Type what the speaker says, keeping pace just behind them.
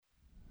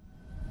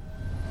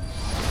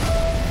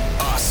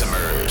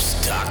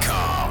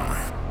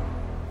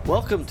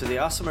Welcome to the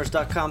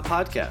Awesomers.com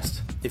podcast.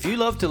 If you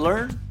love to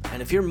learn,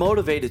 and if you're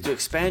motivated to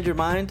expand your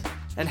mind,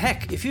 and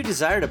heck, if you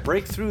desire to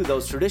break through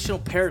those traditional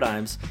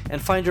paradigms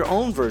and find your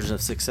own version of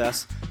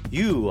success,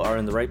 you are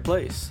in the right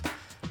place.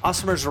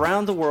 Awesomers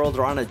around the world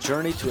are on a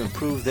journey to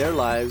improve their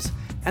lives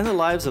and the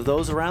lives of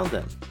those around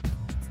them.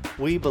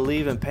 We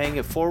believe in paying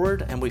it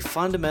forward, and we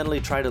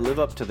fundamentally try to live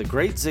up to the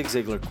great Zig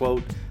Ziglar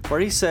quote, where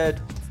he said,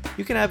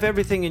 "You can have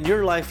everything in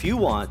your life you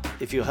want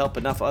if you help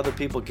enough other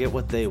people get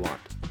what they want."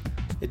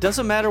 It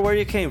doesn't matter where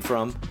you came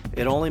from,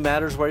 it only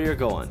matters where you're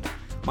going.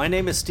 My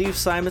name is Steve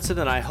Simonson,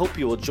 and I hope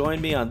you will join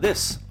me on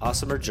this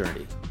awesomer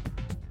journey.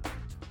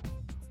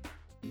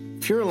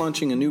 If you're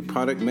launching a new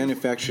product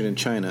manufactured in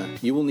China,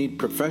 you will need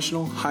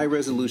professional,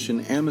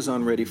 high-resolution,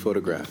 Amazon-ready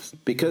photographs.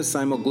 Because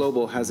Simo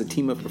Global has a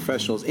team of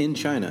professionals in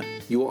China,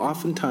 you will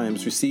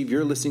oftentimes receive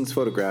your listings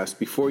photographs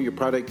before your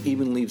product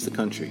even leaves the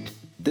country.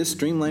 This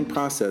streamlined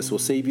process will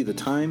save you the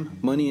time,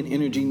 money, and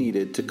energy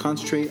needed to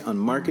concentrate on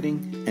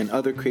marketing and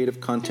other creative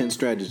content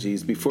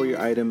strategies before your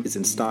item is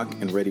in stock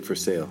and ready for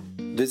sale.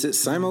 Visit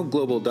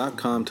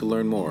simoglobal.com to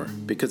learn more,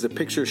 because a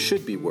picture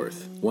should be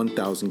worth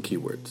 1,000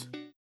 keywords.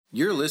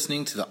 You're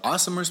listening to the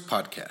Awesomers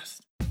Podcast.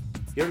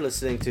 You're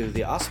listening to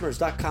the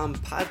Awesomers.com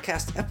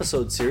podcast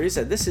episode series,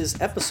 and this is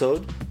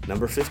episode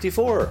number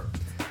 54.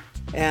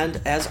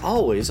 And as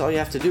always, all you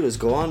have to do is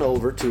go on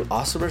over to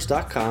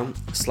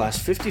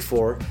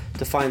awesomers.com/54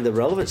 to find the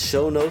relevant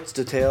show notes,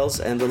 details,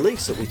 and the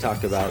links that we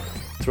talk about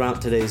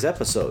throughout today's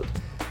episode.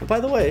 And by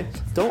the way,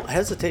 don't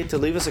hesitate to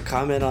leave us a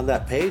comment on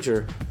that page,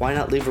 or why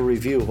not leave a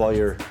review while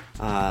you're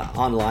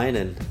online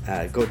and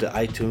go to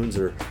iTunes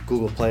or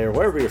Google Play or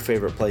wherever your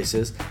favorite place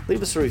is.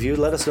 Leave us a review.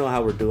 Let us know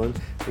how we're doing.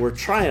 We're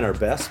trying our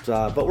best,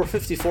 but we're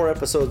 54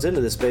 episodes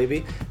into this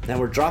baby, and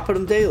we're dropping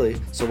them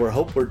daily, so we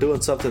hope we're doing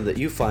something that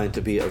you find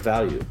to be of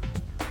value.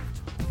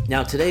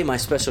 Now today, my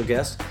special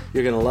guest,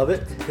 you're going to love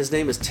it. His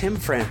name is Tim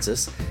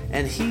Francis,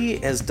 and he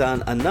has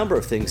done a number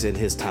of things in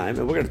his time,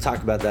 and we're going to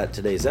talk about that in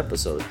today's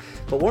episode.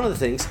 But one of the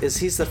things is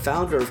he's the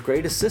founder of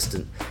Great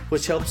Assistant,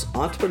 which helps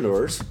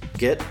entrepreneurs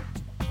get,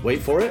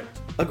 wait for it,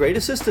 a great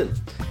assistant.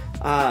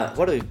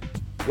 What a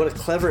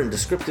clever and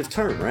descriptive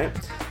term, right?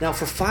 Now,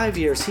 for 5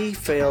 years, he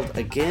failed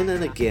again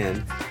and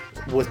again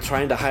with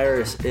trying to hire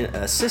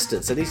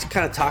assistants, and he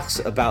kind of talks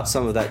about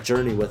some of that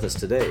journey with us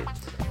today.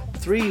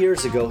 3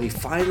 years ago, he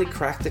finally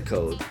cracked the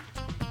code,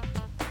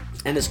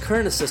 and his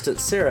current assistant,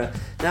 Sarah,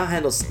 now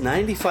handles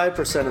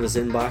 95% of his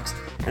inbox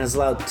and has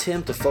allowed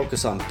Tim to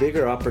focus on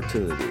bigger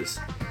opportunities.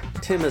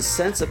 Tim has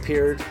since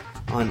appeared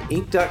on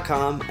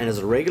Inc.com and is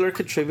a regular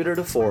contributor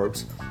to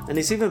Forbes, and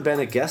he's even been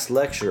a guest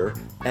lecturer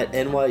at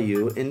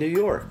NYU in New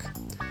York.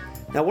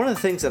 Now, one of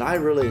the things that I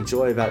really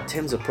enjoy about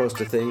Tim's approach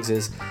to things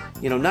is,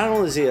 not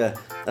only is he a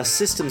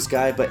systems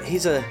guy, but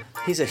he's a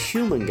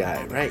human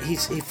guy, right? He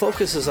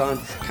focuses on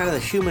kind of the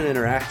human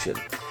interaction.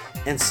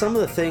 And some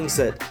of the things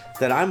that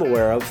I'm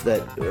aware of,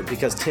 that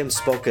because Tim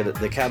spoke at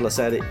the Catalyst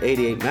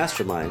 88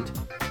 Mastermind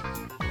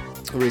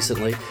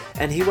recently,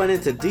 and he went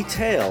into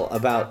detail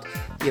about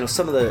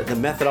some of the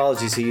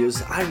methodologies he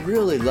used. I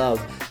really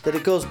love that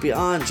it goes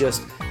beyond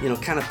just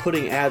kind of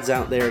putting ads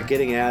out there,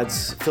 getting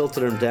ads,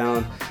 filter them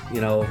down.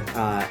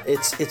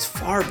 It's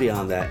far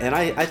beyond that, and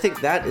I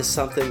think that is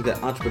something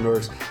that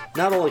entrepreneurs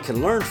not only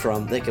can learn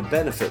from, they can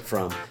benefit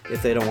from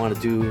if they don't want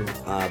to do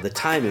the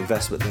time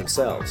investment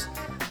themselves.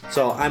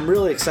 So I'm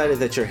really excited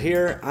that you're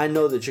here. I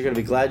know that you're going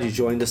to be glad you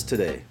joined us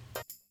today.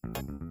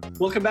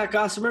 Welcome back,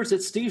 Awesomers.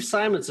 It's Steve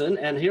Simonson,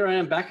 and here I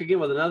am back again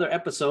with another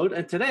episode.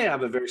 And today I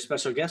have a very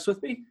special guest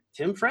with me,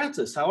 Tim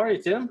Francis. How are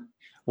you, Tim?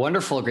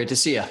 Wonderful. Great to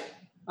see you.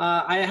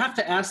 I have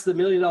to ask the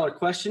million-dollar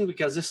question,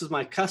 because this is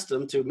my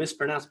custom to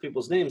mispronounce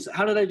people's names.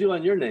 How did I do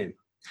on your name?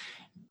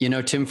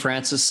 Tim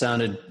Francis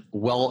sounded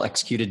well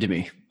executed to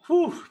me.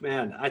 Whew,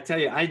 man, I tell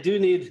you, I do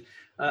need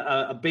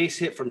a base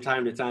hit from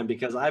time to time,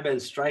 because I've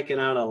been striking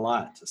out a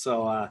lot.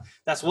 So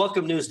that's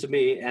welcome news to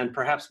me, and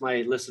perhaps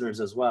my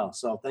listeners as well.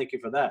 So thank you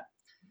for that.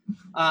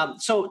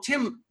 So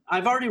Tim,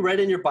 I've already read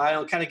in your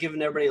bio and kind of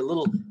given everybody a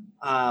little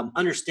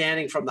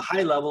understanding from the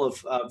high level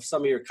of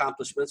some of your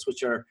accomplishments,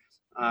 which are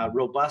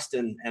robust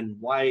and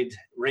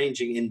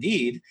wide-ranging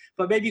indeed.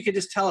 But maybe you could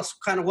just tell us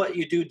kind of what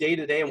you do day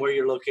to day and where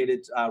you're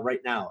located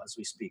right now as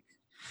we speak.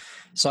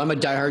 So I'm a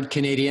diehard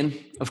Canadian,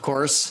 of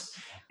course.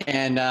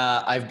 And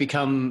I've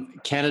become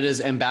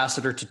Canada's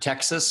ambassador to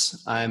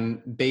Texas.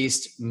 I'm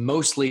based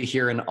mostly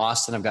here in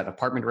Austin. I've got an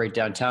apartment right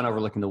downtown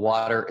overlooking the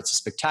water. It's a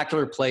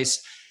spectacular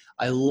place.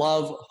 I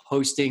love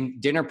hosting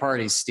dinner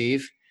parties,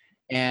 Steve.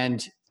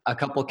 And a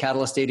couple of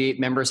Catalyst 88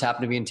 members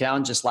happen to be in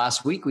town. Just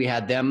last week, we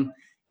had them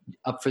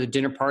up for the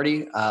dinner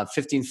party,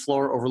 15th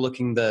floor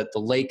overlooking the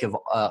lake of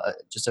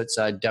just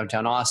outside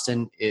downtown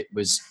Austin.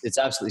 It's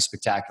absolutely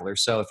spectacular.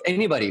 So if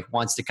anybody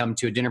wants to come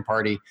to a dinner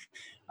party,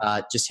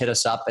 just hit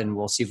us up and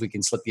we'll see if we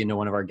can slip you into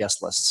one of our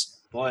guest lists.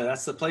 Boy,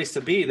 that's the place to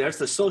be. There's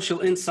the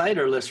social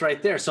insider list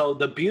right there. So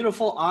the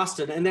beautiful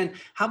Austin. And then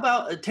how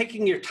about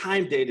taking your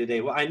time day to day?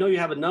 Well, I know you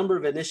have a number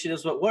of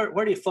initiatives, but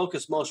where do you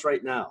focus most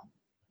right now?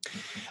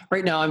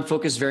 Right now, I'm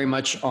focused very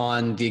much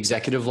on the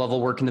executive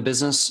level work in the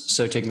business.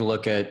 So taking a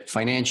look at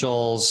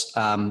financials,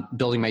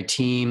 building my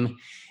team,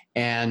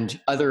 and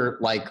other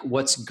like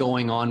what's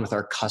going on with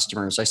our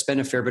customers. I spend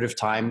a fair bit of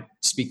time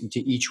speaking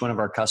to each one of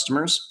our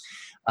customers.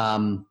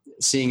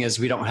 Seeing as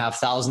we don't have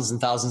thousands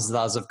and thousands and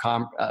thousands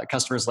of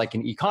customers like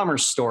an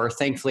e-commerce store,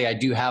 thankfully I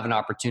do have an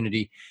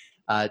opportunity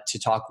to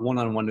talk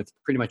one-on-one with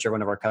pretty much every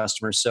one of our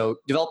customers. So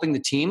developing the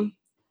team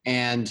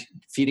and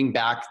feeding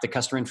back the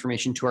customer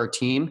information to our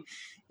team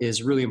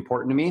is really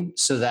important to me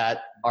so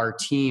that our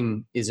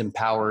team is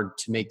empowered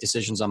to make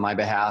decisions on my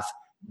behalf.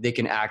 They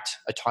can act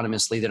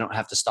autonomously. They don't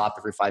have to stop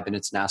every 5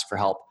 minutes and ask for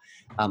help.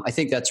 I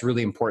think that's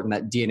really important,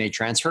 that DNA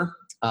transfer,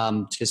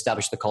 to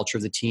establish the culture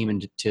of the team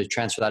and to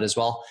transfer that as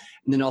well.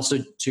 And then also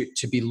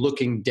to be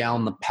looking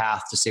down the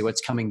path to say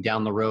what's coming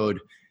down the road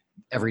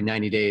every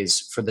 90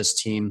 days for this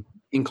team,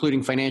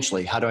 including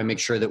financially. How do I make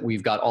sure that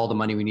we've got all the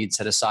money we need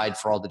set aside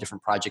for all the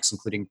different projects,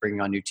 including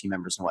bringing on new team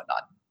members and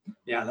whatnot?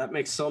 Yeah, that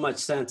makes so much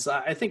sense.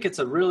 I think it's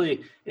a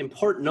really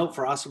important note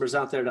for customers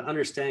out there to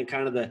understand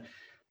kind of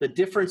the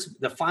difference,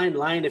 the fine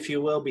line, if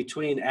you will,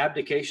 between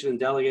abdication and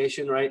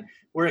delegation, right?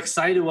 We're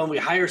excited when we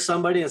hire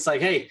somebody. It's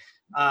like, hey,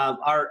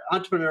 our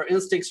entrepreneur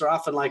instincts are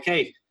often like,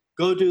 hey,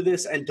 go do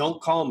this and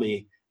don't call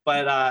me.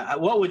 But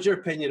what would your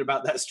opinion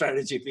about that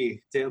strategy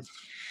be, Tim?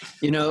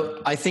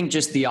 I think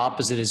just the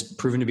opposite is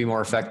proven to be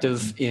more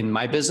effective in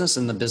my business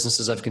and the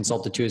businesses I've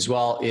consulted to as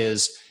well.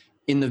 Is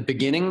in the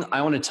beginning,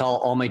 I want to tell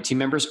all my team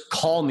members,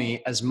 call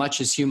me as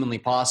much as humanly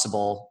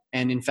possible.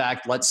 And in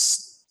fact,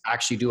 let's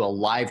actually do a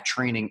live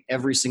training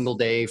every single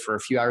day for a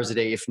few hours a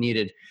day if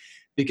needed.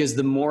 Because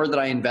the more that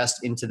I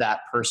invest into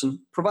that person,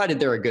 provided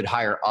they're a good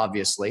hire,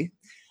 obviously,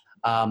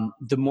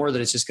 the more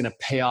that it's just going to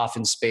pay off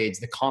in spades.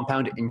 The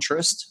compound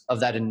interest of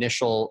that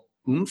initial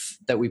oomph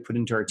that we put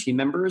into our team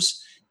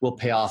members will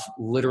pay off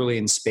literally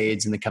in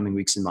spades in the coming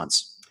weeks and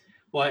months.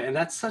 Well, and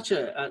that's such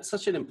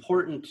an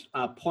important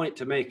point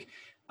to make.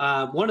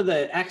 One of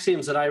the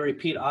axioms that I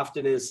repeat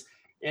often is,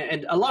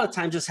 and a lot of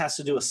times this has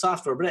to do with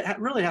software, but it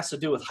really has to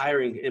do with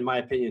hiring, in my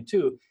opinion,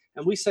 too.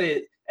 And we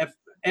say if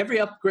every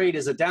upgrade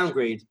is a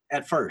downgrade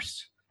at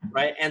first,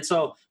 right? And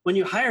so when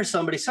you hire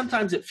somebody,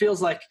 sometimes it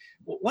feels like,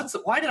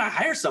 why did I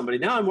hire somebody?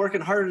 Now I'm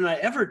working harder than I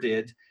ever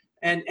did.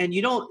 And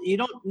you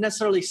don't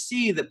necessarily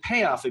see the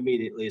payoff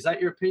immediately. Is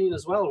that your opinion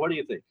as well? Or what do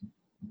you think?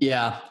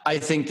 Yeah, I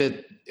think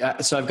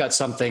that, so I've got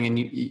something, and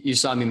you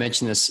saw me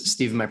mention this,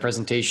 Steve, in my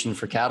presentation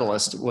for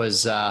Catalyst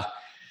was,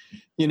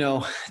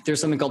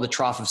 there's something called the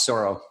trough of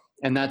sorrow.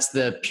 And that's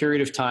the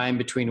period of time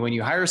between when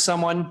you hire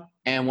someone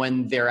and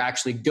when they're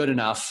actually good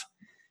enough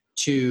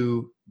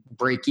to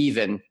break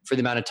even for the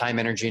amount of time,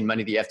 energy, and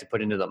money that you have to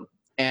put into them.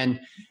 And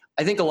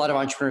I think a lot of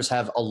entrepreneurs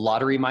have a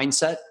lottery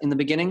mindset in the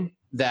beginning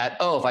that,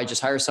 if I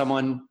just hire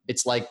someone,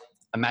 it's like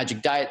a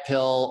magic diet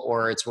pill,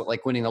 or it's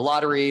like winning the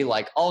lottery.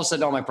 Like all of a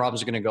sudden, all my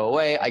problems are going to go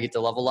away. I get to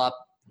level up.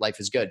 Life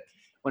is good.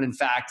 When in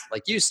fact,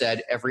 like you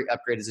said, every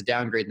upgrade is a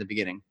downgrade in the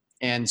beginning.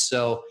 And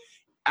so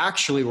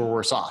actually we're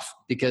worse off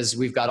because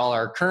we've got all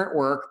our current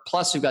work,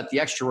 plus we've got the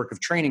extra work of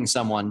training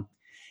someone.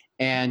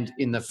 And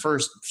in the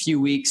first few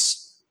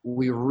weeks,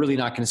 we're really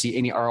not going to see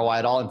any ROI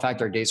at all. In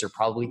fact, our days are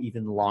probably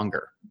even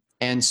longer.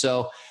 And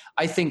so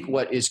I think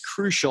what is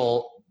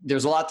crucial,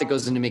 there's a lot that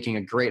goes into making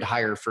a great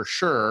hire for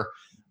sure.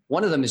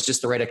 One of them is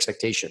just the right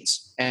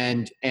expectations.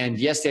 And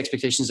yes, the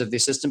expectations of the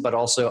assistant, but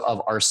also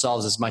of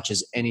ourselves as much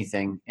as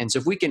anything. And so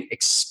if we can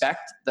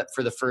expect that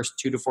for the first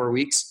 2 to 4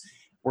 weeks,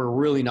 we're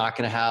really not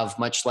going to have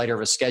much lighter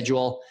of a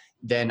schedule,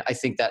 then I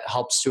think that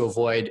helps to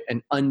avoid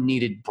an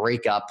unneeded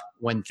breakup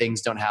when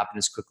things don't happen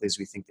as quickly as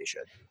we think they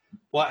should.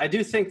 Well, I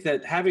do think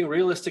that having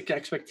realistic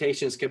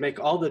expectations can make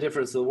all the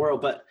difference in the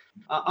world. But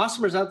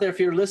awesomers out there, if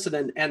you're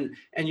listening and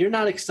you're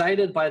not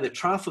excited by the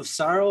trough of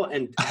sorrow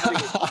and having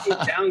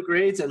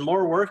downgrades and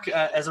more work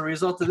as a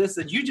result of this,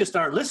 then you just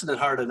aren't listening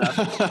hard enough.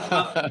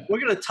 We're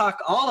going to talk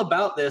all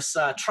about this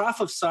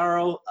trough of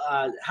sorrow.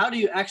 How do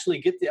you actually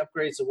get the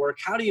upgrades to work?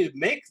 How do you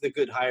make the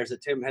good hires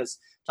that Tim has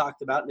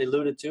talked about and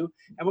alluded to?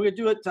 And we're going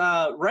to do it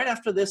right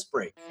after this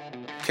break.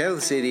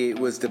 Catalyst 88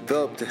 was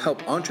developed to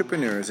help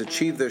entrepreneurs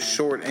achieve their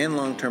short and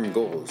long-term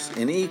goals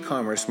in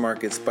e-commerce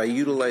markets by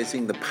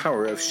utilizing the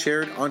power of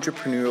shared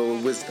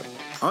entrepreneurial wisdom.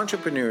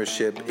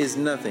 Entrepreneurship is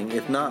nothing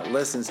if not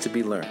lessons to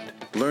be learned.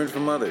 Learn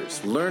from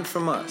others. Learn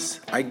from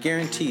us. I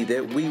guarantee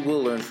that we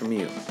will learn from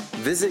you.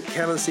 Visit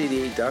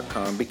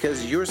catalyst88.com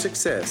because your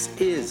success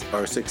is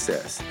our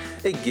success.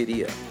 Hey,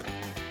 giddy up.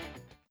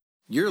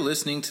 You're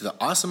listening to the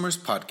Awesomers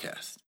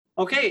Podcast.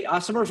 Okay,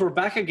 Awesomers, we're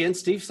back again.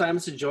 Steve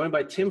Simonson joined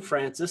by Tim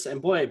Francis.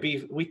 And boy,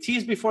 we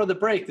teased before the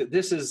break that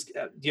this is,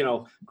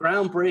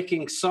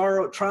 groundbreaking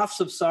sorrow, troughs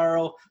of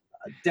sorrow,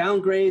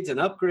 downgrades and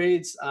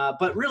upgrades.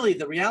 But really,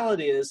 the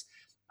reality is,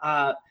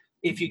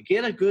 if you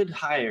get a good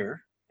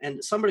hire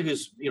and somebody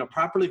who's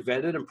properly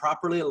vetted and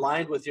properly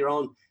aligned with your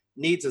own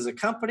needs as a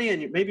company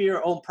and maybe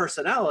your own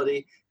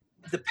personality,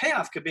 the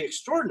payoff could be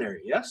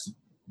extraordinary. Yes.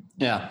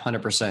 Yeah,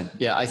 100%.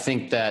 Yeah, I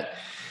think that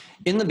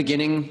in the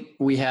beginning,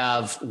 we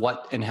have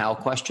what and how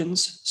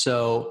questions.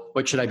 So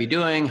what should I be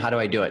doing? How do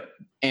I do it?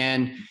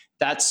 And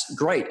that's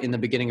great in the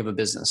beginning of a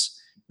business.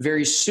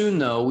 Very soon,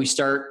 though, we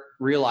start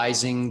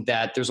realizing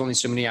that there's only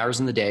so many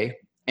hours in the day.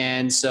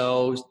 And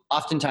so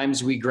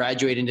oftentimes we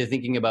graduate into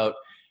thinking about,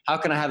 how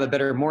can I have a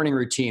better morning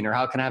routine, or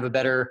how can I have a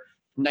better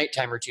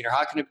nighttime routine, or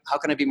how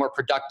can I be more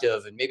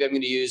productive? And maybe I'm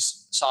going to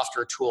use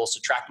software tools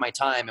to track my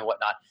time and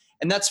whatnot.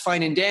 And that's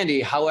fine and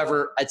dandy.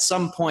 However, at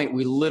some point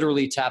we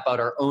literally tap out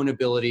our own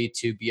ability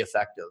to be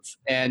effective.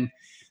 And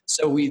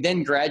so we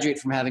then graduate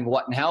from having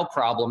what and how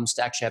problems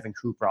to actually having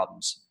who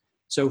problems.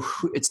 So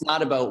it's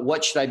not about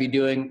what should I be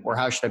doing or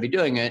how should I be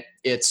doing it.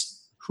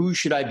 It's who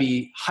should I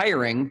be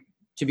hiring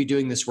to be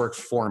doing this work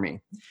for me.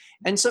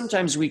 And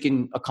sometimes we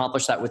can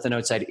accomplish that with an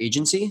outside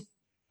agency.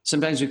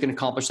 Sometimes we can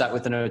accomplish that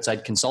with an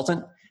outside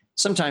consultant.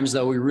 Sometimes,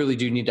 though, we really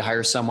do need to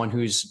hire someone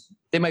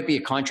they might be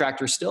a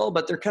contractor still,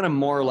 but they're kind of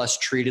more or less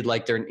treated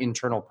like they're an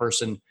internal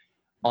person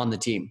on the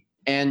team.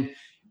 And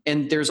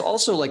there's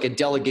also like a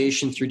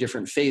delegation through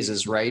different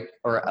phases, right?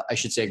 Or I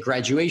should say a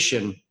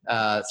graduation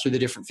through the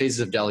different phases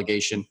of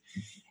delegation.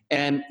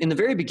 And in the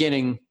very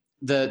beginning,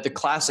 the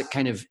classic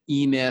kind of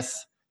E-Myth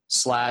 /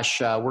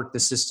 work the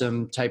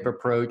system type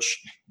approach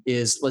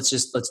is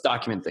let's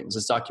document things.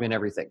 Let's document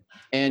everything.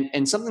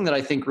 And something that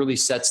I think really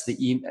sets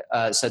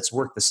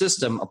Work the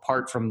System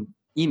apart from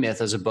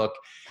E-Myth as a book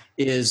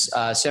is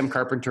Sam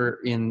Carpenter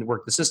in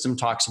Work the System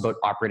talks about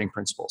operating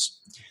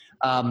principles.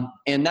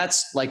 And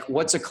that's like,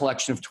 what's a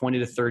collection of 20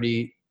 to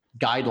 30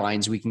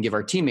 guidelines we can give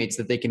our teammates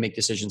that they can make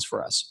decisions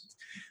for us.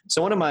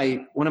 So one of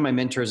my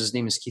mentors, his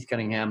name is Keith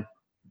Cunningham,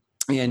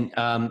 and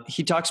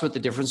he talks about the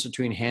difference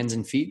between hands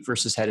and feet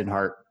versus head and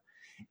heart.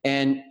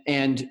 And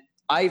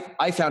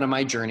I found in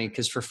my journey,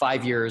 because for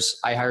 5 years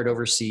I hired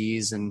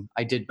overseas and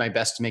I did my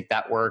best to make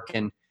that work.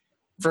 And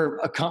for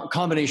a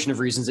combination of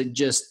reasons,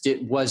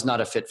 it was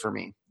not a fit for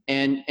me.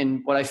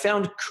 And what I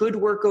found could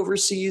work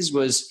overseas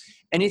was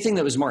anything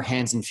that was more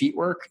hands and feet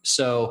work.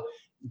 So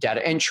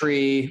data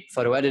entry,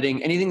 photo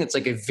editing, anything that's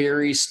like a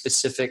very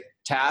specific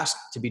task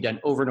to be done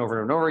over and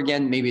over and over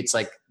again. Maybe it's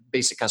like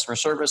basic customer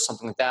service,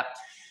 something like that.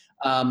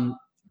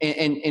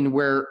 And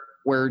where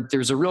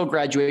there's a real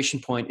graduation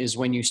point is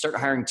when you start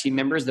hiring team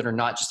members that are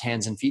not just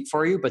hands and feet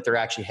for you, but they're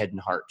actually head and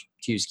heart,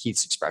 to use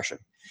Keith's expression.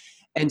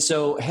 And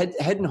so head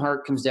and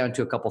heart comes down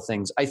to a couple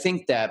things. I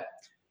think that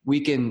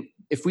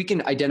if we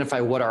can identify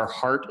what our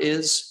heart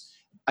is,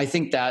 I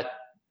think that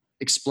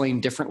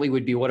explained differently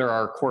would be, what are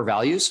our core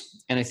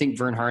values? And I think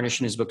Vern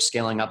Harnish in his book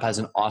Scaling Up has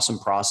an awesome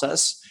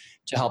process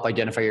to help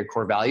identify your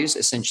core values.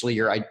 Essentially,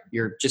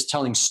 you're just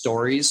telling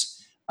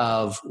stories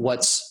of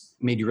what's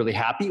made you really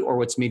happy or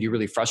what's made you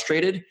really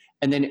frustrated.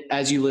 And then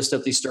as you list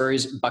out these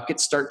stories,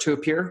 buckets start to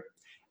appear.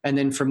 And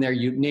then from there,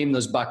 you name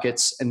those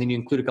buckets and then you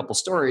include a couple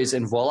stories,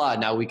 and voila,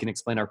 now we can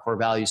explain our core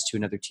values to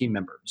another team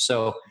member.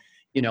 So,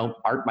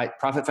 my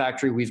Profit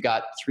Factory, we've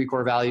got 3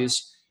 core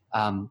values: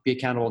 be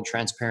accountable and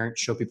transparent,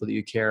 show people that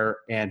you care,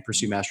 and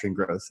pursue mastery and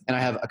growth. And I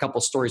have a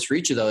couple stories for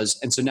each of those.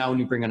 And so now when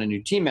we bring on a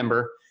new team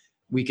member,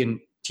 we can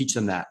teach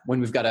them that. When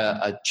we've got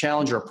a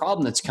challenge or a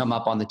problem that's come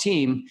up on the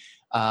team,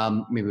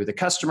 maybe with a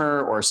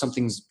customer or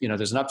something's,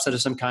 there's an upset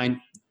of some kind,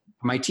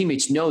 my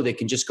teammates know they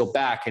can just go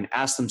back and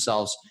ask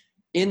themselves,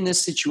 in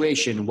this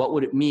situation, what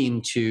would it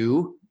mean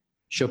to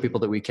show people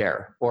that we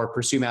care, or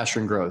pursue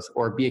mastery and growth,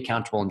 or be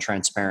accountable and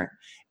transparent?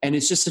 And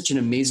it's just such an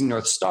amazing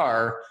North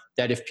Star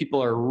that if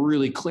people are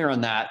really clear on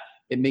that,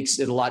 it makes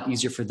it a lot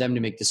easier for them to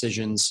make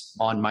decisions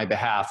on my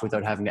behalf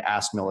without having to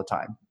ask me all the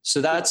time.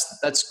 So that's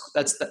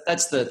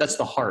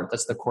the heart,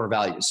 that's the core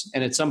values.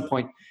 And at some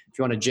point, if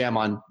you want to jam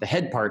on the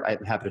head part,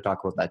 I'm happy to talk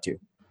about that too.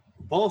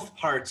 Both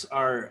parts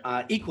are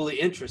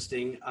equally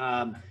interesting.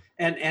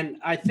 And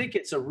I think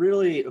it's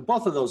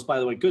both of those, by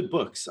the way, good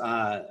books,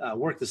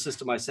 Work the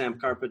System by Sam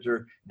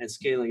Carpenter and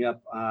Scaling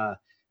Up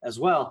as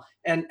well.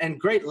 And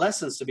great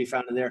lessons to be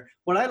found in there.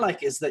 What I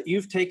like is that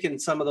you've taken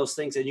some of those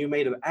things and you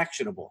made them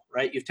actionable,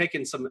 right? You've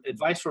taken some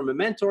advice from a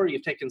mentor,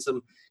 you've taken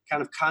some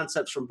kind of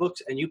concepts from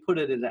books, and you put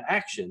it into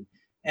action.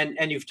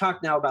 And you've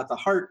talked now about the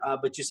heart,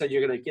 but you said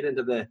you're going to get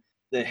into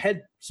the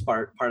head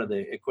part of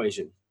the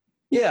equation.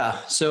 Yeah.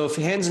 So if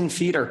hands and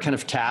feet are kind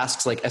of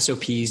tasks like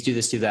SOPs, do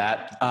this, do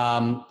that.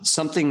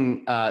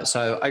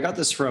 So I got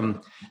this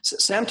from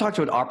Sam talked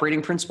about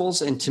operating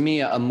principles. And to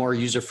me, a more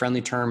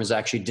user-friendly term is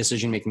actually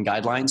decision-making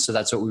guidelines. So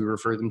that's what we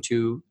refer them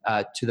to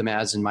them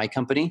as in my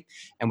company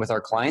and with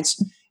our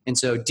clients. And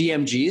so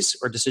DMGs,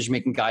 or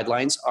decision-making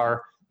guidelines,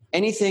 are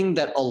anything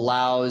that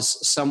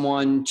allows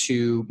someone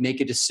to make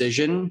a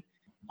decision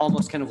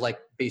almost kind of like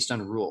based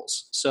on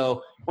rules.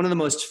 So one of the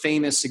most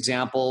famous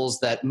examples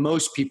that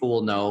most people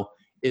will know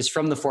is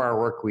from the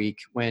 4-Hour Workweek,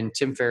 when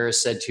Tim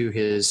Ferriss said to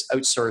his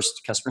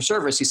outsourced customer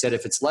service, he said,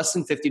 if it's less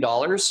than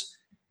 $50,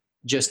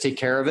 just take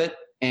care of it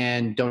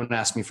and don't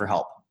ask me for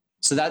help.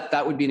 So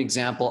that would be an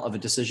example of a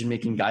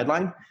decision-making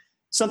guideline,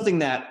 something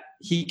that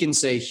he can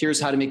say,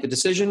 here's how to make the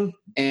decision.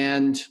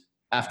 And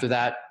after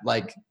that,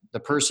 like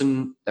the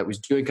person that was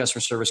doing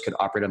customer service could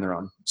operate on their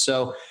own.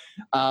 So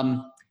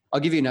I'll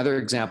give you another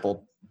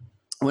example.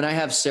 When I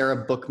have Sarah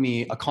book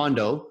me a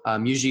condo,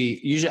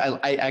 usually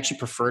I actually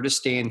prefer to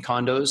stay in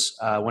condos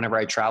whenever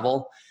I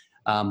travel.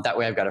 That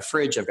way I've got a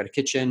fridge, I've got a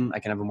kitchen, I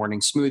can have a morning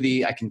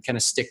smoothie, I can kind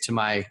of stick to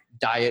my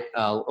diet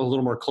a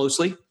little more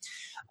closely.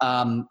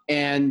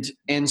 And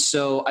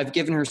so I've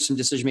given her some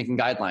decision-making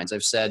guidelines.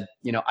 I've said,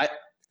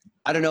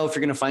 I don't know if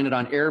you're going to find it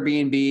on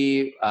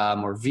Airbnb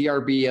or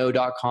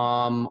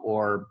vrbo.com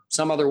or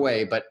some other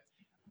way, but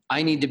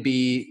I need to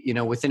be,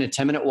 within a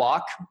 10-minute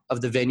walk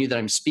of the venue that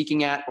I'm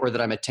speaking at or that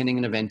I'm attending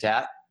an event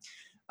at.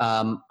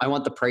 I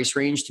want the price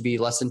range to be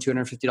less than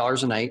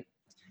 $250 a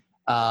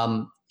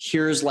night.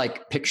 Here's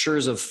like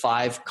pictures of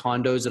 5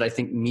 condos that I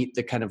think meet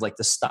the kind of like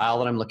the style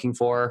that I'm looking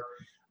for.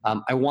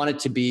 I want it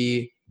to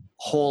be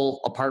whole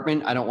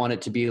apartment. I don't want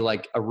it to be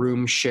like a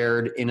room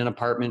shared in an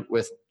apartment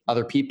with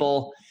other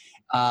people.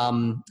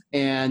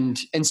 And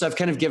so I've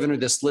kind of given her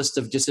this list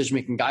of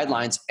decision-making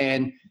guidelines,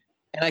 and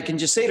I can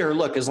just say to her,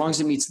 look, as long as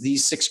it meets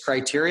these 6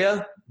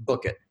 criteria,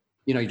 book it.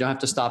 You don't have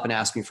to stop and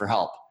ask me for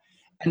help.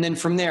 And then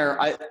from there,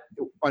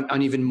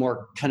 on even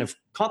more kind of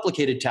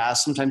complicated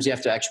tasks, sometimes you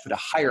have to actually put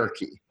a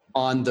hierarchy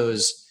on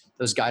those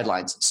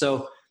guidelines.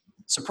 So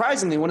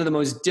surprisingly, one of the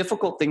most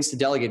difficult things to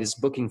delegate is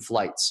booking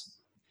flights.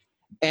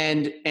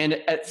 And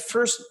at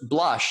first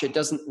blush, it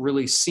doesn't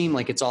really seem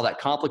like it's all that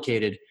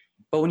complicated.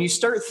 But when you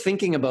start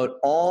thinking about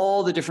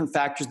all the different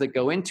factors that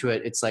go into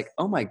it, it's like,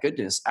 oh my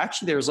goodness,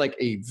 actually there's like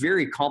a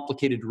very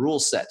complicated rule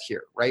set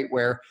here, right?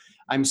 Where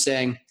I'm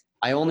saying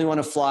I only want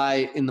to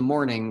fly in the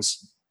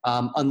mornings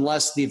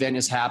unless the event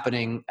is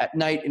happening at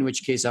night, in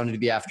which case I want it to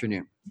be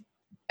afternoon.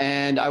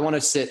 And I want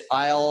to sit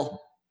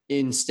aisle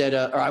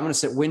or I want to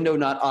sit window,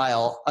 not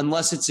aisle,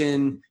 unless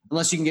you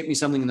can get me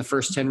something in the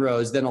first 10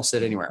 rows, then I'll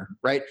sit anywhere,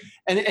 right?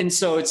 And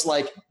so it's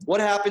like, what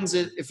happens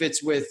if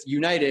it's with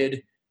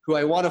United, who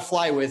I want to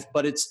fly with,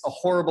 but it's a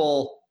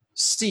horrible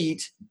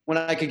seat when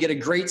I could get a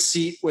great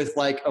seat with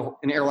like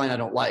an airline I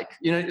don't like,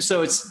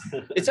 so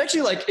it's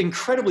actually like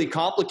incredibly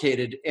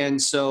complicated. And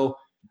so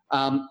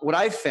what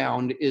I've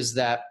found is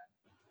that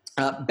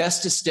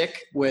best to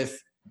stick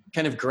with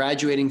kind of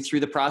graduating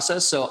through the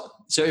process. So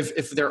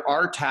if there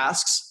are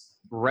tasks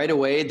right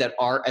away that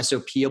are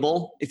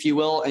SOP-able, if you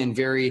will, and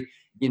very,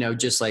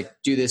 just like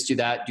do this, do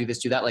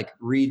that, like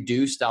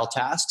redo style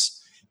tasks,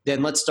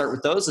 then let's start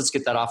with those. Let's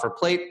get that off our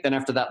plate. Then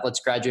after that, let's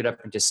graduate up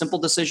into simple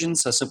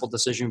decisions. A simple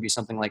decision would be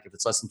something like, if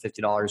it's less than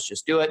 $50,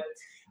 just do it.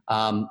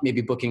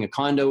 Maybe booking a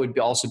condo would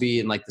also be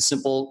in like the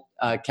simple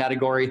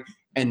category.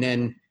 And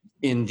then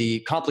in the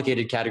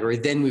complicated category,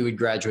 then we would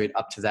graduate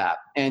up to that.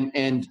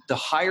 And the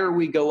higher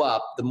we go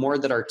up, the more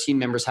that our team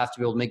members have to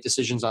be able to make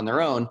decisions on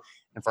their own.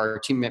 And for our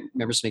team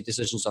members to make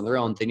decisions on their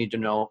own, they need to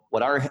know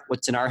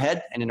what's in our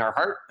head and in our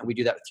heart. And we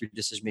do that through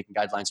decision-making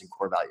guidelines and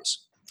core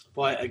values.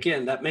 Boy,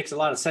 again, that makes a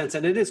lot of sense.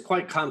 And it is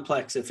quite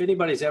complex. If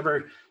anybody's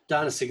ever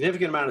done a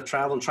significant amount of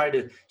travel and tried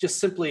to just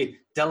simply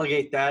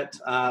delegate that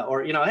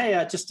or,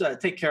 hey, just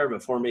take care of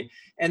it for me.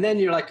 And then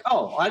you're like,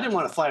 oh, I didn't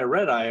want to fly a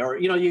red eye. Or,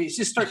 you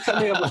just start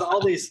coming up with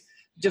all these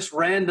just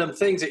random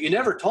things that you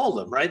never told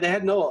them, right? They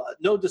had no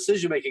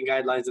decision-making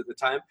guidelines at the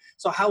time.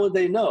 So how would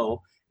they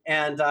know?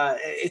 And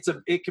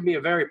it can be a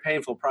very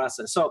painful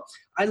process. So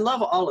I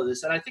love all of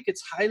this. And I think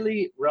it's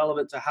highly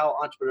relevant to how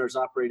entrepreneurs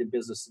operate in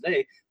business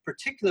today,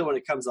 particularly when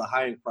it comes to the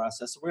hiring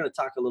process. So we're going to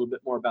talk a little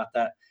bit more about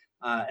that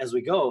as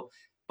we go.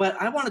 But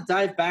I want to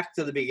dive back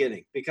to the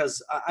beginning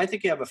because I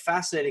think you have a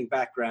fascinating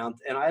background.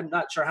 And I'm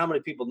not sure how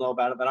many people know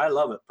about it, but I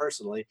love it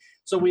personally.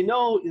 So we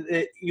know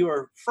that you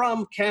are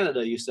from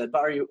Canada, you said,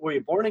 but were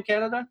you born in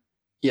Canada?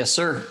 Yes,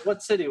 sir.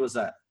 What city was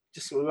that?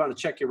 Just we want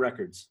to check your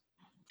records.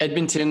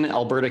 Edmonton,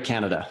 Alberta,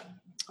 Canada.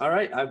 All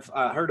right. I've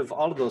heard of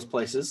all of those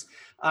places.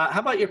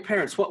 How about your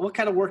parents? What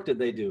kind of work did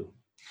they do?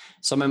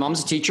 So my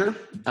mom's a teacher.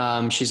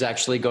 She's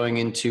actually going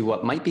into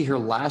what might be her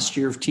last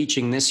year of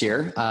teaching this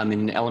year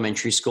in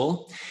elementary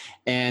school.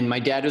 And my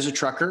dad was a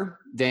trucker.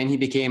 Then he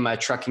became a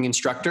trucking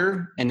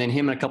instructor. And then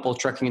him and a couple of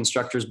trucking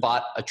instructors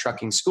bought a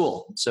trucking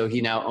school. So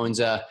he now owns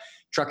a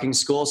trucking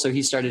school. So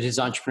he started his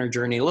entrepreneur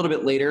journey a little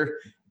bit later.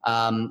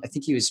 I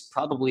think he was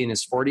probably in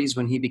his 40s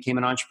when he became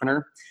an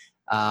entrepreneur.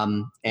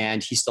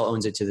 And he still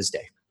owns it to this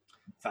day.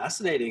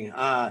 Fascinating.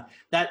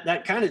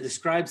 That kind of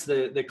describes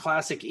the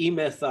classic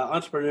E-Myth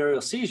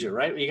entrepreneurial seizure,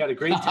 right? You got a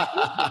great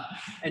technique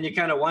and you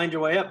kind of wind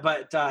your way up.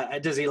 But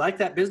does he like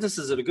that business?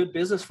 Is it a good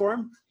business for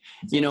him?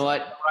 You know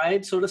what?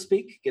 Pride, so to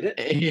speak. Get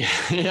it?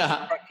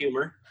 Yeah. Truck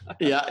humor.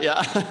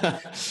 Yeah.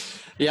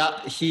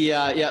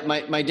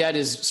 My dad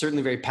is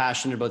certainly very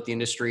passionate about the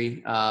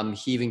industry.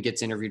 He even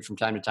gets interviewed from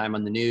time to time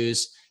on the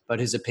news about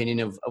his opinion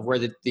of where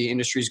the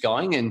industry is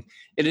going. And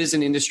it is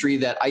an industry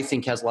that I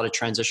think has a lot of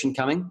transition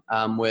coming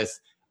with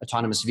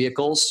autonomous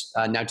vehicles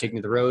now taking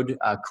to the road.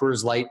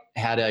 Coors Light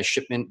had a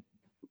shipment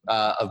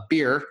of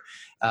beer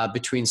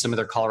between some of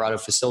their Colorado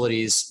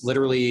facilities,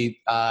 literally,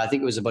 I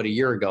think it was about a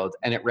year ago,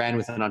 and it ran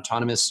with an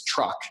autonomous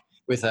truck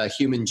with a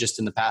human just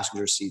in the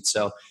passenger seat.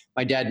 So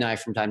my dad and I,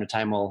 from time to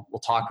time, we'll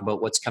talk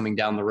about what's coming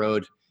down the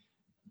road.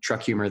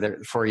 Truck humor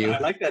there for you. I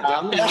like that.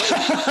 Down the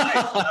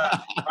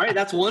road. All right,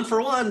 that's 1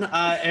 for 1.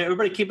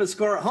 Everybody keeping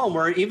score at home.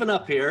 We're even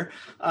up here.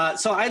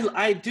 So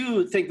I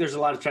do think there's a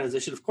lot of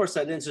transition. Of course,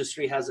 that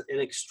industry has an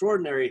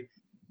extraordinary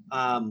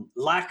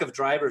lack of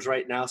drivers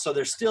right now. So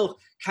there's still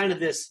kind of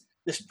this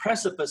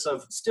precipice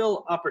of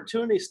still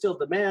opportunity, still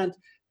demand,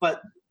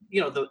 but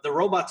the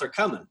robots are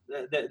coming.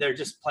 They're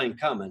just plain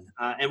coming.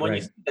 And when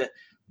you see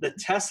the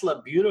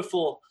Tesla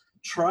beautiful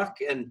truck,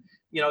 and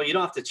you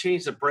don't have to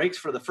change the brakes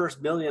for the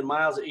first million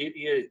miles,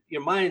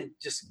 your mind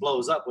just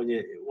blows up when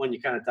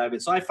you kind of dive in.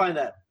 So I find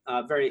that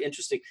very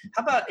interesting.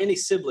 How about any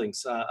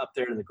siblings up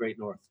there in the Great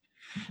North?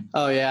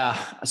 Oh yeah.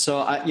 So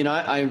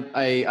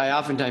I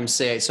oftentimes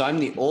say, so I'm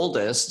the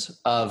oldest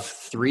of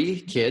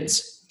 3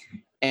 kids.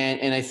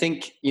 And I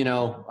think,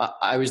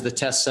 I was the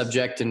test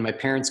subject, and my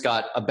parents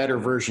got a better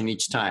version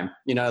each time.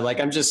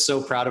 I'm just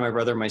so proud of my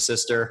brother and my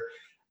sister.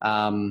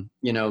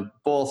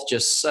 Both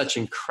just such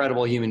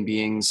incredible human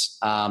beings.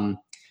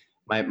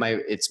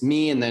 It's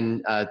me, and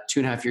then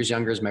 2.5 years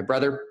younger is my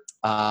brother.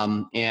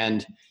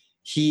 And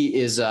he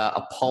is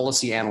a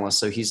policy analyst.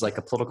 So he's like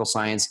a political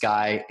science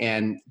guy,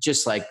 and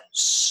just like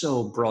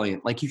so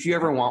brilliant. Like if you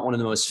ever want one of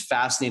the most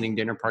fascinating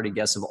dinner party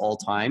guests of all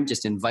time,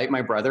 just invite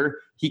my brother.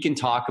 He can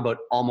talk about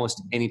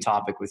almost any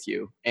topic with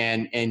you,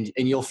 and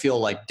you'll feel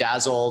like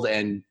dazzled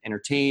and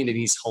entertained, and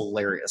he's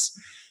hilarious.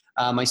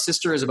 My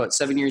sister is about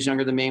 7 years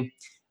younger than me.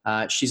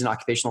 She's an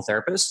occupational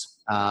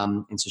therapist.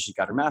 And so she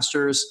got her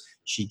master's.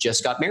 She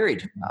just got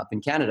married up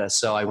in Canada.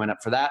 So I went up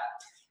for that,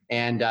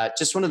 and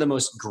just one of the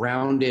most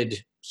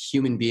grounded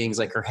human beings.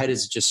 Like her head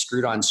is just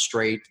screwed on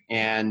straight.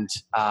 And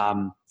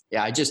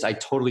I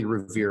totally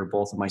revere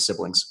both of my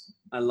siblings.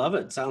 I love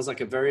it. Sounds like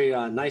a very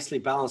nicely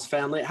balanced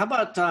family. How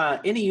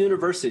about any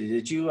university?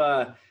 Did you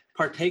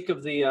partake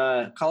of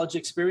the college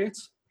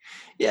experience?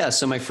 Yeah.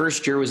 So my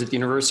first year was at the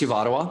University of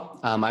Ottawa.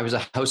 I was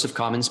a House of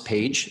Commons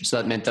page. So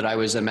that meant that I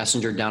was a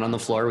messenger down on the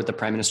floor with the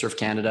Prime Minister of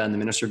Canada and the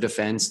Minister of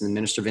Defense and the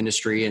Minister of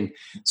Industry. And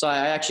so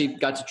I actually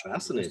got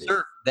to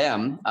serve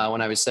them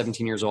when I was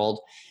 17 years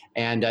old,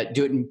 and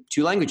do it in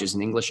 2 languages,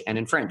 in English and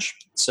in French.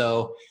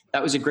 So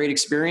that was a great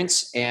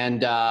experience.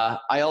 And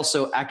I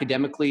also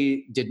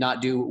academically did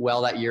not do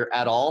well that year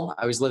at all.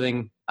 I was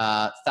living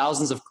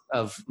thousands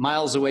of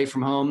miles away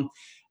from home,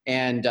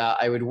 and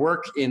I would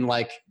work in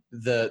like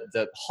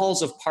the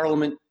halls of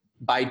Parliament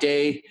by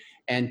day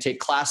and take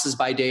classes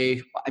by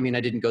day. I mean, I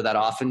didn't go that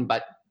often,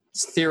 but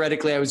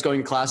theoretically I was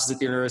going to classes at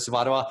the University of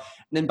Ottawa.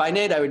 And then by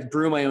night I would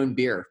brew my own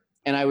beer,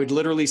 and I would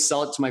literally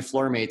sell it to my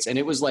floor mates. And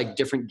it was like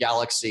different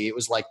galaxy. It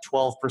was like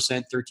 12%,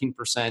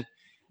 13%.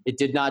 It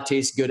did not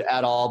taste good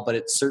at all, but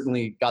it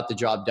certainly got the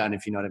job done,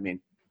 if you know what I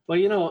mean.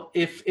 Well,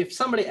 if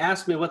somebody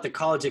asked me what the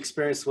college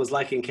experience was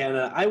like in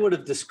Canada, I would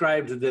have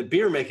described the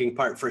beer making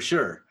part for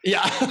sure.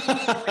 Yeah.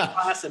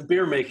 Class and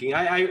beer making.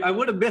 I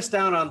would have missed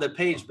out on the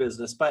page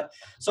business. But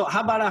so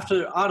how about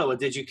after Ottawa?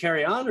 Did you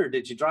carry on, or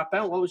did you drop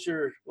out? What was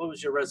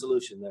your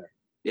resolution there?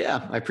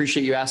 Yeah, I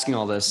appreciate you asking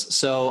all this.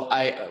 So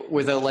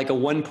with a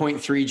 1.3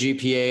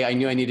 GPA, I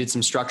knew I needed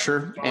some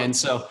structure. And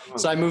so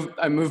I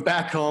moved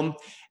back home,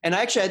 and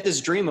I actually had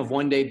this dream of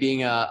one day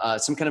being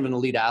some kind of an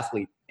elite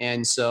athlete.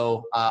 And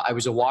so I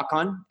was a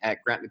walk-on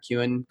at Grant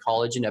MacEwan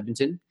College in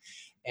Edmonton,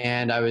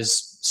 and I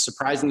was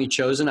surprisingly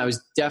chosen. I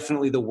was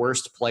definitely the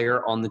worst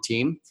player on the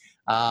team.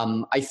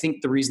 I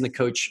think the reason the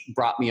coach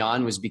brought me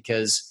on was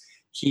because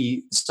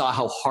he saw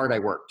how hard I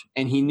worked,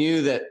 and he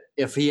knew that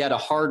if he had a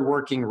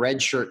hard-working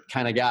red shirt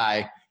kind of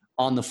guy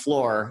on the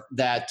floor,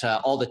 that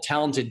all the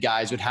talented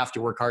guys would have to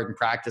work hard in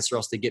practice, or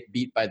else they get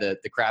beat by the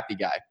crappy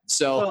guy.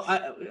 So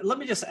let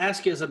me just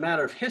ask you, as a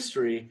matter of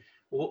history,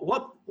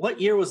 what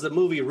year was the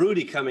movie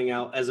Rudy coming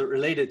out as it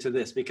related to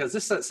this? Because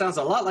this sounds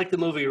a lot like the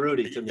movie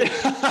Rudy to me.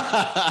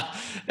 Yeah,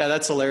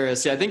 that's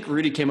hilarious. Yeah, I think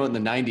Rudy came out in the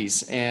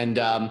 90s. And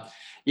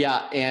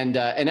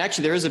and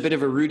actually there is a bit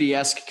of a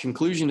Rudy-esque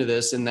conclusion to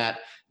this, in that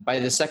by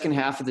the second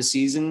half of the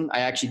season, I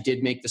actually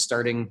did make the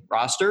starting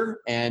roster.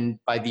 And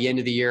by the end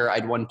of the year,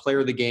 I'd won player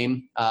of the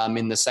game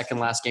in the second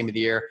last game of the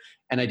year.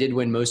 And I did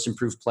win most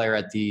improved player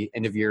at the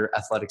end of year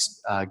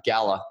athletics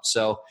gala.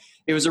 So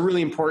it was a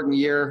really important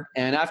year.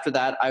 And after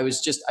that, I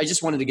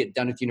just wanted to get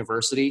done with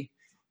university.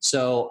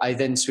 So I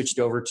then switched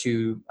over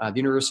to the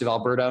University of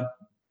Alberta.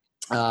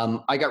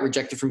 I got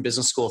rejected from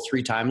business school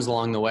 3 times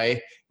along the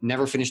way,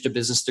 never finished a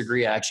business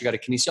degree. I actually got a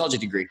kinesiology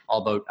degree,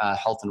 all about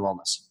health and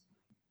wellness.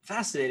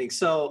 Fascinating.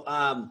 So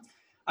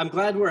I'm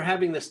glad we're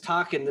having this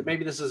talk, and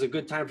maybe this is a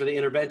good time for the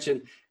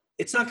intervention.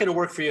 It's not going to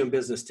work for you in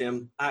business,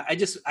 Tim. I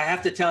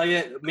have to tell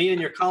you, me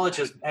and your college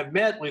have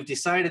met. We've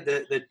decided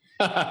that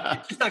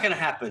it's not going to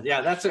happen.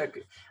 Yeah,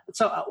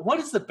 so what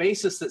is the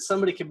basis that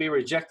somebody can be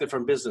rejected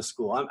from business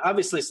school?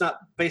 Obviously, it's not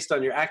based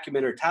on your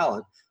acumen or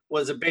talent.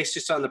 Was it based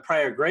just on the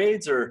prior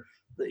grades, or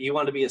that you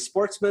want to be a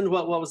sportsman?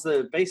 What was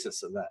the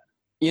basis of that?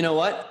 You know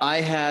what?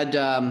 I had,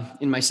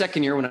 in my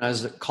second year when I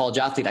was a college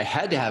athlete, I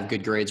had to have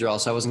good grades, or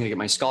else I wasn't going to get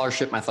my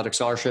scholarship, my athletic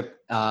scholarship,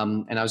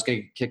 and I was going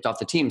to get kicked off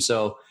the team.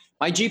 So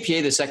my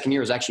GPA the second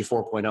year was actually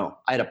 4.0.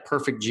 I had a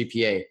perfect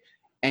GPA,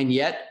 and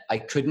yet I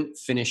couldn't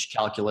finish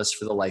calculus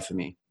for the life of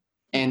me.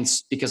 And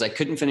because I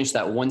couldn't finish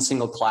that one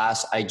single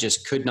class, I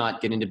just could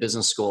not get into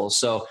business school.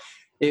 So,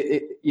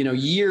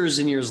 years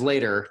and years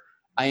later,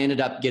 I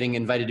ended up getting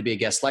invited to be a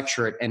guest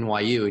lecturer at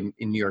NYU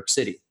in New York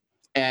City.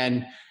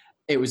 And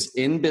It was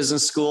in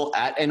business school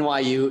at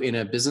NYU in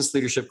a business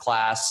leadership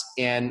class.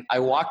 And I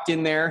walked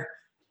in there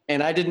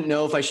and I didn't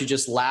know if I should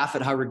just laugh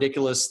at how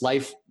ridiculous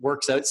life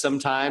works out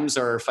sometimes,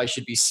 or if I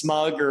should be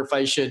smug, or if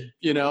I should,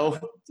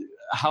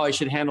 how I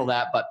should handle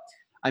that. But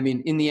I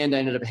mean, in the end, I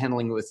ended up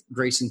handling it with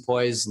grace and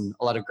poise and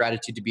a lot of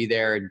gratitude to be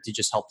there and to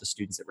just help the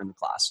students that were in the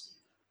class.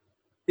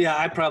 Yeah,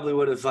 I probably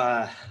would have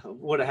had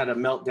a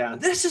meltdown.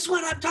 This is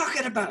what I'm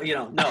talking about.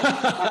 No,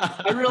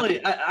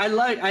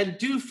 I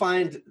do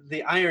find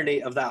the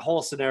irony of that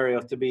whole scenario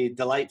to be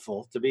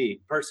delightful, to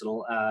be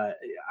personal.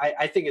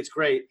 I think it's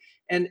great.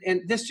 And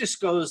this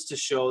just goes to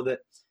show that,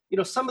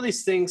 some of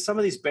these things, some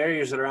of these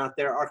barriers that are out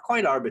there are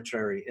quite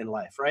arbitrary in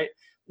life, right?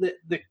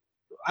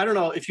 I don't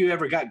know if you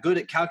ever got good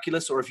at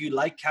calculus or if you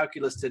like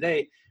calculus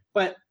today,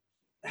 but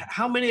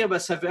how many of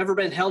us have ever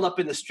been held up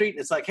in the street and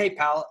it's like, hey,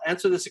 pal,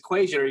 answer this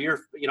equation or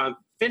I'm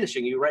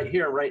finishing you right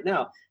here, right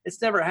now.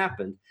 It's never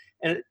happened.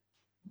 And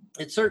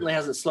it certainly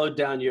hasn't slowed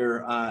down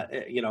your,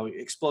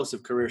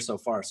 explosive career so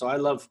far. So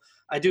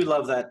I do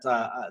love that,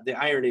 the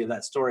irony of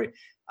that story.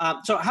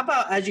 So how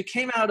about as you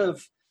came out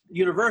of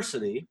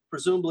university,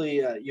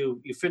 presumably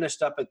you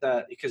finished up at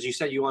that because you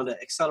said you wanted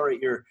to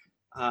accelerate your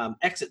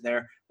exit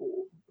there.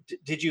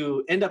 Did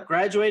you end up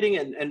graduating?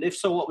 And if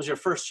so, what was your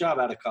first job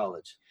out of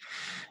college?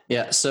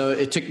 Yeah. So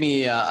it took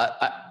me,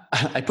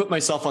 I put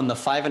myself on the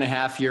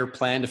 5.5-year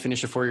plan to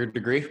finish a 4-year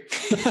degree.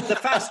 The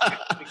fast track,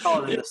 we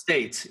call it in the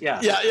States. Yeah.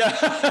 Yeah.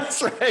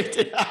 That's right.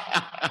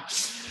 Yeah.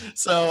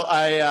 So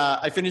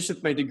I finished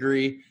with my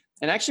degree,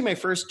 and actually my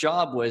first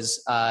job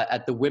was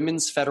at the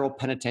Women's Federal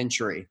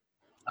Penitentiary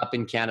up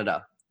in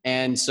Canada.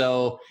 And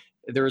so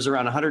there was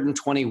around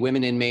 120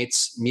 women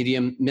inmates,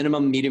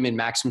 minimum, medium, and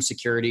maximum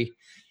security.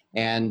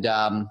 And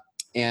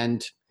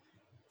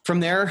from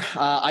there,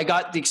 I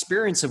got the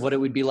experience of what it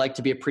would be like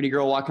to be a pretty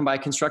girl walking by a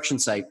construction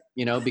site,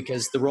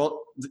 because the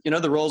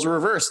roles were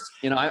reversed.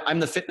 I'm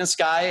the fitness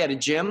guy at a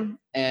gym,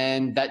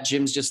 and that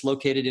gym's just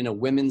located in a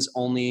women's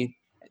only.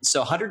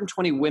 So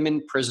 120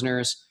 women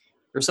prisoners.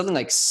 There was something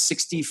like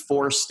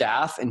 64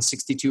 staff and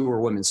 62 were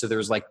women. So there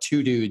was like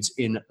 2 dudes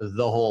in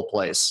the whole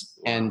place.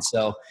 Wow. And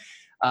so,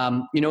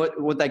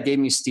 what that gave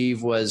me,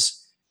 Steve,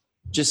 was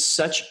just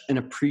such an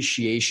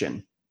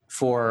appreciation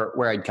for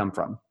where I'd come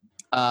from.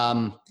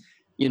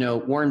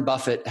 Warren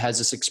Buffett has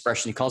this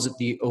expression, he calls it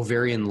the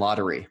ovarian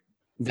lottery,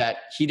 that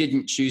he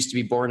didn't choose to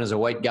be born as a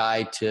white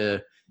guy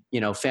to,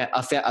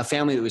 a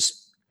family that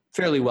was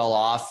fairly well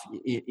off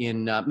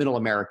in middle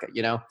America,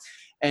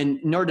 and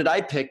nor did I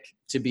pick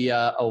to be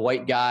a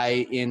white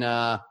guy in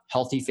a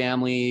healthy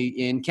family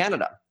in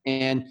Canada.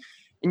 And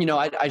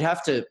I'd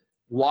have to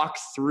walk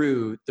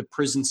through the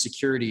prison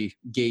security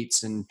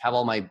gates and have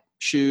all my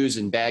shoes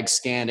and bags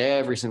scanned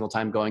every single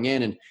time going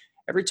in. And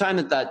every time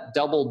that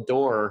double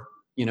door,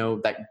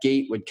 that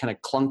gate would kind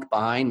of clunk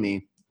behind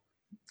me,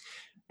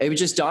 it would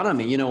just dawn on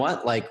me,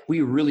 like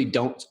we really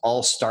don't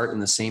all start in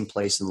the same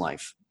place in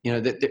life.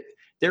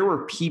 There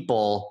were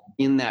people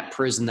in that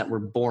prison that were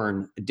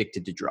born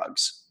addicted to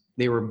drugs.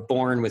 They were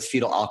born with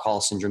fetal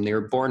alcohol syndrome. They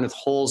were born with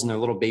holes in their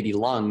little baby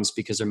lungs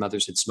because their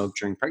mothers had smoked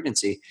during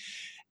pregnancy.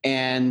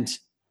 And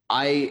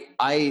I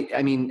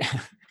mean,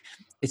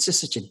 it's just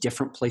such a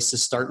different place to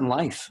start in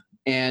life.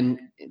 And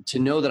to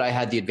know that I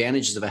had the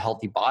advantages of a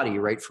healthy body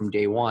right from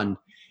day one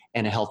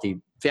and a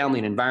healthy family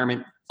and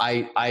environment,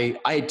 I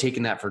had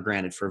taken that for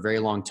granted for a very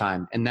long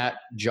time. And that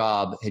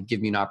job had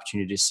given me an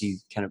opportunity to see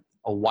kind of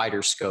a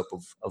wider scope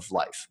of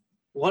life.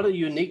 What a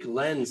unique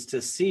lens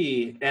to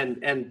see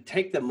and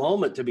take the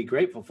moment to be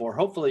grateful for.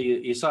 Hopefully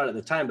you saw it at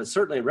the time, but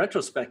certainly in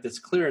retrospect, it's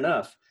clear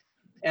enough.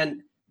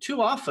 And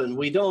too often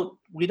we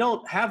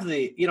don't have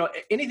the,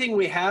 anything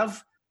we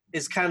have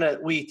is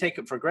we take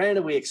it for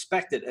granted. We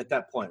expect it at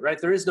that point,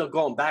 right? There is no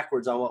going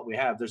backwards on what we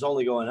have. There's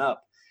only going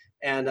up.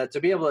 And to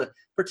be able to,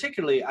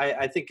 particularly,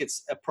 I think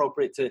it's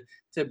appropriate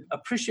to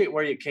appreciate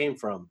where you came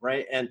from,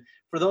 right? And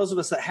for those of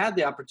us that had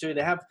the opportunity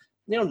to have,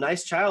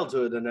 nice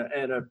childhood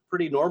and a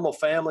pretty normal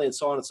family and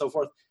so on and so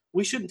forth,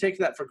 we shouldn't take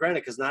that for granted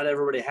because not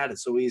everybody had it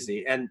so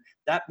easy. And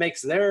that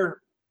makes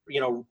their,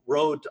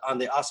 road on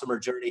the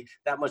awesomer journey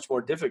that much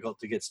more difficult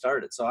to get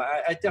started. So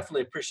I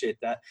definitely appreciate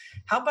that.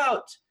 How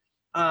about,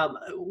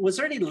 was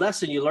there any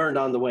lesson you learned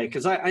on the way?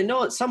 Because I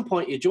know at some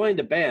point you joined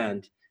a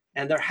band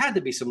and there had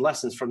to be some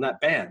lessons from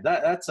that band.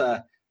 That's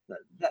a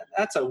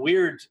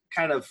weird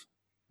kind of,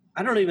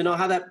 I don't even know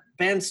how that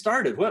band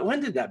started. When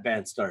did that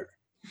band start?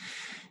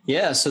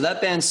 Yeah, so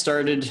that band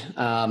started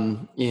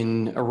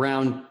in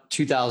around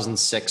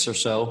 2006 or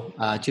so,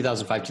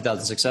 2005,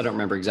 2006. I don't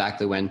remember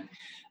exactly when.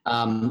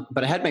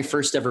 But I had my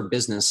first ever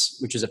business,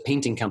 which was a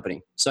painting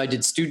company. So I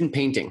did student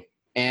painting.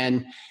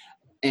 And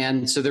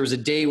so there was a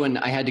day when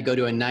I had to go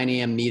to a 9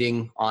 a.m.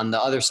 meeting on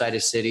the other side of the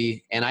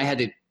city, and I had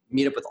to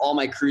meet up with all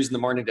my crews in the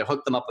morning to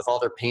hook them up with all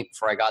their paint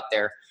before I got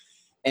there.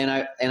 And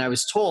I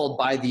was told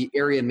by the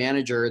area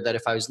manager that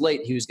if I was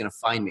late, he was going to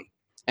fine me.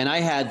 And I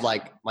had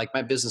like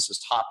my business was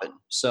hopping.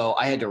 So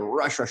I had to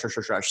rush.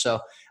 So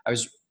I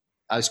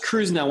was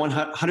cruising down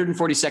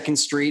 142nd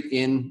Street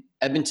in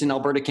Edmonton,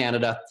 Alberta,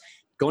 Canada,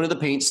 going to the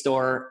paint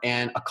store,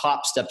 and a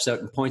cop steps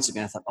out and points at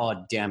me. I thought,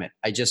 oh, damn it.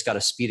 I just got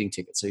a speeding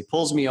ticket. So he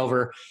pulls me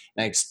over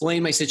and I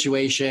explain my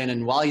situation.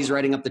 And while he's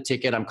writing up the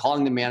ticket, I'm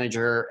calling the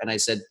manager and I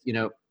said,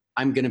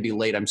 I'm going to be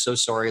late. I'm so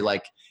sorry.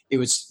 Like, it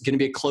was going to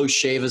be a close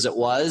shave as it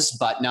was,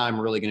 but now I'm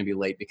really going to be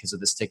late because of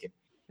this ticket.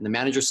 And the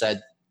manager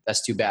said,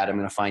 that's too bad. I'm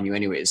going to fine you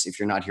anyways if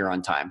you're not here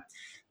on time.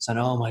 So I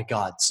said, oh my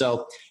God.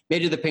 So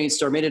made it to the paint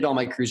store, made it to all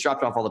my crews,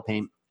 dropped off all the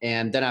paint.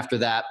 And then after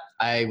that,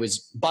 I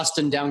was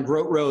busting down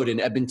Grote Road in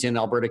Edmonton,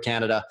 Alberta,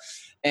 Canada.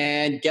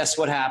 And guess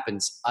what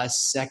happens? A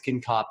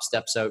second cop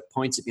steps out,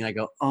 points at me, and I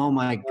go, oh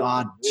my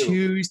God,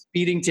 2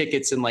 speeding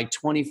tickets in like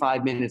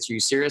 25 minutes. Are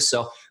you serious?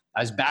 So I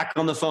was back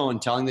on the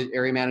phone telling the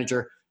area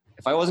manager,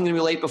 if I wasn't going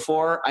to be late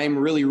before, I'm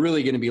really,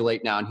 really going to be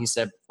late now. And he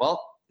said,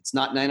 well, it's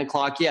not 9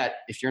 o'clock yet.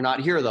 If you're not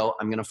here though,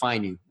 I'm going to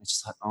fine you. I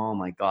just thought, oh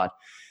my God.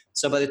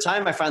 So by the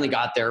time I finally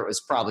got there, it was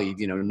probably,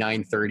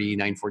 9:30,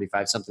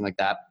 9:45, something like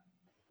that.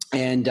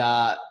 And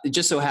it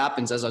just so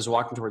happens, as I was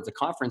walking towards the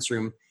conference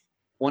room,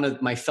 one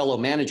of my fellow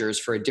managers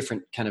for a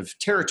different kind of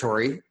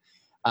territory,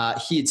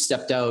 he had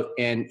stepped out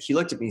and he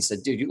looked at me and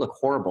said, dude, you look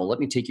horrible. Let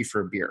me take you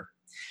for a beer.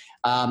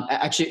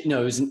 Actually,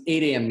 no, it was an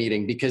 8 a.m.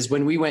 meeting because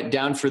when we went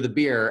down for the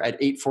beer at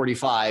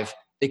 8:45,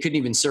 they couldn't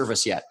even serve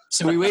us yet.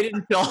 So we waited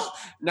until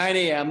 9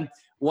 a.m.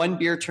 One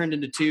beer turned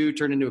into 2,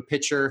 turned into a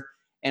pitcher.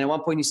 And at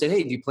one point he said,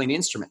 hey, do you play any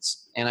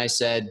instruments? And I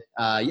said,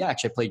 yeah,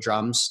 actually I play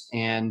drums.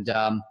 And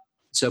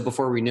so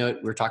before we knew it,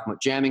 we were talking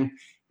about jamming.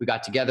 We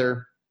got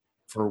together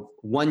for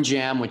one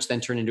jam, which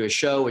then turned into a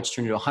show, which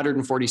turned into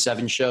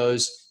 147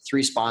 shows,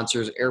 3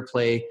 sponsors,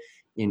 airplay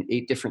in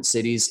 8 different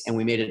cities. And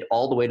we made it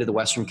all the way to the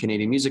Western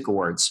Canadian Music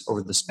Awards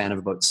over the span of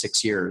about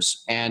 6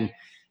 years. And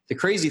the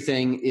crazy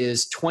thing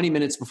is 20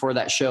 minutes before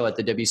that show at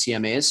the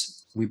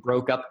WCMAs, we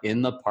broke up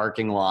in the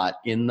parking lot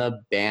in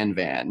the band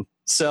van.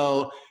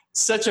 So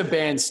such a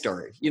band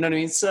story, you know what I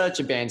mean? Such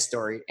a band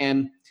story.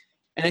 And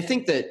I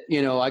think that,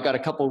 I got a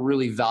couple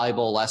really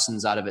valuable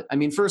lessons out of it. I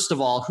mean, first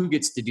of all, who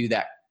gets to do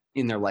that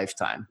in their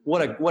lifetime?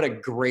 What a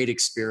great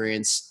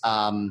experience.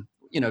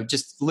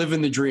 Just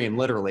living the dream,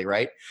 literally,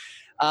 right?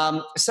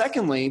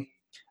 Secondly,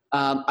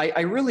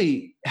 I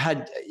really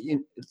had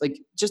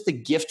just the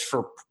gift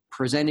for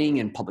presenting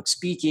and public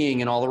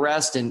speaking and all the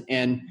rest,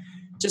 and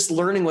just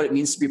learning what it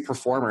means to be a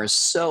performer is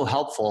so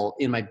helpful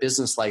in my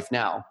business life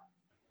now.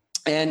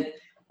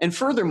 And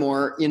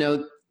furthermore,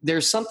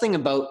 there's something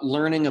about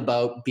learning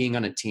about being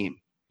on a team,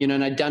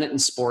 and I'd done it in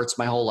sports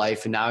my whole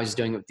life, and now I was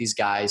doing it with these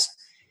guys.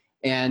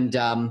 And,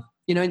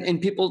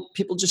 and people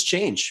just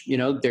change,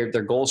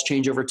 their goals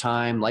change over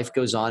time, life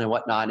goes on and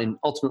whatnot. And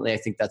ultimately, I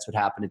think that's what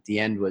happened at the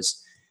end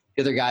was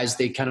the other guys,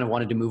 they kind of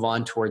wanted to move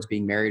on towards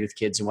being married with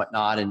kids and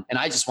whatnot. And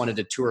I just wanted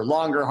to tour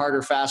longer,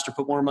 harder, faster,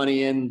 put more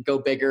money in, go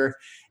bigger.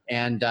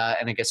 And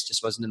I guess it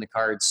just wasn't in the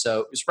cards.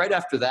 So it was right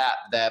after that,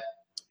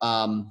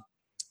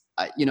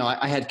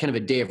 I had kind of a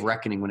day of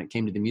reckoning when it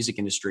came to the music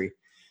industry.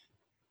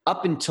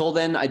 Up until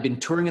then, I'd been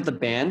touring with the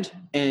band,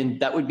 and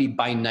that would be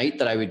by night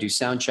that I would do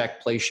sound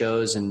check, play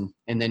shows, and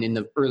then in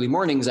the early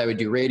mornings, I would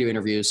do radio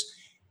interviews.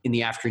 In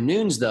the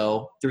afternoons,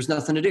 though, there was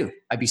nothing to do.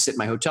 I'd be sitting in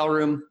my hotel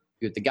room,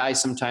 be with the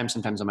guys sometimes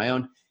on my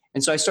own.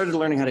 And so I started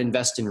learning how to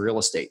invest in real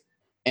estate.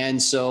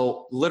 And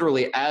so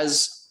literally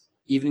as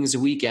evenings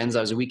and weekends,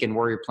 I was a weekend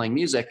warrior playing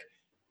music.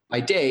 By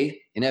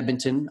day in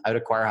Edmonton, I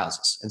would acquire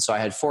houses. And so I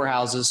had 4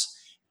 houses.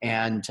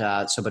 And so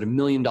about $1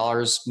 million,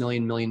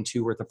 $1.2 million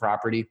worth of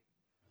property.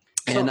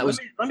 And so that was.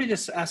 Let me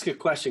just ask you a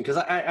question, because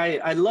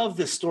I love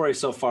this story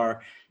so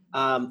far.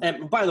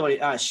 And by the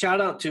way,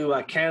 shout out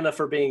to Canada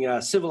for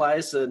being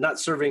civilized, not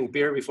serving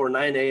beer before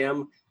 9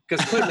 a.m.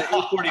 because putting at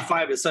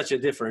 8:45 is such a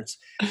difference.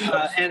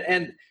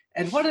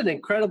 And what an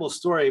incredible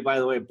story, by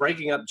the way,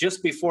 breaking up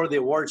just before the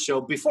award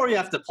show, before you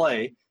have to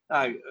play.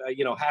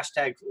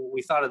 Hashtag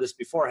we thought of this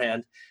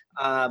beforehand.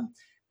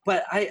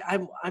 But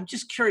I'm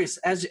just curious,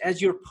 as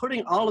you're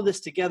putting all of this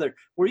together,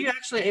 were you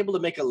actually able to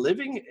make a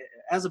living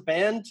as a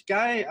band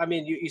guy? I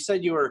mean, you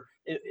said you were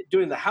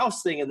doing the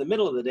house thing in the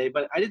middle of the day,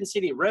 but I didn't see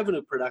any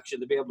revenue production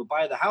to be able to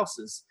buy the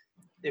houses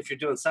if you're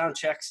doing sound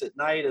checks at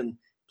night and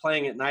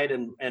playing at night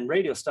and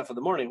radio stuff in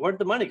the morning. Where did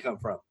the money come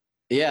from?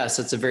 Yes,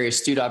 that's a very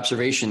astute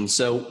observation.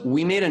 So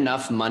we made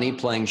enough money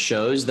playing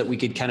shows that we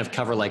could kind of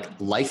cover like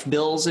life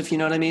bills, if you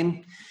know what I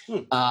mean,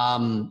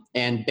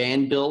 and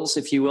band bills,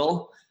 if you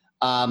will.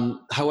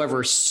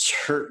 However,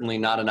 certainly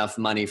not enough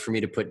money for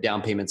me to put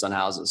down payments on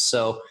houses.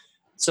 So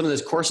some of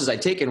those courses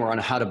I'd taken were on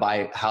how to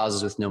buy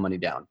houses with no money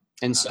down.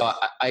 And so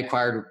I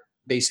acquired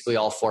basically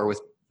all 4 with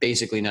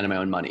basically none of my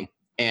own money.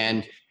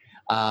 And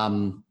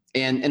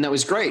that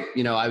was great.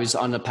 I was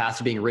on the path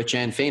to being rich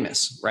and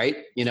famous, right?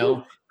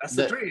 Ooh, that's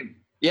the dream.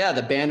 Yeah.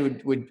 The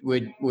band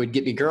would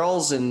get me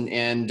girls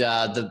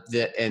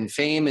and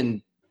fame,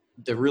 and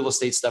the real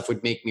estate stuff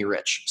would make me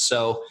rich.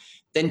 So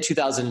then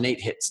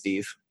 2008 hit,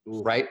 Steve,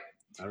 right?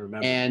 I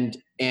remember.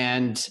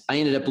 And I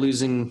ended up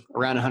losing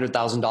around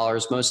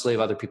 $100,000, mostly of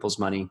other people's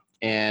money.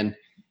 And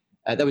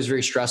that was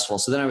very stressful.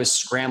 So then I was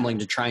scrambling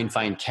to try and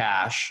find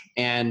cash.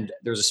 And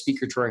there was a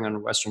speaker touring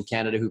on Western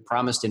Canada who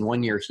promised in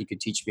 1 year he could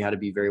teach me how to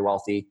be very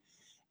wealthy.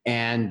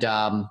 And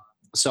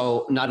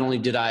So not only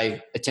did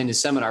I attend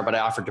his seminar, but I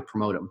offered to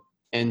promote him.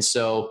 And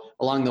so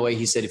along the way,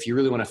 he said, if you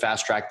really want to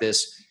fast track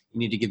this, you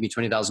need to give me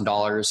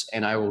 $20,000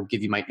 and I will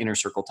give you my inner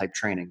circle type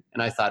training.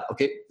 And I thought,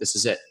 okay, this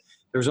is it.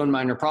 There was one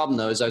minor problem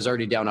though, is I was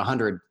already down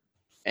 100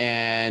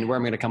 and where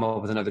am I going to come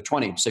up with another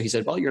 20? So he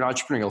said, well, you're an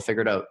entrepreneur, you'll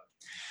figure it out.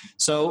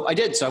 So I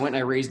did. So I went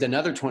and I raised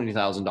another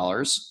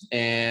 $20,000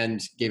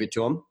 and gave it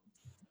to him.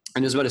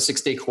 And it was about a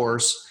 6-day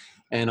course.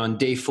 And on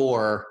day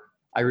 4,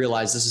 I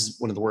realized this is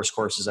one of the worst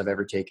courses I've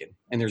ever taken.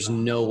 And there's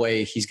no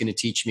way he's going to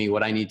teach me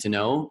what I need to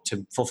know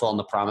to fulfill on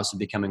the promise of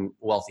becoming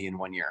wealthy in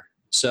 1 year.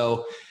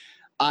 So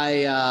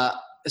I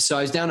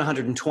was down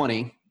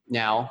 120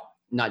 now,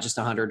 not just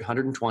 100,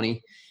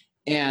 120.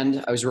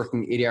 And I was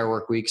working 80-hour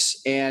work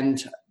weeks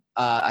and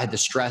I had the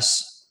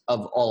stress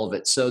of all of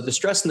it. So the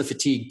stress and the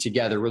fatigue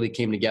together really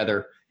came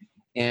together.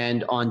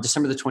 And on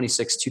December the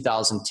 26th,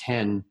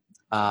 2010,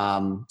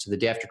 so the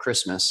day after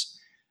Christmas,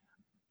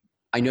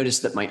 I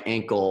noticed that my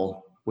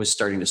ankle was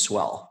starting to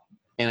swell.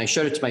 And I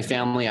showed it to my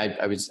family.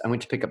 I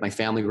went to pick up my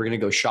family. We were going to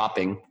go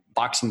shopping.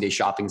 Boxing Day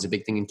shopping is a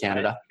big thing in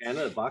Canada.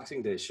 Canada,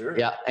 Boxing Day, sure.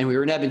 Yeah. And we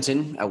were in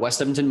Edmonton, at West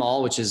Edmonton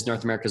Mall, which is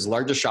North America's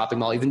largest shopping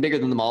mall, even bigger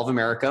than the Mall of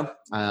America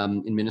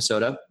in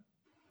Minnesota.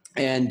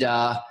 And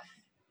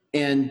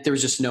there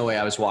was just no way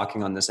I was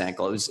walking on this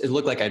ankle. It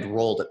looked like I'd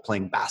rolled it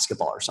playing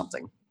basketball or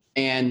something.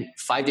 And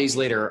 5 days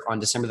later, on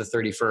December the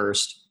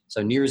 31st,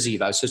 so New Year's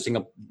Eve, I was hosting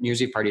a New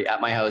Year's Eve party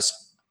at my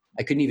house.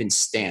 I couldn't even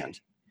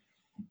stand.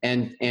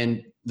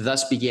 And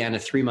thus began a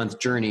 3-month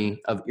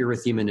journey of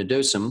erythema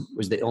nodosum,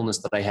 was the illness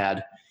that I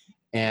had.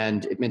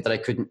 And it meant that I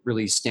couldn't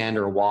really stand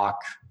or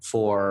walk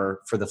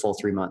for the full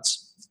 3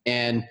 months.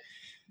 And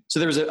so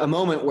there was a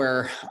moment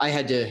where I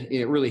had to,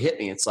 it really hit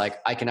me. It's like,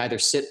 I can either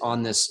sit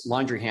on this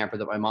laundry hamper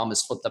that my mom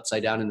has flipped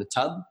upside down in the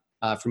tub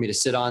for me to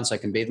sit on so I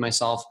can bathe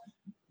myself,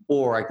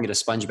 or I can get a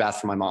sponge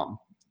bath from my mom.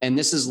 And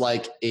this is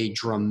like a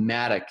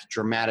dramatic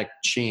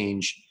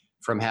change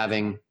from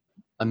having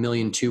 $1.2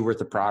 million worth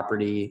of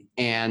property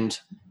and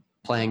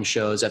playing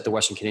shows at the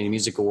Western Canadian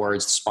Music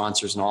Awards,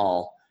 sponsors and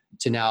all,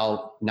 to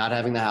now not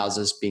having the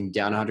houses, being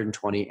down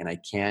 120, and I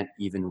can't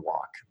even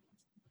walk.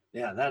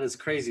 Yeah, that is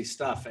crazy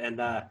stuff. And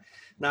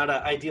not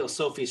an ideal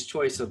Sophie's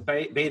choice of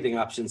bathing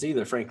options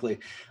either, frankly.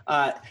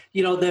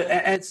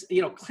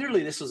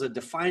 Clearly this was a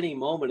defining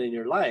moment in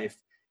your life.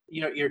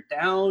 You're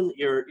down,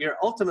 you're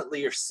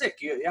ultimately sick.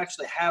 You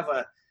actually have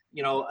an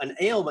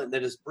ailment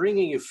that is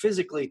bringing you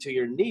physically to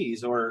your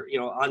knees, or,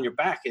 on your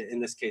back, in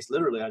this case,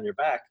 literally on your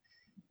back.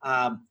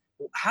 How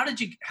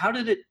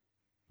did it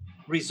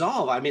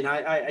resolve? I mean,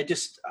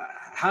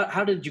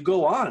 how did you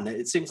go on?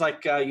 It seems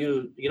like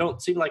you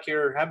don't seem like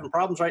you're having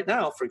problems right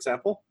now, for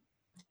example.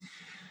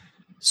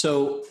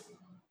 So,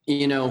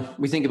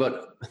 we think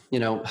about,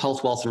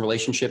 health, wealth, and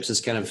relationships as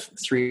kind of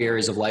 3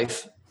 areas of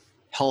life.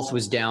 Health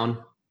was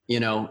down,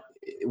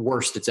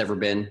 worst it's ever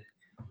been.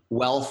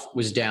 Wealth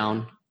was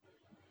down,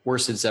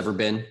 worst it's ever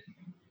been.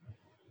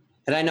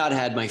 Had I not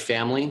had my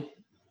family,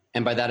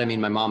 and by that I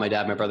mean my mom, my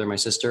dad, my brother, my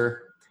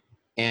sister,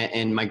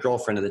 and my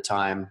girlfriend at the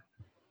time,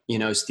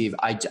 Steve,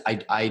 I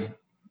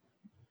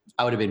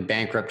would have been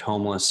bankrupt,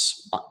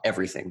 homeless,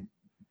 everything.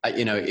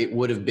 It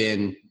would have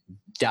been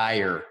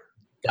dire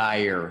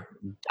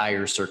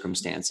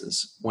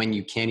circumstances when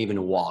you can't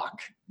even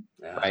walk.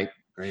 Yeah, right?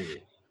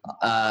 Crazy.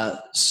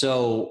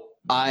 So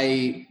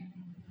I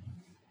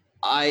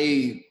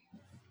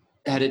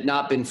had it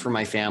not been for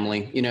my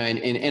family,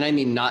 and I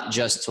mean, not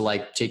just to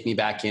like take me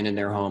back in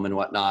their home and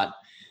whatnot,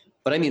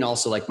 but I mean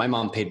also like my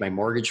mom paid my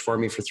mortgage for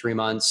me for 3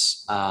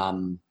 months,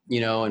 and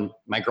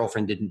my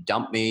girlfriend didn't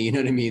dump me, you know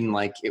what I mean?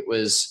 Like it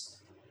was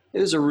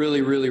a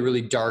really, really,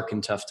 really dark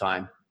and tough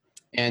time.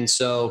 And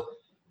so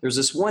there's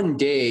this one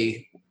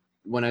day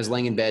when I was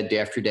laying in bed day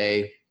after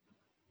day,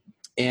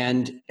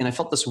 and I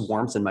felt this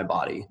warmth in my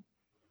body,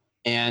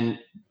 and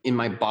in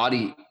my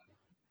body,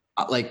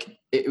 like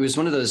it was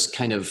one of those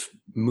kind of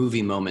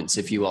movie moments,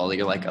 if you will, that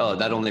you're like, oh,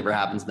 that only ever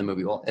happens in the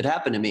movie. Well, it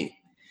happened to me.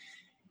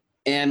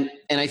 And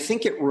I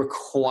think it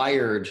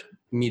required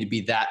me to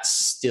be that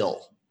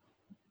still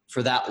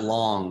for that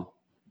long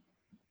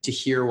to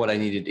hear what I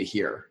needed to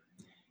hear.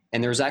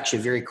 And there was actually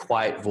a very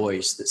quiet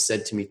voice that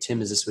said to me,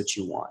 Tim, is this what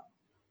you want?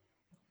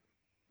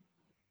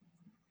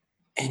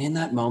 And in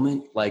that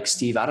moment, like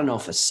Steve, I don't know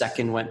if a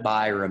second went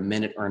by or a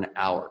minute or an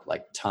hour,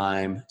 like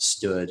time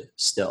stood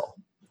still.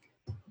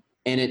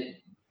 And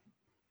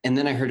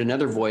then I heard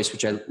another voice,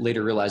 which I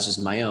later realized was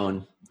my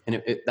own.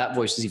 And that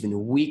voice was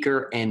even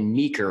weaker and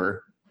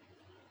meeker.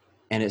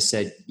 And it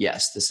said,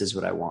 yes, this is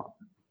what I want.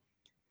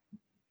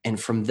 And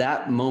from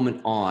that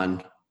moment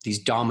on, these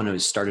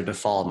dominoes started to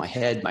fall in my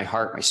head, my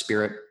heart, my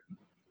spirit.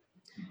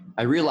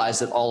 I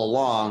realized that all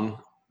along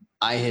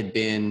I had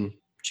been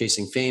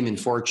chasing fame and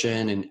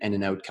fortune and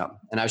an outcome.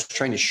 And I was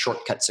trying to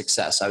shortcut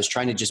success. I was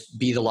trying to just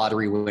be the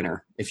lottery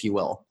winner, if you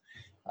will,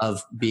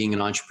 of being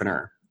an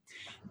entrepreneur.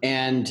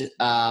 And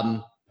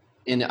I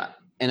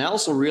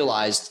also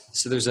realized,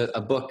 so there's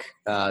a book,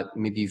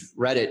 maybe you've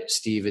read it,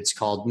 Steve. It's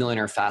called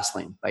Millionaire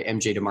Fastlane by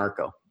MJ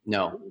DeMarco.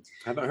 No.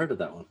 I haven't heard of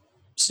that one.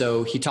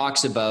 So he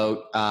talks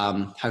about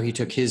how he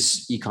took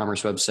his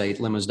e-commerce website,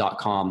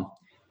 limos.com,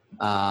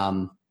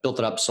 built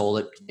it up, sold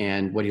it,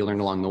 and what he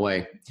learned along the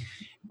way.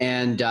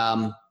 And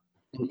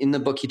in the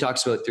book, he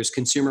talks about there's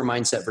consumer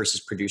mindset versus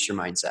producer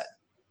mindset.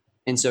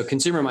 And so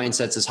consumer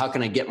mindsets is how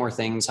can I get more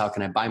things? How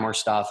can I buy more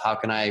stuff? How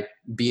can I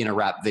be in a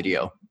rap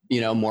video,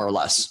 more or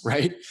less,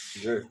 right?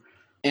 Sure.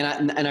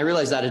 And I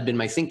realized that had been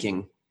my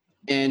thinking.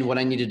 And what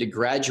I needed to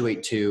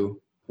graduate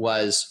to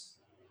was,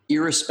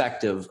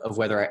 irrespective of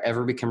whether I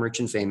ever become rich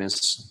and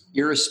famous,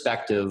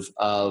 irrespective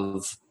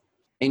of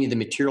any of the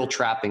material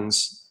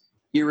trappings,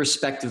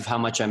 irrespective of how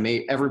much I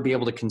may ever be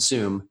able to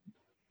consume,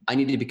 I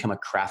needed to become a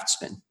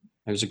craftsman.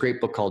 There's a great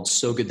book called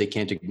So Good They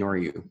Can't Ignore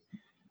You.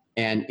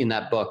 And in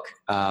that book,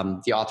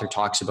 the author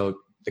talks about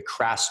the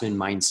craftsman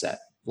mindset,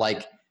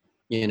 like,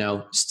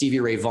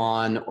 Stevie Ray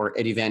Vaughan or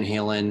Eddie Van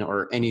Halen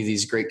or any of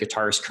these great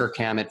guitarists, Kirk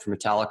Hammett from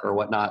Metallica or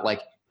whatnot,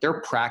 like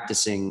they're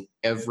practicing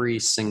every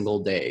single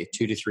day,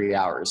 2 to 3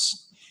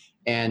 hours.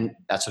 And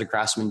that's what a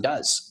craftsman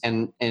does.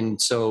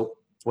 And so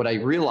what I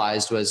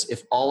realized was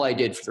if all I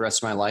did for the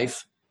rest of my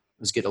life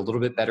was get a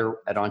little bit better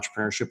at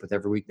entrepreneurship with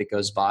every week that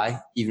goes by,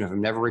 even if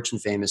I'm never rich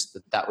and famous,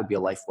 that would be a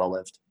life well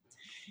lived.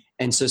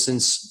 And so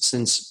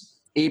since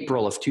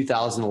April of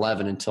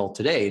 2011 until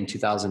today in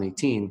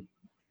 2018,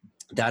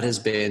 that has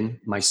been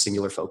my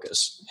singular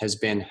focus, has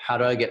been how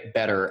do I get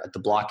better at the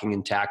blocking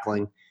and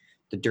tackling,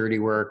 the dirty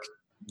work,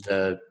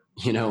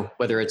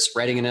 whether it's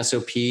writing an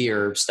SOP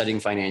or studying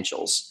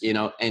financials,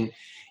 and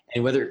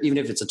whether, even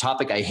if it's a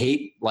topic I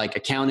hate, like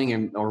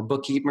accounting or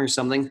bookkeeping or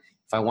something,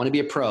 if I want to be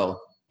a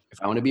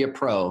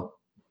pro,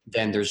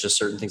 then there's just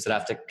certain things that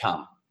have to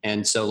come.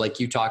 And so like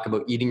you talk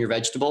about eating your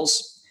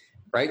vegetables,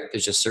 right?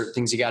 There's just certain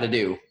things you got to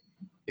do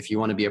if you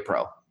want to be a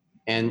pro.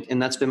 And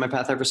that's been my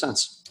path ever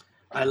since.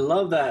 I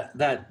love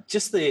that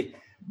just the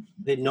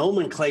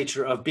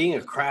nomenclature of being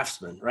a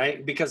craftsman,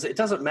 right? Because it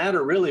doesn't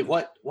matter really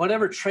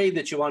whatever trade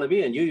that you want to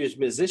be in. You use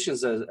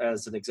musicians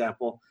as an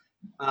example,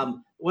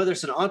 whether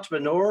it's an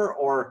entrepreneur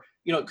or,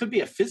 it could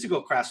be a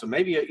physical craftsman.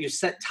 Maybe you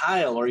set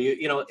tile or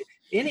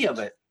any of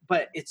it,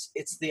 but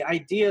it's the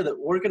idea that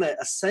we're going to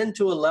ascend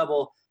to a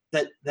level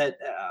that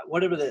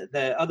whatever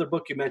the other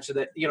book you mentioned,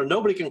 that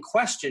nobody can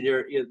question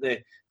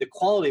the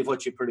quality of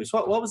what you produce.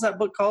 What was that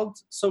book called?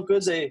 So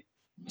good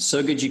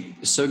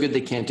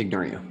they can't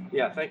ignore you.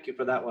 Yeah, thank you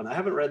for that one. I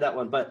haven't read that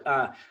one, but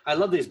I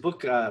love these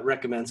book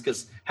recommends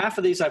because half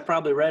of these I've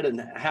probably read and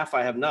half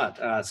I have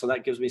not. So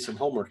that gives me some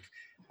homework.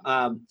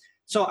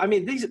 So I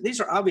mean, these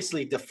are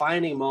obviously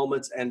defining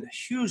moments and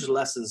huge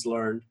lessons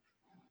learned.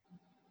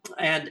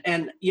 And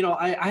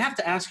I have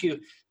to ask you,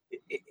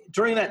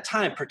 during that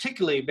time,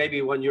 particularly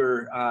maybe when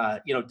you're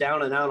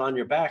down and out on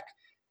your back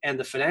and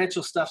the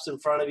financial stuff's in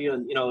front of you,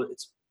 and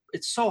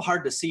it's so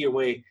hard to see your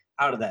way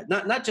out of that.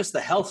 Not just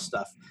the health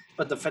stuff,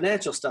 but the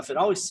financial stuff. It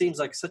always seems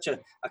like such a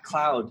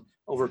cloud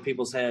over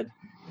people's head.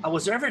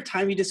 Was there ever a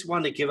time you just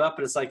wanted to give up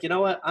and it's like, you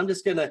know what, I'm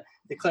just going to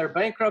declare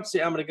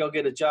bankruptcy. I'm going to go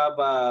get a job,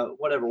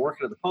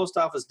 working at the post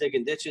office,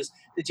 digging ditches.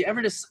 Did you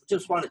ever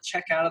just want to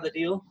check out of the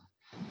deal?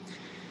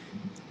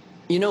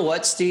 You know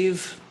what,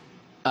 Steve?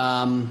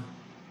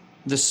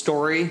 The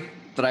story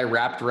that I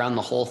wrapped around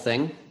the whole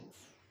thing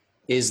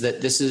is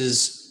that this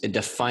is a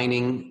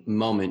defining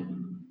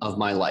moment of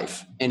my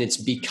life. And it's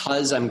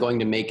because I'm going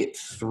to make it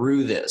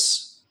through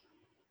this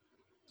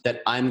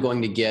that I'm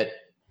going to get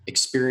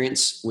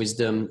experience,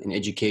 wisdom, and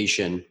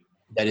education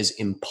that is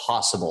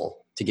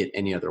impossible to get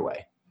any other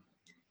way.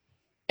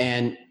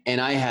 And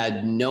I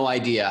had no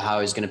idea how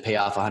I was going to pay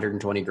off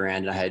 120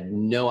 grand. And I had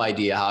no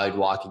idea how I'd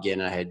walk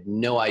again. And I had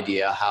no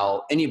idea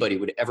how anybody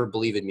would ever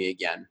believe in me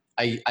again.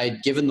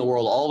 I'd given the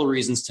world all the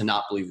reasons to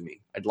not believe in me.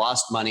 I'd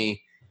lost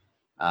money.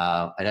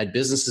 I'd had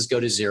businesses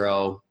go to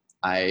zero.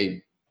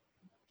 I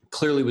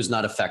clearly was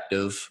not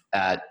effective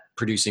at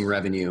producing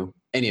revenue,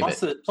 any of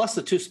it. Plus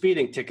the 2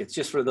 speeding tickets,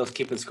 just for those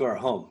keeping score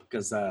at home,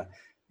 because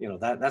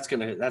that's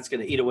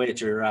gonna eat away at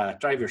your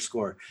drive your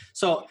score.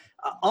 So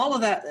all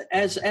of that,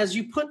 as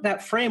you put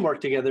that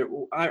framework together,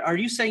 are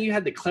you saying you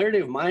had the clarity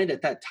of mind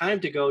at that time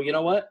to go, you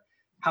know what?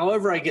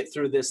 However I get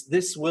through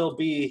this will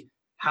be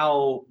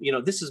how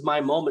this is my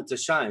moment to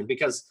shine,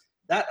 because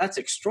that's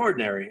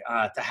extraordinary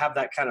to have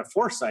that kind of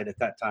foresight at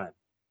that time.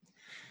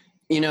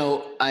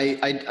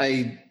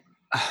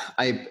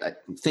 I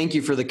thank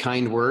you for the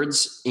kind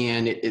words,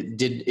 and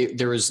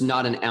there was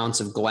not an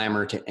ounce of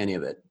glamour to any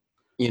of it.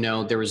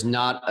 There was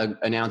not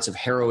an ounce of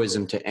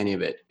heroism to any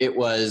of it. It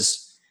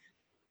was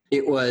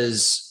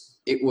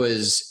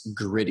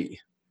gritty.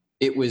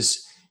 It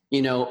was,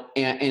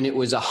 and it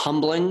was a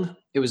humbling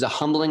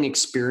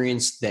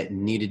experience that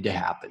needed to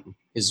happen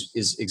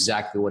is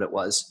exactly what it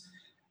was.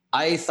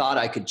 I thought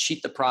I could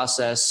cheat the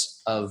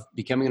process of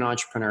becoming an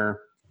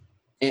entrepreneur.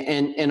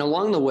 And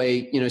along the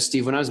way,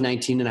 Steve, when I was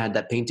 19 and I had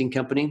that painting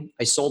company,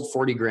 I sold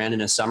 40 grand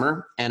in a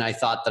summer. And I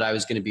thought that I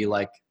was going to be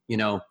like,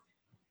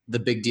 the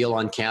big deal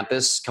on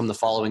campus come the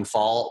following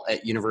fall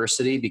at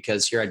university,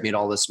 because here I'd made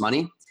all this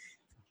money.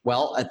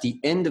 Well, at the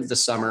end of the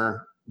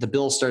summer, the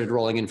bills started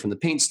rolling in from the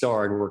paint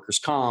store and workers'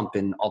 comp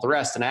and all the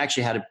rest. And I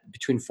actually had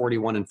between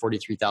 $41,000 and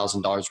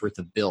 $43,000 worth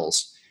of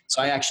bills.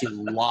 So I actually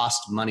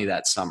lost money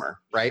that summer,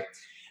 right?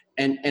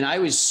 And I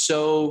was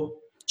so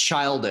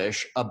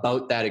childish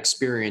about that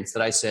experience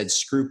that I said,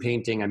 screw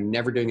painting. I'm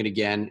never doing it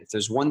again. If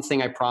there's one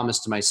thing I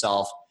promised to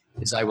myself,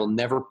 is I will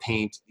never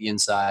paint the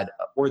inside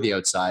or the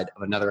outside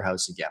of another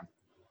house again.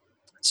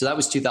 So that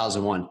was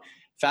 2001.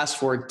 Fast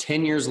forward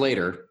 10 years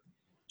later,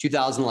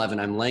 2011,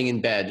 I'm laying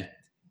in bed,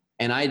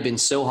 and I had been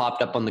so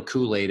hopped up on the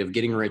Kool-Aid of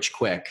getting rich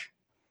quick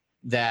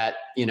that,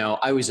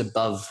 I was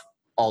above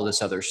all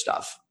this other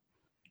stuff.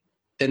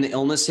 Then the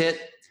illness hit,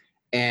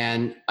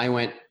 and I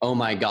went, oh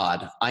my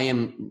God, I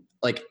am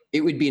like,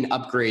 it would be an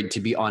upgrade to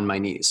be on my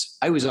knees.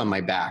 I was on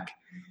my back,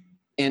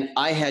 and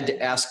I had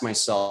to ask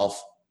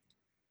myself,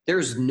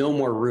 there's no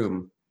more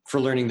room for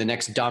learning the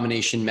next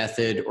domination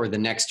method or the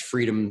next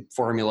freedom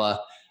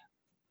formula.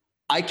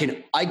 I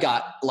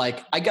got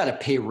to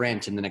pay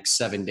rent in the next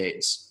 7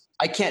 days.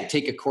 I can't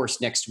take a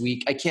course next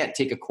week. I can't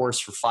take a course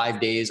for 5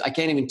 days. I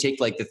can't even take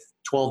like the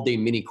 12-day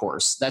mini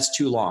course. That's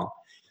too long.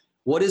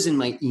 What is in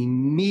my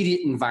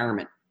immediate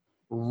environment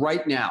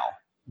right now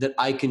that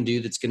I can do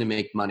that's going to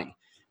make money?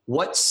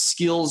 What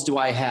skills do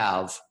I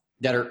have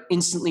that are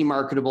instantly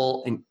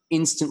marketable and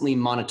instantly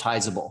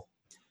monetizable?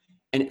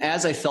 And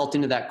as I felt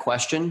into that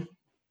question,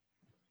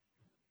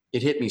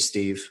 it hit me,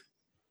 Steve.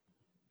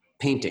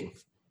 Painting.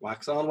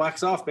 Wax on,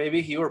 wax off, baby.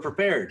 You were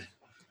prepared.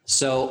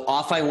 So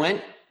off I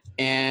went,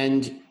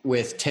 and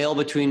with tail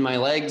between my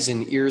legs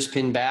and ears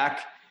pinned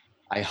back,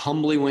 I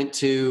humbly went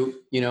to,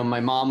 my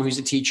mom, who's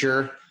a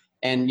teacher.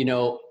 And,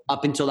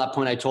 up until that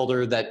point, I told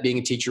her that being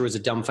a teacher was a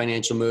dumb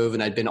financial move,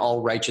 and I'd been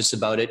all righteous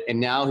about it. And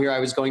now here I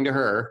was going to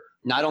her,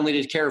 not only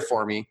to care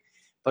for me,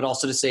 but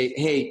also to say,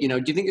 hey, do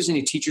you think there's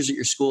any teachers at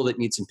your school that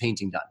need some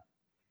painting done?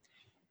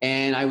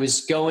 And I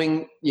was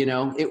going,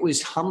 it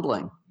was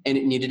humbling, and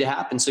it needed to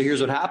happen. So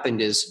here's what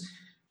happened is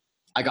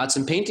I got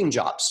some painting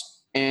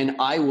jobs, and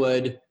I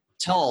would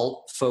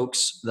tell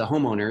folks, the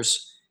homeowners,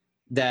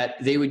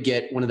 that they would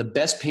get one of the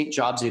best paint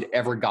jobs they'd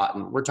ever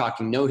gotten. We're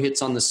talking no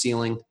hits on the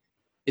ceiling.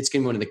 It's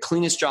going to be one of the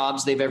cleanest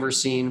jobs they've ever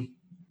seen.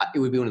 It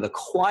would be one of the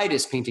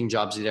quietest painting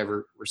jobs they'd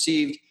ever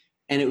received.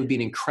 And it would be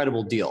an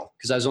incredible deal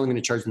because I was only going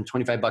to charge them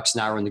 $25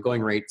 an hour, and the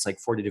going rate is like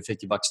 $40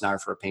 to $50 an hour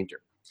for a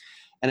painter.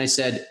 And I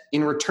said,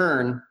 in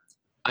return,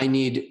 I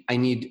need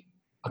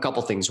a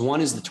couple things.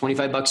 One is the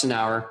 $25 an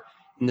hour.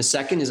 And the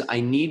second is I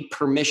need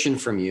permission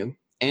from you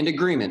and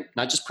agreement,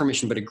 not just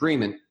permission, but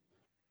agreement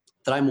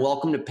that I'm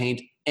welcome to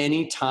paint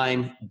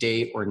anytime,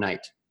 day or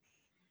night.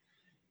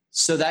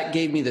 So that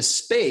gave me the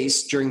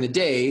space during the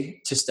day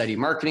to study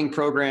marketing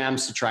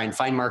programs, to try and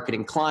find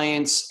marketing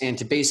clients, and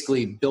to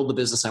basically build the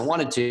business I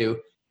wanted to.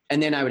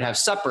 And then I would have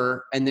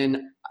supper. And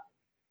then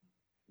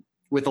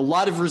with a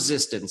lot of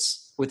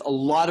resistance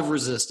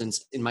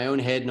in my own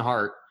head and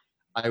heart,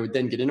 I would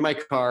then get into my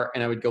car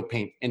and I would go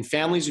paint. And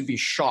families would be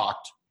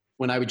shocked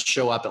when I would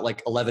show up at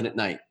like 11 at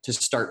night to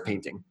start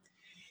painting.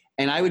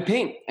 And I would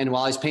paint. And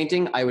while I was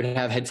painting, I would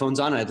have headphones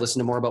on and I'd listen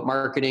to more about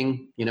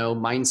marketing,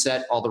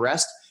 mindset, all the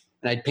rest.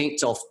 And I'd paint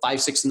till 5,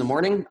 6 in the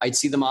morning. I'd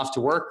see them off to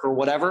work or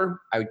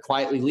whatever. I would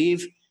quietly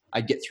leave.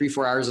 I'd get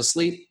 3-4 hours of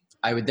sleep.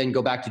 I would then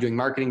go back to doing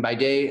marketing by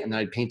day, and then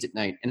I'd paint at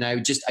night. And I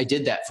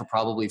did that for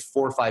probably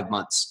 4 or 5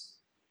 months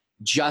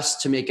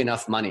just to make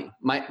enough money.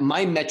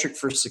 My metric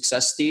for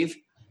success, Steve,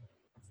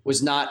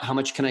 was not how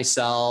much can I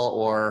sell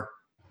or,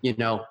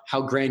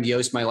 how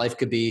grandiose my life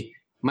could be.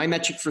 My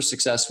metric for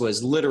success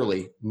was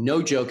literally,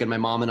 no joke, and my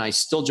mom and I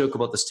still joke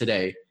about this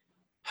today,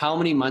 how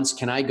many months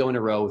can I go in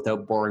a row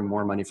without borrowing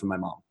more money from my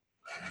mom?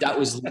 That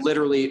was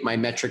literally my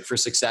metric for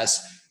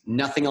success.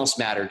 Nothing else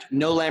mattered.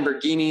 No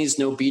Lamborghinis,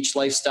 no beach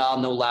lifestyle,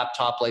 no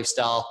laptop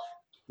lifestyle.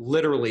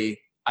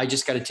 Literally, I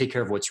just got to take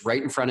care of what's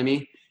right in front of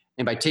me.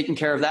 And by taking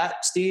care of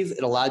that, Steve,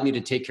 it allowed me to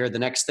take care of the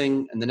next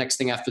thing and the next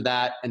thing after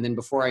that. And then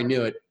before I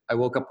knew it, I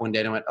woke up one day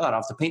and I went, I don't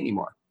have to paint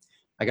anymore.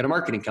 I got a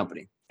marketing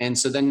company. And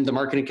so then the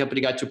marketing company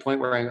got to a point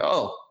where I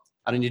go,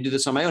 I don't need to do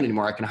this on my own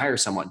anymore. I can hire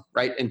someone,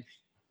 right? And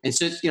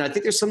so, I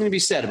think there's something to be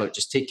said about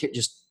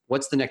just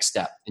what's the next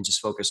step and just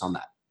focus on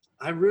that.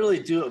 I really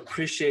do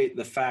appreciate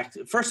the fact,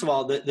 first of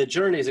all, the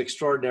journey is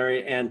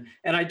extraordinary. And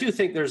I do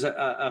think there's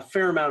a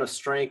fair amount of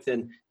strength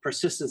and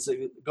persistence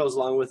that goes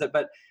along with it.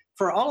 But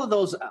for all of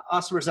those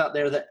awesomers out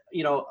there that,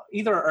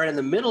 either are in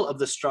the middle of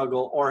the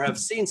struggle or have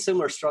seen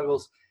similar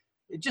struggles,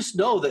 just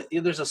know that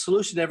there's a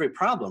solution to every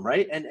problem,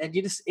 right? And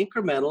you just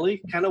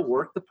incrementally kind of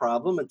work the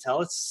problem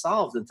until it's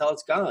solved, until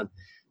it's gone.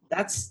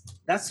 That's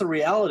the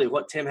reality of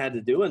what Tim had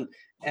to do.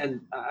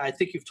 And I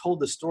think you've told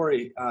the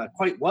story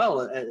quite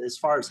well as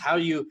far as how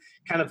you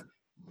kind of,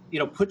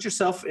 put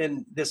yourself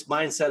in this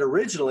mindset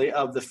originally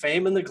of the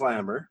fame and the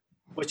glamour,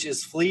 which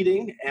is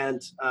fleeting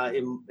and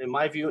in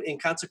my view,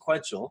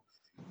 inconsequential,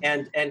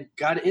 and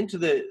got into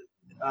the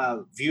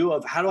view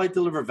of how do I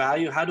deliver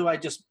value? How do I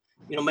just,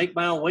 make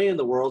my own way in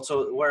the world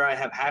so where I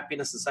have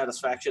happiness and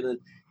satisfaction? And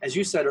as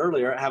you said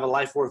earlier, have a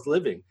life worth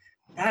living.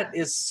 That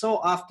is so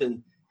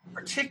often,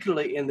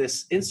 particularly in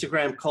this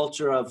Instagram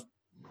culture of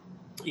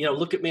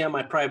look at me on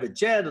my private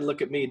jet and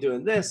look at me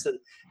doing this.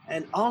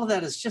 And all of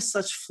that is just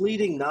such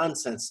fleeting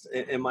nonsense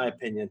in my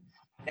opinion.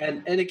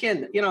 And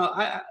again,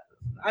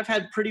 I've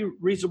had pretty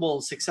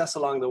reasonable success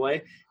along the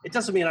way. It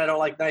doesn't mean I don't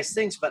like nice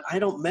things, but I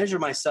don't measure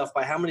myself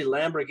by how many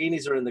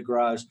Lamborghinis are in the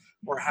garage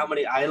or how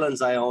many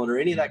islands I own or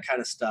any of that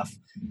kind of stuff.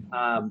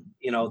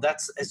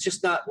 It's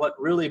just not what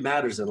really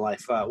matters in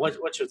life.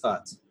 What's your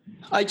thoughts?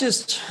 I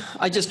just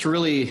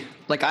really,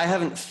 like, I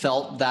haven't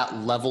felt that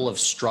level of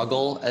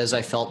struggle as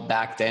I felt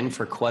back then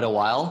for quite a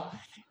while.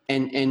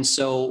 And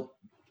so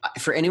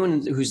for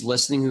anyone who's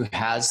listening who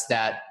has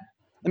that,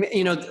 I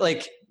mean,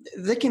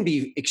 that can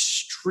be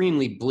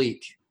extremely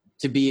bleak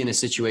to be in a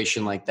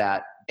situation like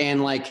that.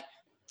 And like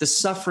the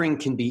suffering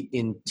can be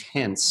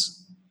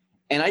intense.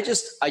 And I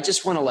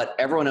just want to let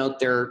everyone out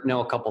there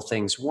know a couple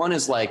things. One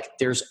is like,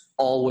 there's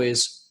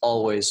always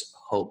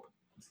hope.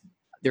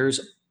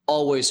 There's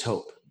always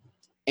hope.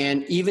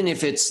 And even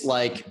if it's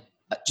like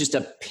just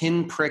a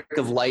pinprick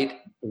of light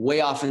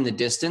way off in the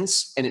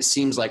distance, and it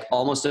seems like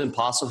almost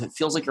impossible, it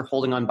feels like you're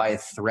holding on by a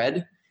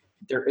thread,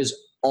 there is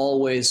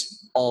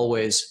always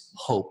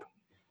hope.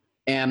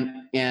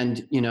 And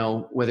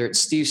whether it's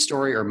Steve's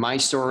story or my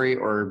story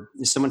or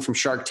someone from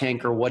Shark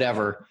Tank or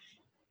whatever,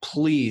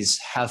 please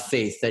have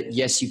faith that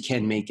yes, you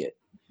can make it.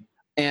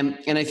 And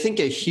I think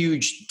a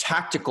huge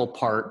tactical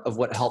part of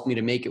what helped me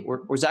to make it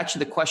was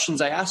actually the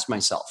questions I asked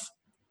myself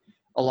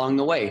along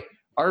the way.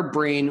 Our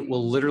brain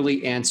will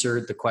literally answer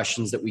the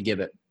questions that we give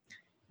it.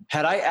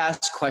 Had I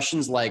asked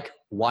questions like,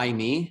 why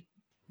me?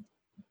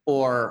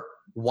 Or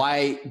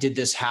why did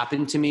this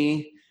happen to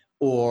me?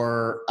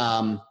 Or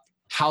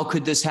how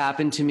could this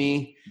happen to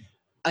me?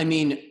 I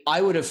mean,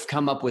 I would have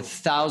come up with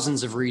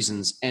thousands of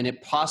reasons, and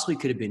it possibly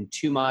could have been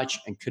too much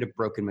and could have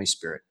broken my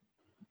spirit.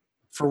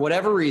 For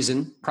whatever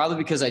reason, probably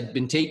because I'd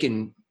been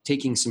taking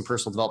some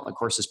personal development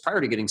courses prior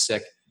to getting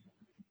sick,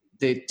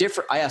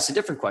 I asked a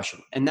different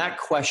question. And that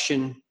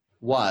question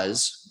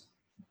was,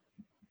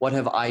 what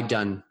have I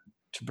done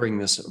to bring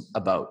this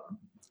about?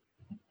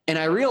 And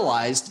I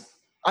realized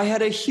I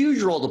had a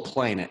huge role to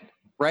play in it,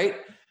 right?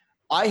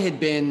 I had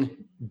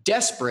been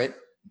desperate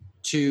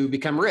to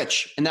become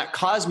rich, and that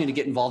caused me to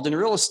get involved in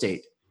real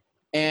estate.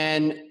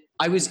 And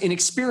I was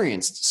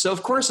inexperienced. So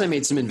of course I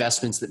made some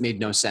investments that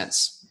made no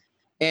sense.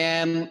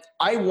 And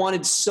I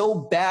wanted so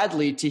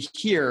badly to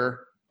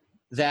hear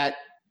that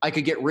I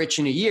could get rich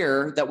in a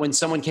year that when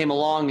someone came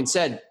along and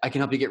said, I can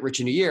help you get rich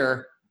in a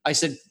year, I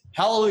said,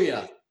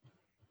 hallelujah,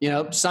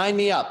 sign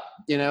me up,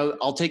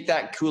 I'll take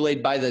that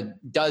Kool-Aid by the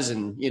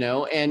dozen,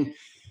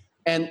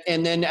 and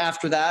then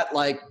after that,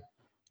 like,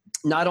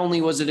 not only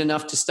was it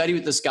enough to study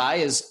with this guy,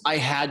 is I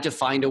had to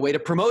find a way to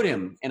promote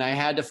him, and I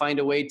had to find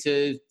a way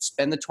to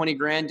spend the 20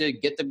 grand to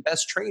get the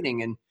best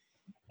training.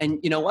 And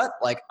you know what?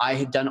 Like, I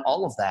had done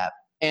all of that.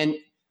 And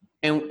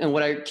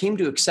what I came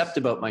to accept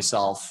about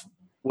myself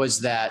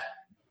was that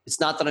it's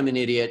not that I'm an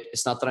idiot.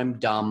 It's not that I'm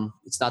dumb.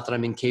 It's not that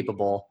I'm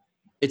incapable.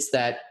 It's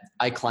that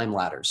I climb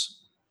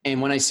ladders.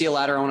 And when I see a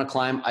ladder I want to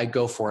climb, I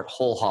go for it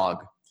whole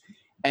hog.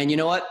 And you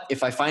know what?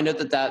 If I find out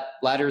that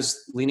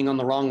ladder's leaning on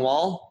the wrong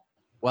wall,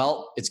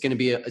 well, it's going to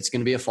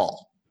be a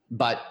fall.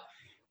 But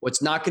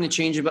what's not going to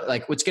change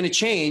what's going to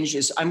change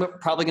is I'm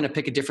probably going to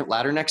pick a different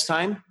ladder next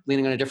time,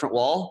 leaning on a different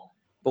wall.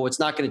 But what's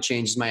not going to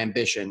change is my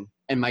ambition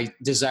and my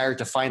desire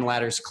to find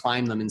ladders,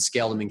 climb them, and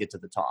scale them and get to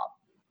the top.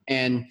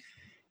 And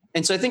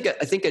so I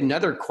think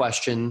another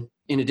question,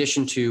 in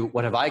addition to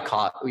what have I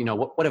caught,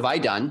 what have I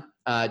done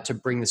to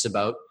bring this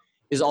about,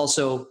 is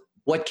also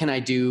what can I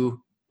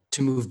do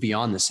to move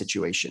beyond the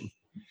situation.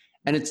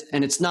 And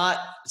it's not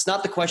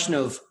the question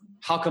of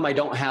how come I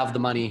don't have the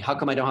money? How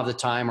come I don't have the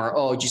time? Or,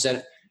 oh, you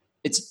said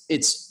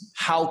it's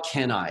how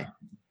can I?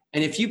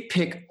 And if you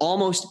pick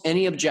almost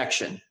any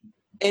objection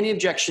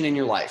in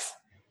your life,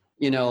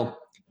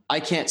 I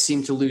can't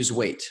seem to lose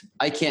weight.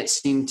 I can't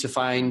seem to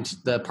find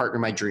the partner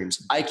of my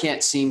dreams. I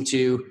can't seem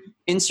to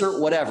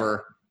insert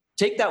whatever.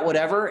 Take that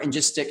whatever and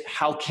just stick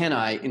how can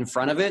I in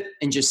front of it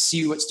and just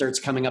see what starts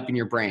coming up in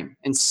your brain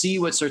and see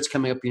what starts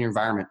coming up in your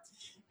environment.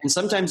 And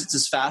sometimes it's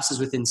as fast as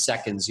within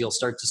seconds, you'll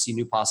start to see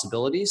new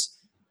possibilities.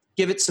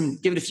 Give it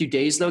a few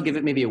days though, give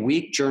it maybe a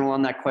week, journal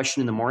on that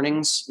question in the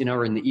mornings,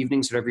 or in the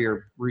evenings, whatever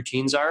your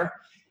routines are.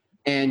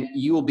 And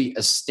you will be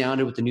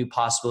astounded with the new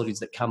possibilities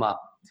that come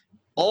up.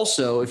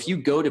 Also, if you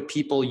go to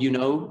people,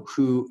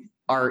 who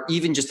are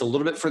even just a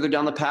little bit further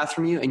down the path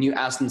from you and you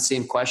ask them the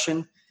same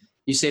question,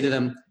 you say to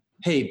them,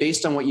 hey,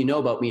 based on what you know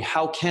about me,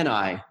 how can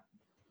I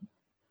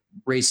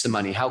raise some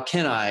money? How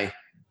can I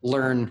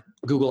learn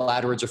Google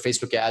AdWords or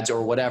Facebook ads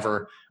or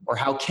whatever? Or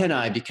how can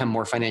I become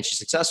more financially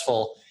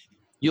successful?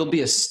 You'll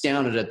be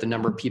astounded at the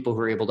number of people who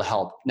are able to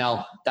help.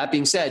 Now, that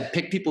being said,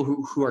 pick people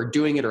who are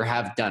doing it or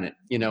have done it.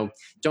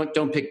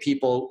 Don't pick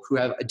people who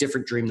have a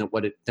different dream than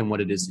what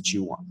it is that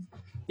you want.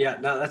 Yeah,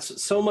 no,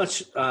 that's so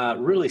much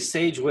really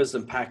sage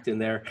wisdom packed in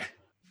there.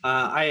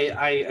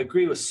 I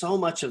agree with so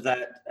much of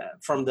that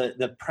from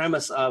the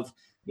premise of,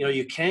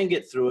 you can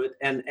get through it,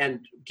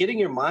 and getting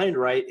your mind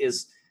right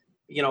is,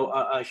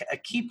 a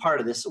key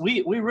part of this.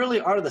 We really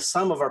are the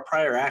sum of our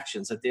prior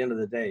actions at the end of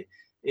the day.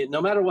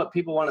 no matter what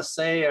people want to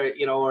say,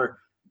 or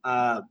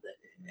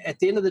at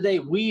the end of the day,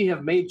 we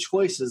have made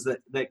choices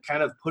that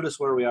kind of put us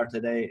where we are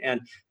today,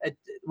 and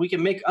we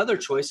can make other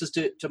choices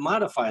to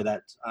modify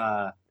that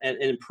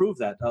and improve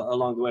that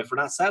along the way if we're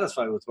not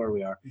satisfied with where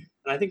we are.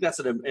 And I think that's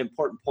an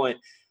important point.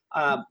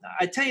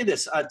 I tell you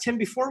this, Tim,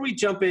 before we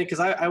jump in, because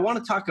I want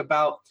to talk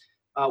about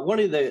one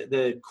of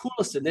the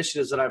coolest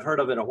initiatives that I've heard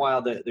of in a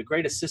while, the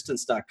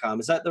greatassistance.com.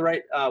 Is that the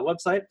right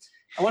website?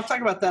 I want to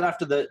talk about that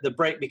after the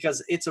break,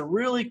 because it's a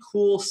really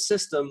cool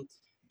system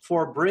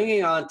for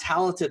bringing on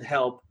talented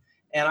help.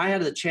 And I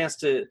had the chance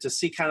to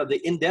see kind of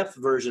the in-depth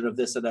version of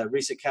this at a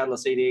recent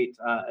Catalyst 88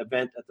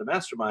 event at the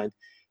Mastermind.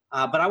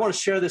 But I want to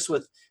share this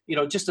with,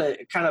 just a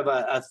kind of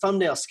a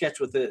thumbnail sketch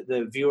with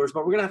the viewers.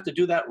 But we're going to have to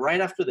do that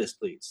right after this,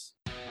 please.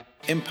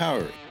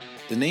 Empowery.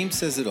 The name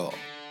says it all.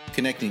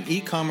 Connecting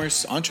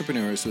e-commerce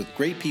entrepreneurs with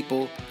great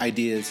people,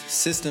 ideas,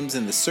 systems,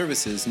 and the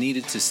services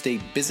needed to stay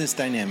business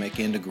dynamic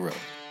and to grow.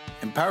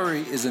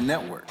 Empowery is a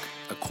network,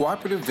 a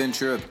cooperative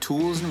venture of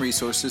tools and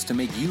resources to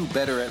make you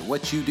better at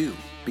what you do,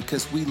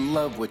 because we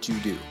love what you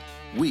do.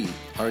 We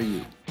are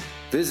you.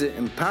 Visit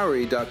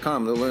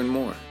Empowery.com to learn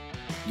more.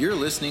 You're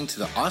listening to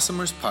the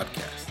Awesomers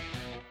Podcast.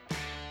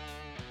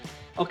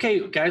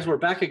 Okay, guys, we're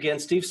back again.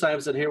 Steve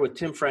Simonson here with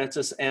Tim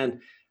Francis, and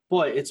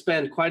boy, it's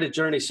been quite a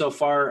journey so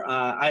far.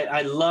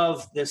 I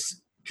love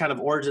this kind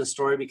of origin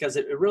story because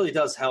it really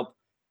does help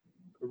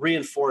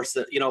reinforce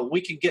that, we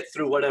can get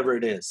through whatever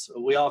it is.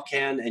 We all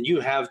can, and you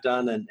have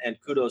done,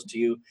 and kudos to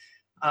you.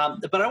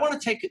 But I want to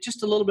take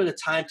just a little bit of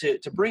time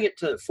to bring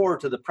it forward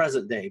to the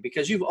present day,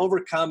 because you've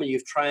overcome and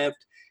you've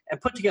triumphed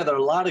and put together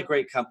a lot of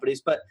great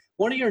companies. But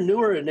one of your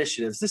newer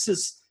initiatives, this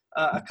is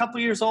a couple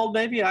years old,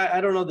 maybe. I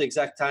don't know the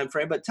exact time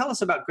frame, but tell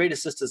us about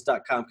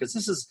greatassistance.com, because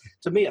this is,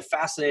 to me, a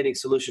fascinating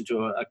solution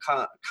to a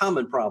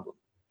common problem.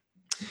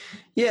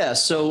 Yeah.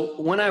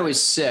 So when I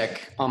was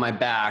sick on my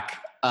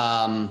back,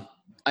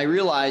 I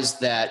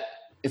realized that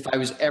if I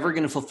was ever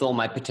going to fulfill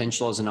my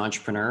potential as an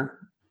entrepreneur,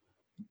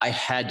 I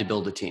had to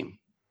build a team.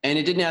 And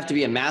it didn't have to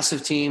be a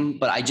massive team,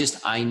 but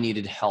I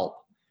needed help.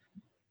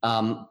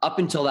 Up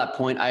until that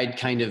point, I'd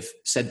kind of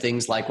said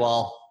things like,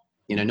 well,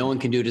 no one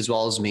can do it as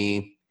well as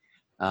me.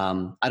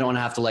 I don't want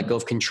to have to let go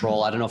of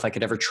control. I don't know if I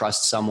could ever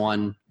trust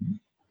someone.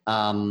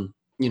 I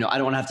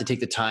don't want to have to take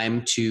the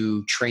time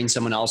to train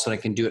someone else when I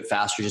can do it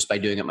faster just by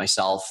doing it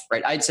myself,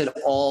 right? I'd said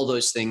all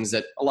those things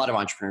that a lot of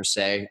entrepreneurs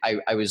say.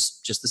 I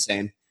was just the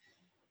same.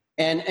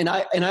 And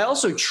I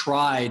also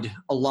tried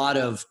a lot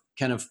of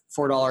kind of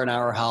 $4 an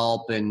hour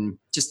help and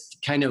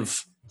just kind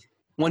of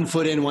one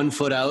foot in, one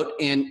foot out.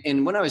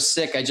 And when I was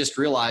sick, I just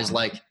realized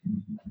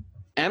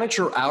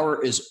amateur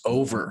hour is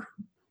over.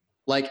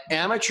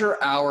 Amateur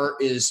hour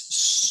is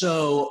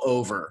so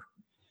over.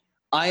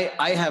 I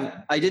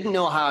didn't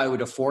know how I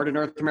would afford a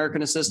North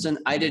American assistant.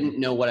 I didn't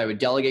know what I would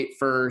delegate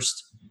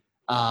first.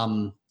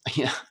 There's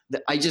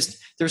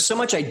so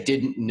much I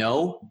didn't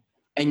know,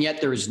 and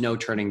yet there was no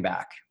turning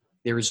back.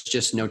 There was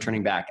just no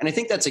turning back. And I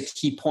think that's a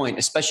key point,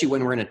 especially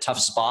when we're in a tough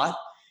spot,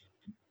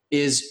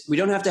 is we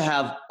don't have to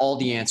have all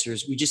the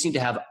answers. We just need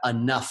to have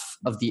enough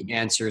of the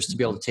answers to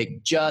be able to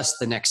take just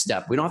the next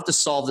step. We don't have to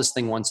solve this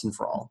thing once and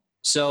for all.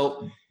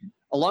 So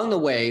along the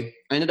way,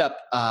 I ended up,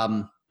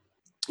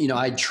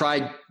 I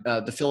tried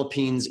the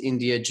Philippines,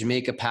 India,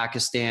 Jamaica,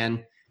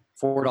 Pakistan,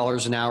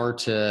 $4 an hour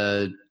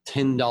to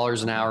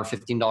 $10 an hour,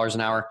 $15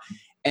 an hour.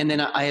 And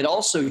then I had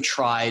also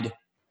tried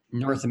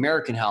North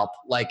American help,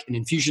 like an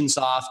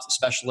Infusionsoft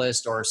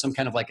specialist or some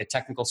kind of a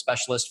technical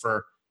specialist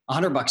for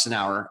 $100 an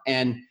hour.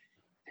 And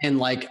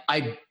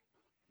I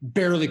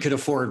barely could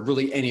afford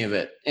really any of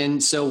it.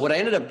 And so what I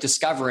ended up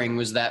discovering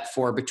was that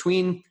for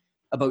between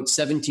about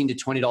 $17 to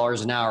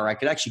 $20 an hour, I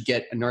could actually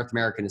get a North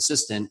American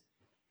assistant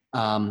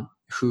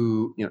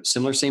who,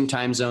 similar, same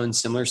time zone,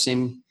 similar,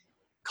 same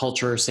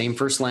culture, same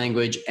first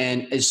language.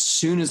 And as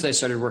soon as I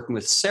started working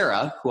with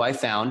Sarah, who I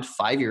found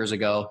 5 years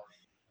ago,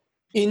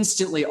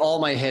 instantly all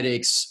my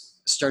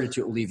headaches started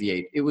to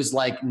alleviate. It was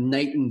like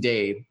night and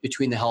day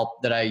between the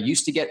help that I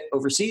used to get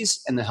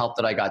overseas and the help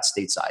that I got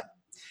stateside.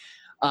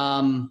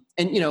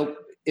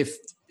 If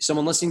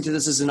someone listening to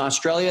this is in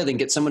Australia, then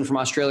get someone from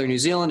Australia or New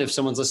Zealand. If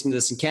someone's listening to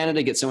this in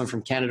Canada, get someone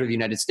from Canada or the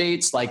United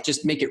States.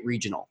 Just make it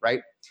regional,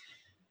 right?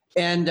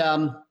 And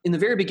in the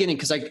very beginning,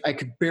 because I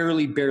could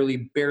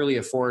barely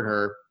afford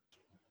her,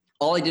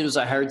 all I did was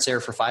I hired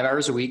Sarah for 5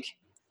 hours a week.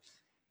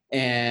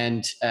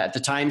 And at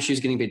the time, she was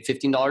getting paid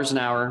 $15 an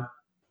hour.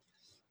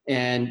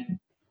 And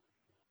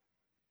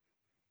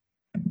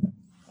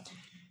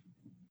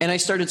I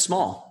started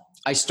small.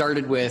 I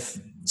started with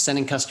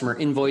sending customer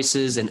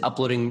invoices and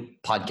uploading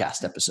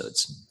podcast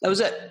episodes. That was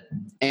it.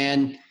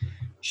 And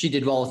she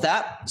did well with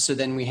that. So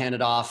then we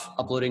handed off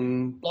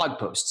uploading blog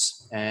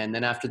posts. And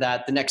then after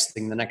that, the next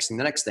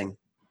thing.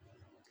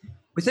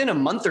 Within a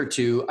month or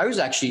two, I was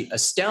actually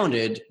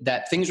astounded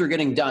that things were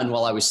getting done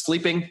while I was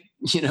sleeping,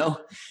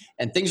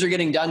 and things were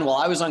getting done while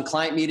I was on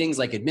client meetings,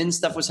 admin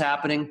stuff was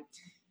happening.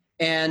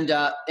 And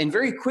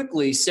very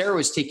quickly, Sarah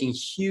was taking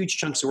huge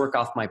chunks of work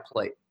off my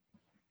plate.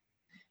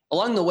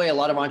 along the way, a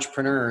lot of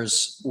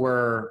entrepreneurs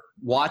were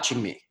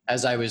watching me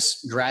as I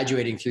was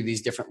graduating through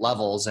these different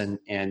levels.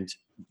 And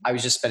I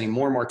was just spending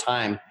more and more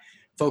time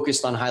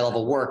focused on high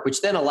level work,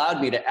 which then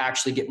allowed me to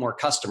actually get more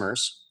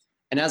customers.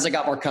 And as I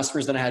got more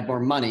customers, then I had more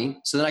money.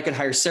 So then I could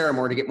hire Sarah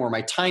more to get more of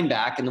my time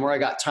back. And the more I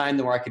got time,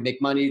 the more I could make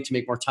money to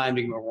make more time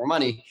to get more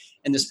money.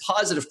 And this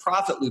positive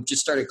profit loop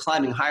just started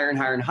climbing higher and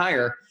higher and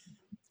higher.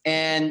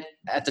 And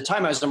at the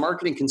time I was a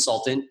marketing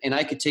consultant, and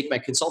I could take my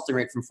consulting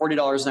rate from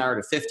 $40 an hour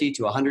to 50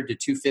 to 100 to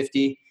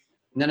 250.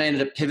 And then I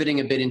ended up pivoting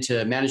a bit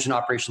into management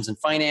operations and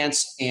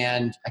finance.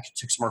 And I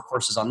took some more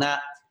courses on that.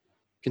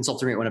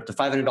 Consulting rate went up to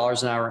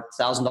 $500 an hour,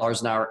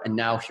 $1,000 an hour. And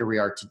now here we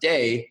are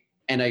today.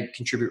 And I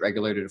contribute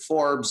regularly to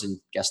Forbes and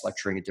guest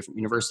lecturing at different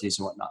universities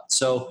and whatnot.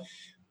 So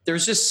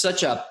there's just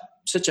such a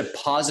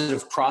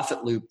positive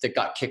profit loop that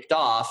got kicked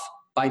off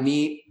by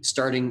me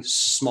starting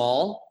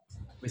small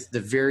with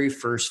the very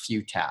first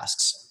few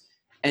tasks.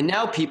 And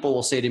now people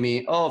will say to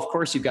me, oh, of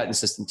course you've got an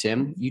assistant,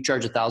 Tim. You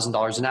charge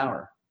 $1,000 an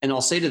hour. And I'll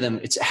say to them,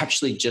 it's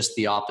actually just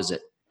the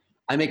opposite.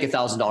 I make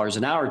 $1,000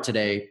 an hour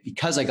today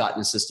because I got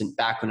an assistant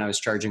back when I was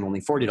charging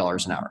only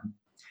 $40 an hour.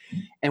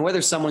 And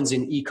whether someone's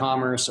in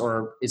e-commerce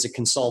or is a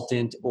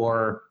consultant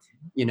or,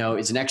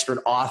 is an expert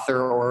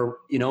author or,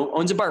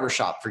 owns a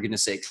barbershop, for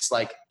goodness sakes,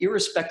 like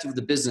irrespective of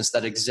the business,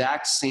 that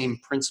exact same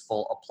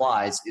principle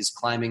applies, is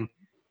climbing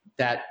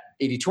that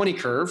 80-20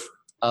 curve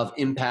of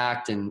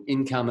impact and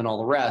income and all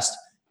the rest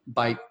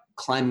by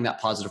climbing that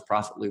positive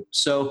profit loop.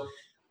 So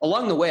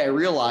along the way, I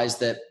realized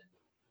that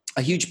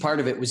a huge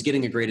part of it was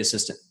getting a great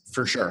assistant,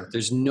 for sure.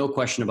 There's no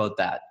question about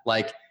that.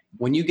 Like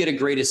when you get a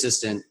great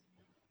assistant,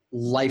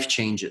 life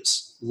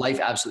changes. Life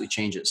absolutely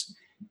changes.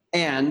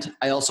 And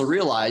I also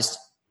realized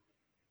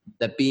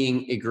that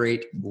being a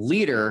great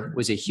leader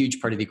was a huge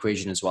part of the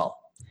equation as well.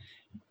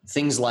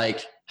 Things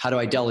like, how do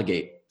I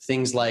delegate?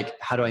 Things like,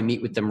 how do I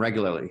meet with them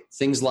regularly?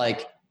 Things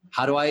like,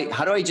 how do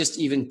I just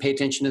even pay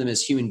attention to them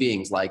as human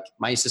beings? Like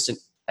my assistant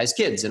has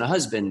kids and a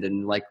husband,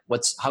 and like,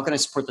 how can I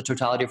support the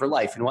totality of her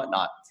life and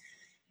whatnot?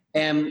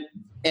 And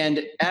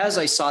as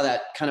I saw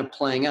that kind of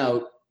playing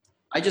out,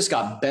 I just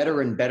got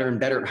better and better and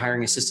better at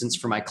hiring assistants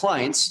for my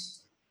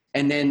clients.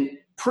 And then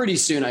pretty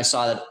soon I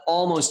saw that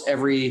almost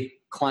every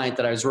client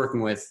that I was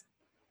working with,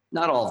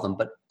 not all of them,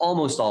 but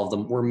almost all of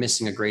them were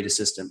missing a great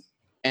assistant.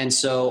 And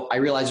so I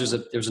realized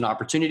there's an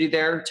opportunity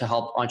there to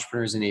help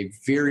entrepreneurs in a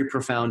very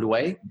profound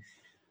way.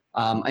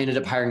 I ended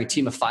up hiring a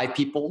team of 5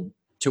 people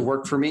to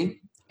work for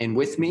me and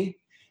with me.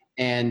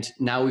 And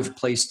now we've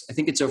placed, I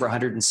think it's over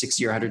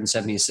 160 or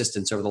 170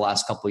 assistants over the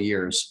last couple of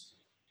years.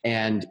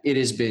 And it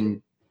has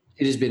been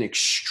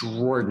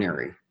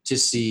extraordinary to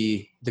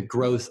see the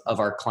growth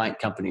of our client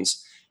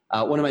companies.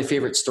 One of my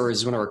favorite stories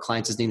is one of our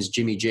clients, his name is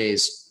Jimmy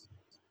Jays.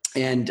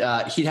 And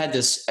he had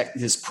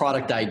this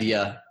product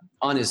idea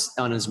on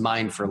his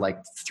mind for like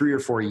 3 or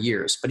 4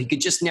 years, but he could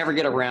just never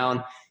get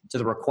around to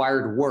the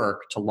required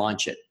work to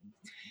launch it.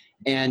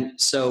 And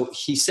so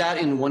he sat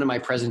in one of my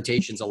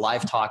presentations, a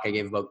live talk I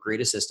gave about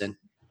Great Assistant.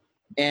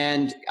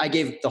 And I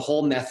gave the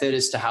whole method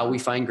as to how we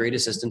find great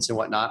assistants and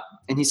whatnot.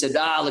 And he said,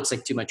 looks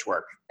like too much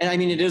work. And I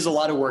mean, it is a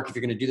lot of work if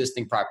you're going to do this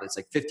thing properly. It's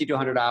like 50 to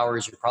 100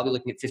 hours. You're probably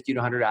looking at 50 to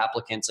 100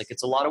 applicants. Like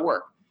it's a lot of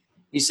work.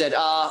 He said,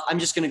 I'm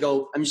just going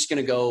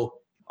to go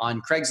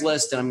on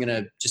Craigslist and I'm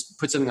going to just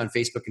put something on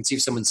Facebook and see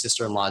if someone's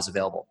sister-in-law is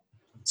available.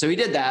 So he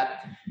did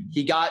that.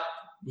 He got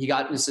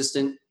an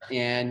assistant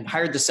and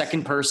hired the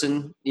second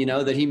person,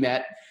 that he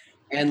met.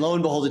 And lo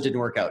and behold, it didn't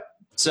work out.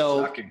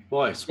 So, shocking.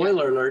 Boy,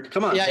 spoiler alert.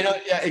 Come on. Yeah,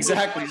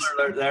 exactly.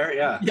 Spoiler alert there.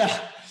 Yeah.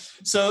 Yeah.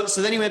 So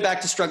then he went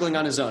back to struggling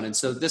on his own. And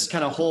so this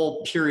kind of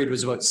whole period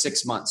was about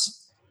 6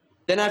 months.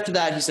 Then after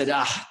that, he said,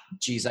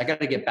 geez, I got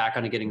to get back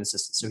on to getting an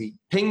assistant. So he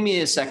pinged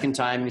me a second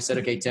time and he said,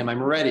 okay, Tim,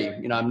 I'm ready.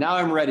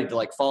 I'm ready to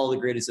like follow the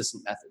great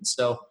assistant method.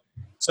 So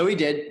he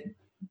did.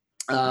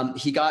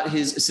 He got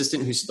his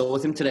assistant who's still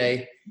with him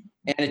today.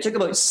 And it took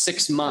about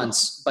 6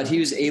 months, but he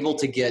was able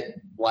to get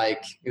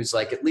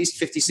at least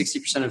 50,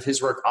 60% of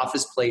his work off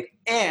his plate.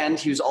 And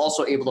he was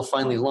also able to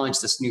finally launch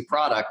this new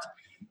product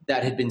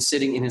that had been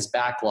sitting in his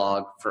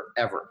backlog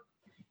forever.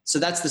 So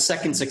that's the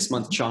second 6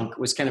 month chunk,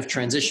 was kind of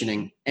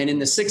transitioning. And in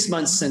the 6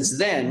 months since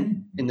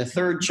then, in the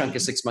third chunk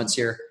of 6 months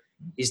here,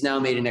 he's now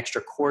made an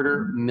extra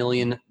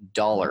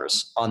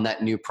 $250,000 on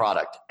that new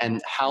product.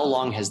 And how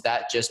long has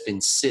that just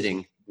been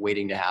sitting,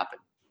 waiting to happen?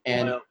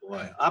 And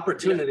boy,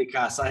 opportunity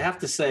costs, I have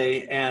to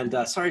say, and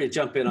sorry to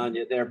jump in on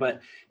you there,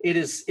 but it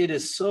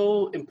is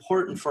so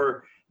important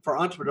for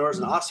entrepreneurs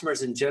and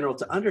awesomers in general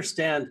to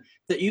understand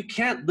that you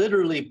can't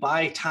literally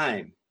buy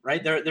time,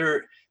 right?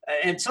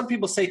 And some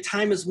people say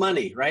time is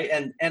money, right?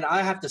 And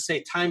I have to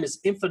say time is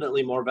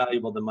infinitely more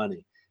valuable than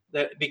money,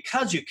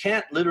 because you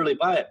can't literally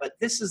buy it. But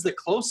this is the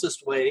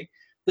closest way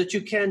that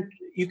you can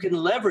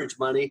leverage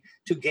money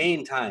to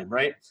gain time,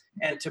 right?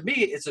 And to me,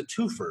 it's a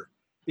twofer.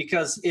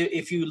 Because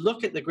if you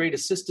look at the Great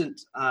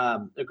Assistant,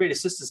 the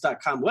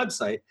greatassistants.com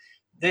website,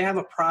 they have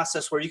a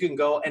process where you can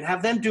go and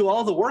have them do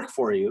all the work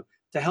for you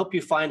to help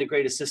you find a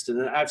great assistant.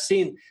 And I've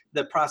seen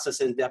the process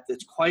in depth.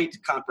 It's quite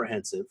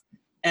comprehensive.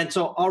 And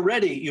so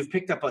already you've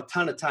picked up a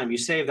ton of time. You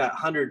save that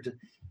 100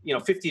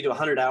 50 to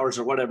 100 hours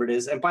or whatever it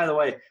is. And by the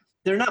way,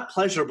 they're not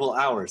pleasurable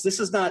hours. This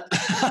is not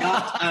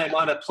yacht time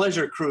on a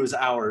pleasure cruise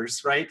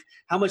hours, right?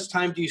 How much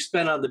time do you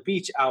spend on the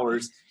beach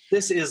hours?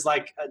 This is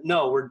like,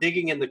 no, we're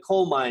digging in the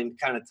coal mine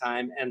kind of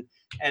time.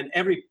 And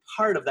every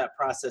part of that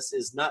process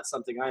is not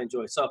something I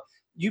enjoy. So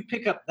you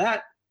pick up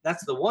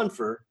that's the one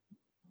for.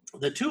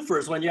 The twofer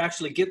is when you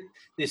actually get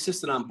the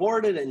assistant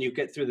onboarded and you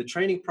get through the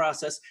training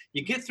process,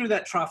 you get through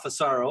that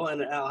Trafasaro,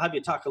 and I'll have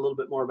you talk a little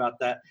bit more about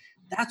that.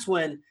 That's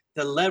when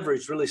the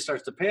leverage really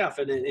starts to pay off.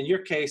 And in your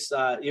case,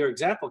 your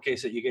example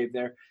case that you gave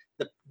there,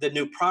 the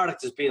new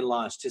product is being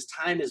launched, his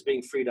time is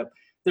being freed up.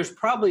 There's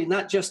probably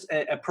not just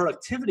a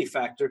productivity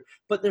factor,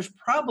 but there's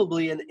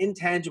probably an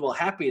intangible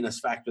happiness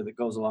factor that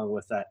goes along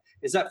with that.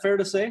 Is that fair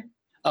to say?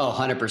 Oh,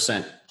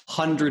 100%.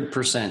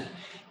 100%.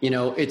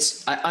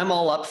 I'm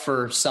all up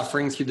for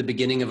suffering through the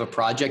beginning of a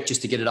project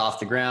just to get it off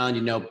the ground,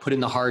 put in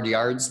the hard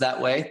yards that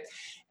way.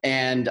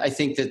 And I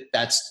think that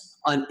that's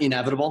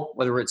inevitable,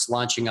 whether it's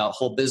launching a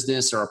whole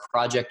business or a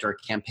project or a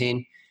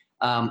campaign.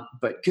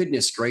 But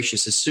goodness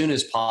gracious, as soon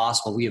as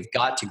possible, we have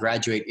got to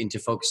graduate into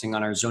focusing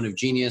on our zone of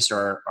genius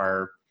or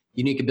our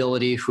unique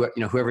ability,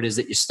 whoever it is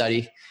that you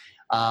study.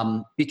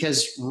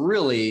 Because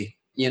really,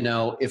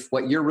 if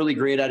what you're really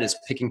great at is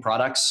picking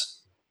products,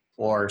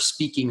 or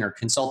speaking or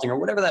consulting or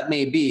whatever that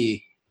may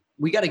be,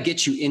 we got to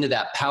get you into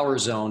that power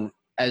zone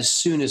as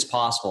soon as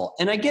possible.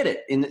 And I get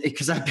it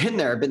because I've been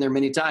there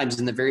many times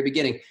in the very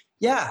beginning.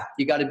 Yeah,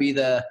 you got to be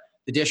the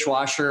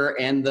dishwasher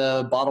and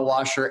the bottle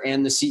washer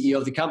and the CEO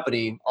of the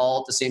company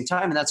all at the same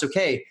time. And that's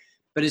okay.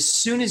 But as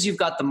soon as you've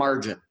got the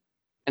margin,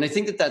 and I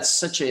think that that's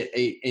such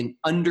an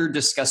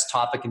under-discussed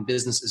topic in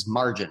business is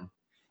margin.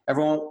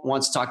 Everyone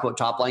wants to talk about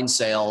top-line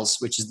sales,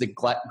 which is the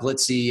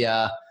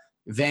glitzy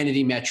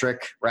vanity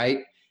metric, right?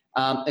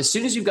 As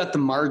soon as you've got the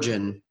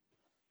margin,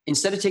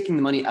 instead of taking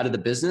the money out of the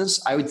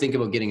business, I would think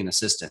about getting an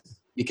assistant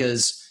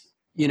because,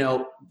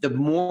 the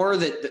more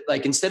that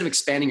like, instead of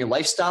expanding your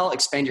lifestyle,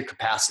 expand your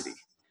capacity.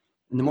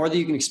 And the more that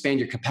you can expand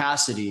your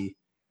capacity,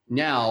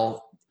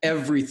 now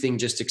everything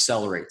just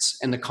accelerates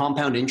and the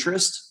compound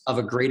interest of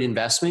a great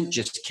investment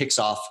just kicks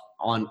off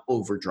on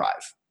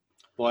overdrive.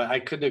 Boy, I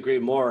couldn't agree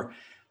more.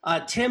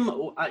 Tim,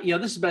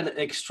 this has been an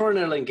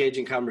extraordinarily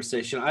engaging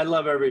conversation. I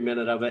love every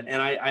minute of it,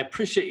 and I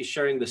appreciate you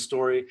sharing the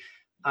story.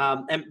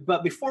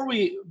 But before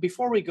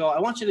we go, I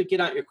want you to get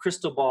out your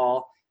crystal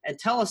ball and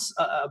tell us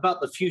about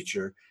the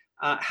future.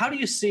 How do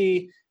you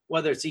see,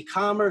 whether it's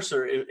e-commerce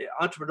or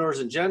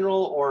entrepreneurs in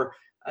general, or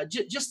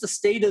just the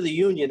state of the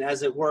union,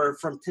 as it were,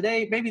 from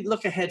today? Maybe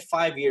look ahead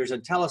 5 years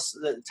and tell us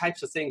the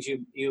types of things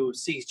you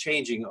see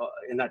changing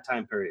in that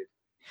time period.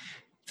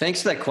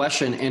 Thanks for that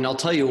question. And I'll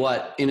tell you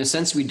what, in a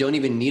sense, we don't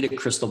even need a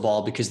crystal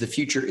ball because the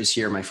future is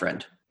here, my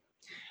friend.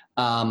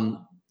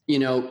 10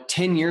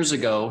 years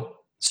ago,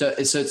 so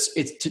it's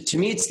to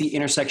me, it's the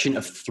intersection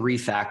of three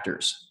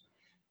factors.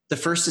 The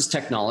first is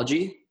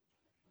technology.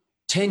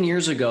 10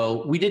 years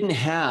ago, we didn't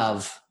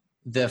have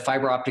the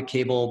fiber optic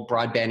cable,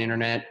 broadband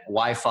internet,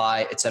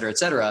 Wi-Fi, et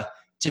cetera,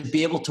 to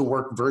be able to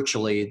work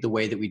virtually the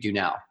way that we do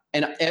now.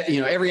 And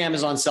every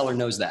Amazon seller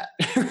knows that,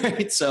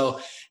 right?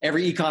 So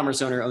every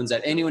e-commerce owner owns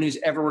that. Anyone who's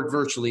ever worked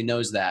virtually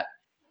knows that.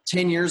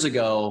 10 years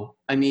ago,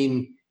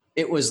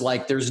 it was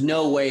like, there's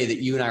no way that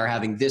you and I are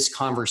having this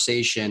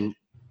conversation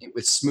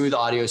with smooth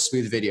audio,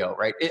 smooth video,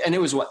 right? And it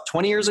was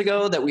 20 years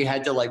ago that we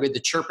had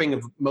the chirping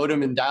of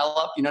modem and dial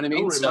up, you know what I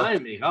mean? Don't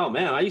remind me. Oh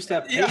man, I used to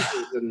have pages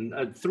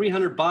and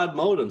 300 baud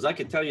modems. I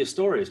could tell you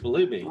stories,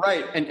 believe me.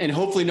 Right. And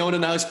hopefully no one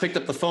in the house picked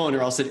up the phone or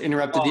else it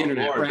interrupted the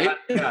internet, Lord, right?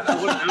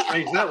 What an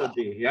outrage that would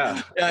be.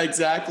 Yeah. Yeah,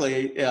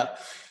 exactly. Yeah.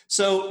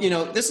 So,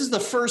 this is the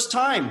first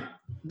time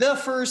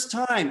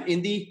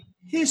in the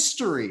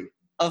history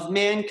of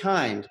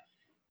mankind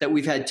that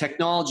we've had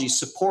technology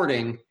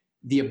supporting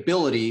the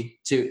ability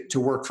to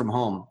work from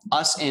home,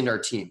 us and our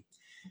team.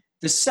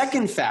 The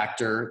second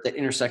factor that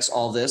intersects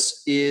all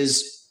this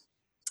is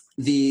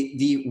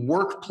the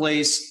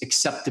workplace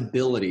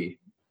acceptability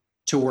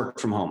to work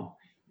from home.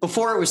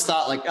 Before it was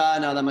thought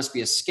no, that must be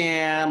a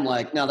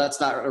scam. No,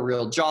 that's not a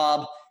real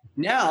job.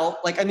 Now,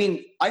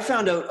 I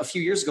found out a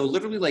few years ago,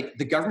 literally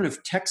the government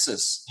of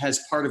Texas has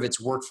part of its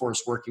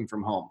workforce working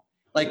from home.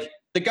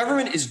 The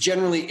government is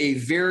generally a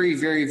very,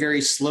 very,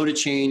 very slow to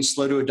change,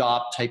 slow to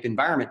adopt type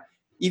environment.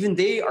 Even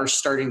they are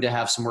starting to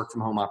have some work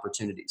from home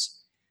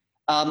opportunities.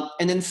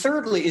 And then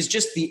thirdly is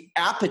just the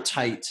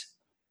appetite.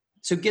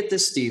 So get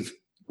this, Steve.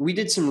 We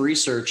did some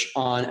research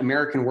on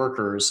American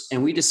workers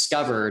and we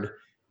discovered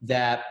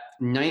that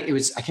I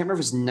can't remember if it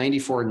was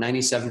 94 or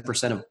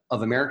 97%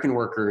 of American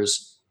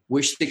workers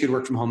wish they could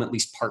work from home at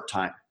least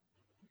part-time.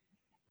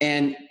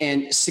 And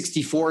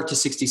 64 to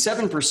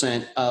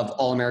 67% of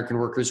all American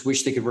workers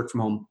wish they could work from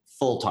home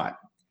full-time.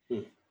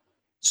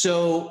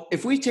 So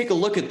if we take a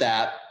look at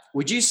that,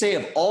 would you say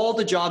of all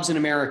the jobs in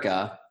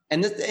America,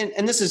 and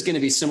this is going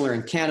to be similar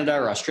in Canada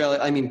or Australia,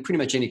 pretty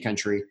much any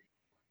country,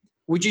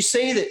 would you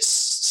say that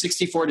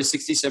 64 to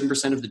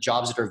 67% of the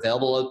jobs that are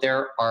available out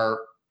there are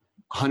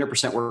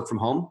 100% work from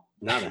home?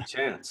 Not a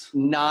chance.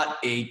 Not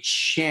a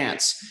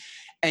chance.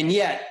 And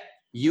yet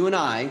you and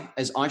I,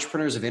 as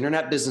entrepreneurs of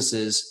internet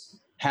businesses,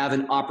 have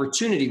an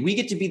opportunity. We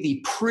get to be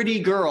the pretty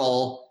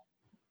girl.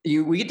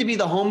 We get to be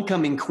the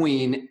homecoming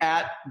queen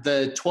at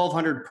the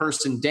 1,200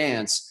 person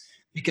dance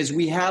because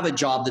we have a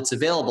job that's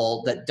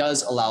available that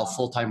does allow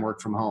full-time work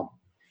from home.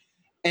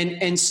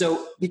 And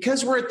so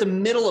because we're at the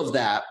middle of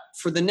that,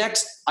 for the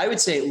next, I would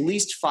say at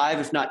least 5,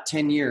 if not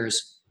 10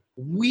 years,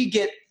 we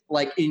get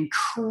like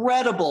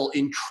incredible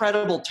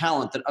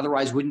talent that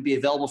otherwise wouldn't be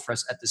available for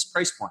us at this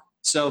price point.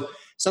 So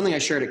something I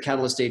shared at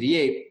Catalyst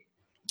 88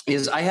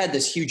 is I had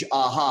this huge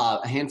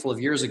aha a handful of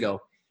years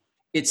ago.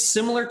 It's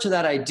similar to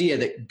that idea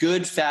that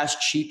good,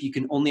 fast, cheap, you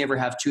can only ever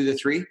have 2 of the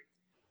 3.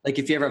 Like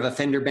if you ever have a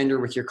fender bender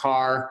with your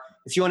car,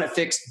 if you want it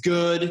fixed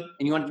good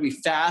and you want it to be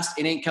fast,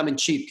 it ain't coming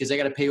cheap because they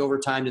got to pay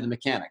overtime to the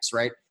mechanics,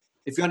 right?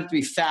 If you want it to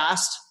be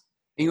fast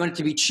and you want it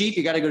to be cheap,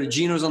 you got to go to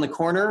Gino's on the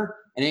corner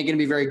and it ain't going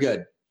to be very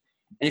good.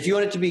 And if you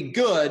want it to be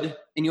good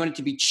and you want it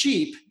to be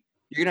cheap,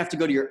 you're going to have to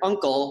go to your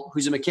uncle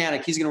who's a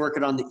mechanic. He's going to work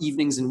it on the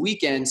evenings and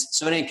weekends,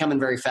 so it ain't coming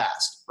very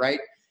fast, right?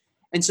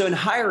 And so in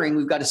hiring,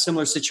 we've got a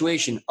similar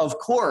situation. Of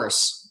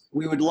course,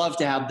 we would love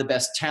to have the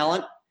best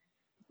talent.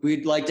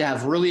 We'd like to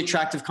have really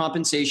attractive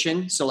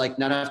compensation, so like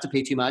not have to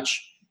pay too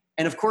much.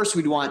 And of course,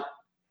 we'd want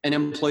an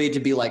employee to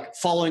be like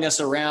following us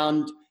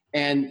around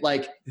and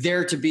like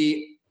there to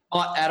be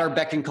at our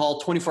beck and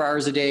call 24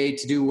 hours a day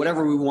to do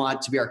whatever we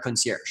want, to be our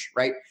concierge,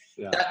 right?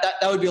 Yeah.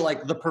 That would be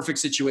like the perfect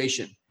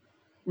situation.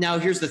 Now,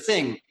 here's the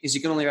thing is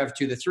you can only have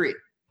 2 to 3.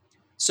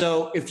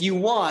 So if you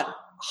want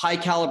high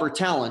caliber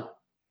talent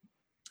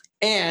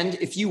and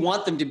if you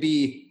want them to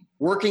be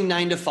working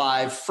 9 to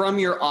 5 from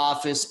your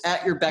office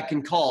at your beck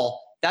and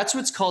call, that's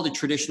what's called a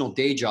traditional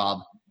day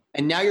job.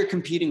 And now you're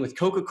competing with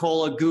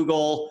Coca-Cola,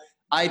 Google,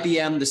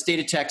 IBM, the state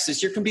of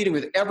Texas. You're competing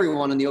with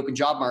everyone in the open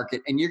job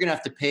market, and you're going to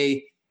have to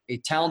pay a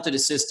talented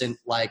assistant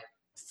like,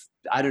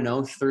 I don't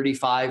know, $35,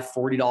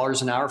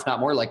 $40 an hour, if not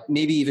more, like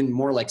maybe even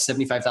more like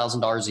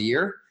 $75,000 a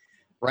year,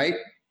 right?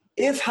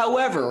 If,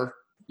 however,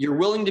 you're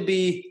willing to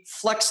be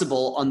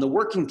flexible on the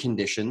working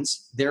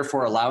conditions,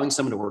 therefore allowing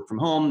someone to work from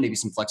home, maybe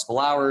some flexible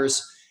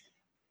hours,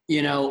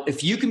 you know,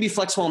 if you can be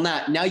flexible on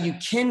that, now you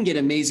can get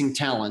amazing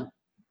talent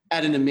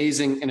at an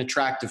amazing and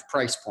attractive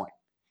price point.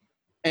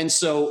 And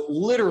so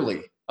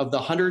literally of the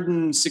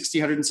 160,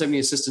 170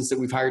 assistants that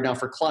we've hired now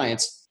for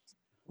clients,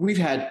 we've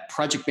had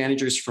project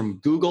managers from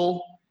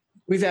Google.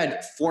 We've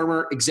had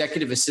former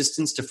executive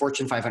assistants to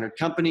Fortune 500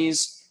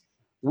 companies.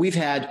 We've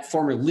had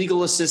former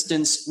legal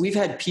assistants. We've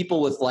had people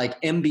with like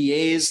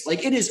MBAs.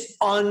 Like it is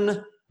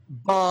unbelievable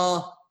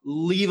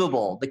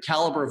the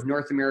caliber of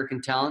North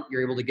American talent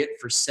you're able to get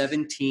for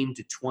 $17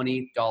 to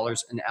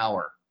 $20 an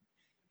hour.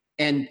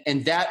 And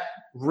that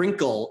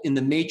wrinkle in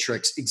the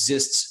matrix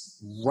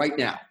exists right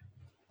now.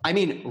 I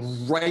mean,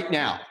 right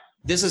now.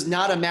 This is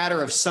not a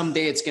matter of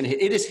someday it's going to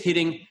hit. It is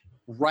hitting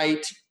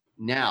right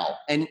now.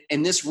 And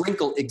this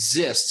wrinkle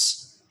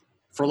exists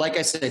for, like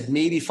I said,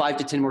 maybe 5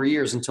 to 10 more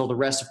years until the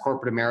rest of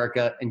corporate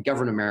America and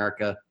government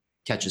America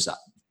catches up.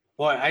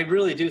 Boy, I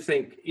really do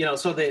think, you know,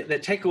 so the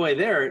takeaway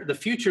there, the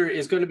future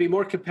is going to be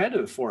more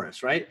competitive for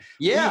us, right?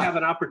 Yeah. We have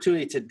an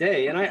opportunity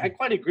today. And I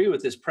quite agree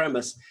with this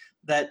premise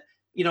that,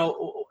 you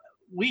know,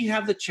 we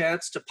have the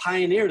chance to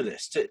pioneer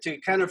this,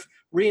 to kind of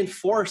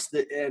reinforce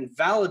and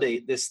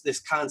validate this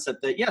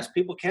concept that, yes,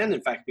 people can, in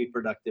fact, be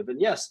productive.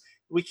 And yes,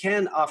 we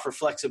can offer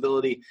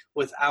flexibility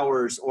with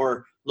hours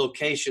or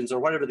locations or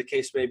whatever the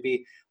case may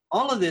be.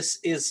 All of this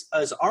is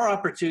our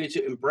opportunity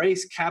to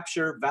embrace,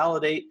 capture,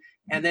 validate,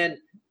 and then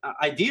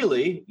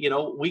ideally, you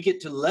know, we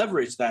get to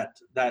leverage that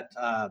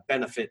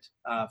benefit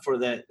for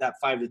that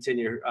 5 to 10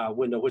 year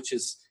window, which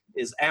is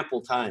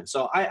ample time.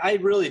 So I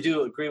really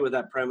do agree with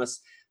that premise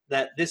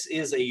that this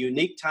is a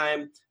unique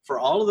time for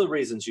all of the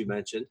reasons you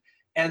mentioned,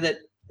 and that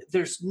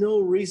there's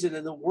no reason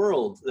in the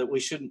world that we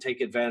shouldn't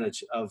take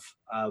advantage of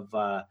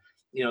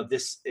you know,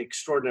 this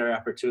extraordinary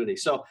opportunity.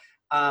 So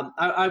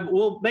I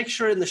will make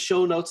sure in the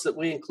show notes that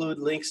we include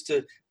links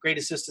to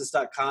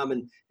greatassistants.com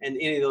and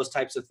any of those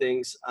types of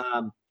things.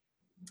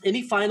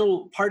 Any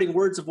final parting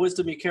words of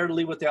wisdom you care to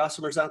leave with the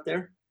awesomers out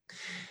there?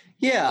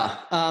 Yeah.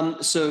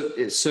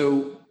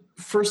 So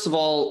first of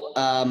all,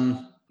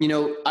 you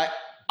know,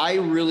 I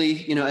really,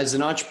 you know, as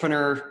an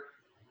entrepreneur,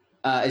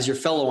 as your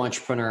fellow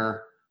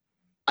entrepreneur,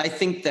 I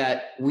think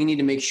that we need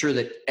to make sure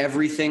that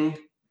everything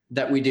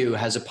that we do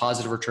has a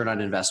positive return on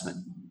investment.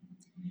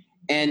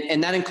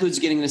 And that includes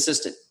getting an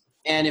assistant.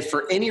 And if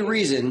for any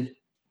reason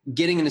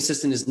getting an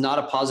assistant is not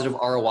a positive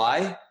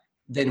ROI,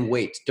 then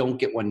wait, don't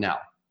get one now.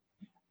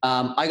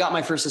 I got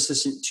my first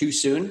assistant too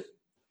soon,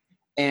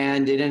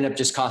 and it ended up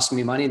just costing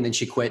me money, and then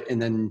she quit.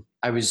 And then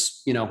I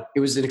was, you know, it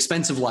was an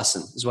expensive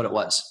lesson is what it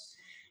was.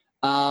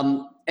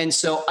 And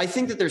so I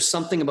think that there's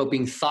something about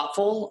being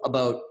thoughtful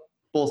about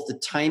both the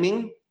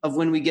timing of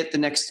when we get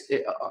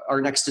our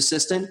next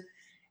assistant,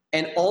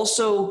 and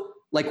also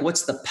like,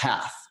 what's the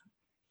path?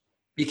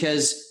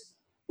 Because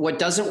what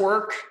doesn't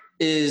work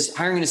is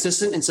hiring an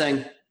assistant and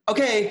saying,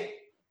 okay,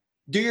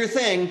 do your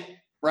thing,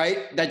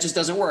 right? That just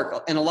doesn't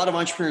work. And a lot of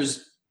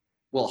entrepreneurs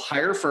will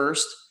hire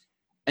first,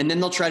 and then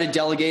they'll try to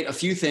delegate a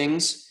few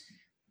things.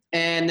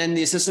 And then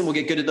the assistant will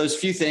get good at those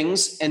few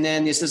things. And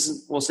then the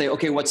assistant will say,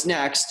 okay, what's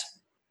next?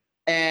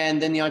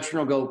 And then the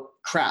entrepreneur will go,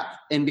 crap.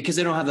 And because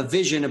they don't have a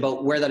vision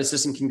about where that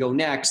assistant can go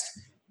next,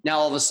 now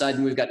all of a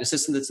sudden we've got an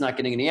assistant that's not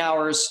getting any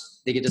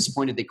hours. They get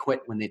disappointed. They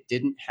quit when they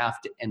didn't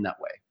have to end that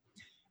way.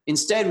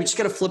 Instead, we just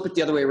got to flip it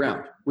the other way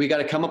around. We got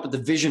to come up with the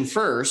vision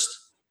first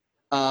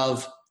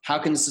of how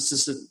can this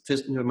assistant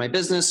fit into my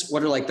business?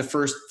 What are like the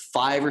first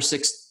 5 or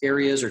 6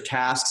 areas or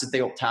tasks that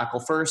they'll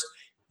tackle first?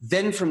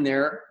 Then from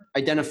there,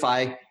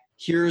 identify,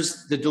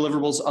 here's the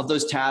deliverables of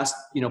those tasks,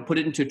 put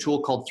it into a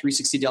tool called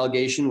 360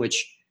 Delegation,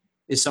 which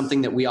is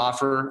something that we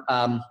offer.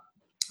 A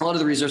lot of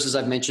the resources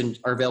I've mentioned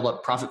are available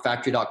at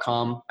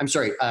profitfactory.com.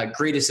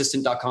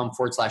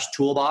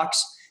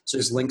 greatassistant.com/toolbox. So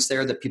there's links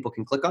there that people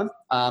can click on.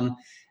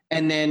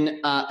 And then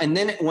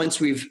once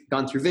we've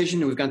gone through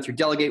vision and we've gone through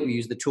delegate, we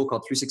use the tool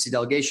called 360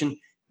 Delegation.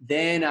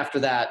 Then after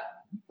that,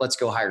 let's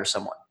go hire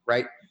someone,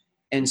 right?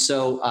 And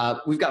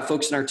so we've got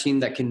folks in our team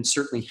that can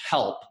certainly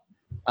help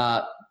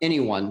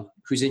anyone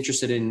who's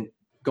interested in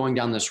going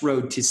down this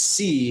road to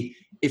see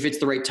if it's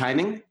the right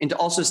timing and to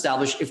also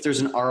establish if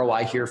there's an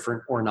ROI here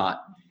or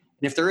not.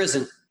 And if there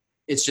isn't,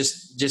 it's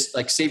just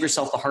like save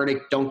yourself the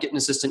heartache. Don't get an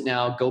assistant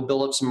now. Go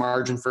build up some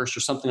margin first or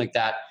something like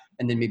that,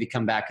 and then maybe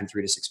come back in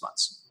 3 to 6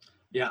 months.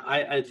 Yeah,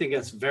 I think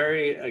that's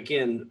very,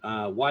 again,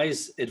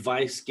 wise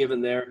advice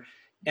given there.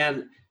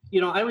 And,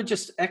 I would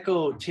just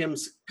echo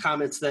Tim's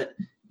comments that,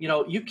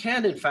 you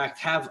can, in fact,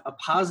 have a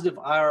positive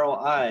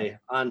ROI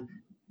on,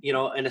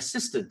 an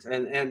assistant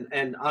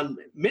and on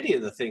many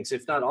of the things,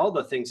 if not all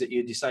the things that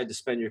you decide to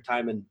spend your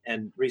time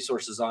and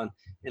resources on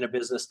in a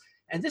business.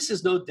 And this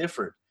is no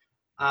different.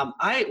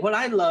 What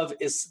I love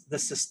is the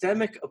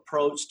systemic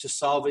approach to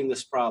solving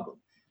this problem.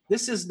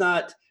 This is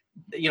not,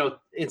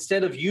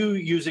 instead of you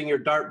using your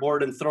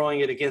dartboard and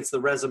throwing it against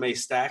the resume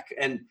stack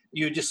and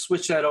you just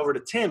switch that over to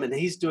Tim and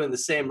he's doing the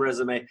same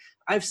resume.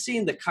 I've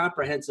seen the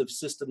comprehensive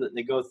system that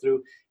they go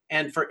through.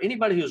 And for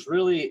anybody who's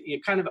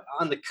really kind of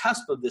on the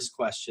cusp of this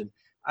question,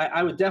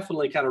 I would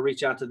definitely kind of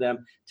reach out to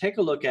them, take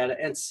a look at it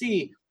and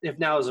see if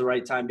now is the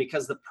right time,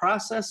 because the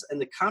process and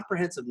the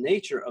comprehensive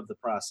nature of the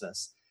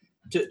process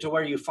to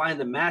where you find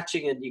the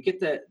matching and you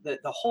get the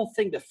whole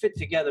thing to fit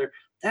together,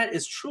 that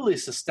is truly a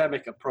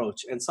systemic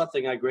approach and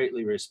something I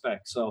greatly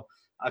respect. So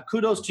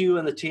kudos to you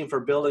and the team for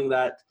building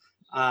that.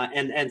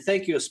 And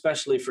thank you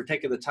especially for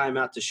taking the time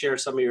out to share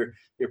some of your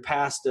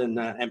past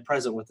and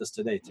present with us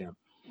today, Tim.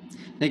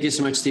 Thank you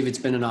so much, Steve. It's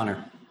been an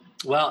honor.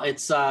 Well,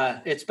 it's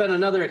been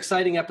another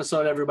exciting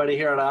episode, everybody,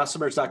 here at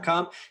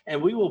Awesomers.com,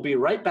 and we will be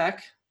right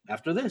back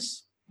after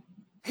this.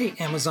 Hey,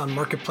 Amazon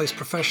Marketplace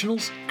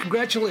professionals,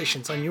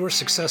 congratulations on your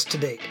success to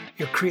date.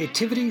 Your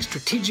creativity,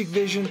 strategic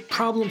vision,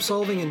 problem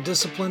solving, and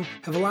discipline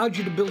have allowed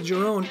you to build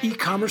your own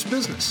e-commerce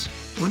business.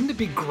 Wouldn't it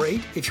be great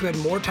if you had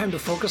more time to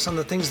focus on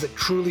the things that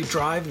truly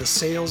drive the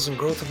sales and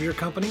growth of your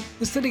company?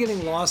 Instead of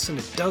getting lost in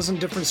a dozen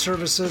different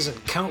services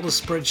and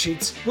countless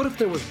spreadsheets, what if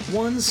there was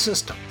one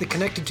system that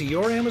connected to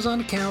your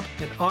Amazon account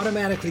and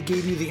automatically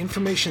gave you the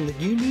information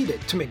that you needed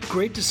to make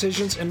great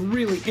decisions and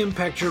really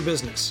impact your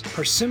business?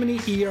 Parsimony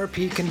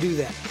ERP can do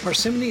that.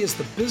 Parsimony is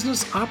the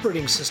business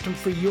operating system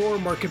for your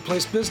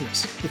marketplace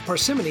business. With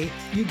Parsimony,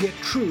 you get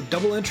true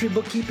double-entry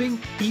bookkeeping,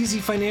 easy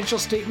financial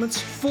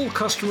statements, full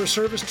customer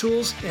service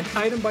tools, and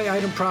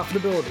item-by-item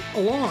profitability,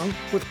 along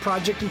with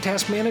project and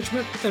task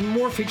management, and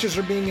more features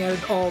are being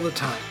added all the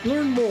time.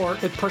 Learn more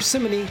at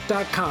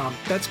parsimony.com.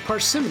 That's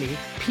Parsimony,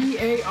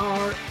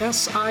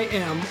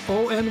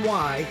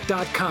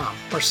 PARSIMONY.com.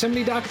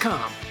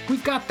 Parsimony.com.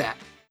 We've got that.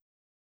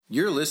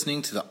 You're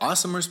listening to the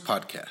Awesomers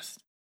Podcast.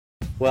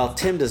 Well,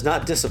 Tim does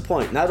not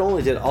disappoint. Not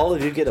only did all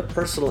of you get a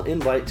personal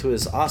invite to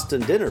his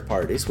Austin dinner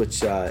parties,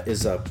 which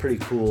is a pretty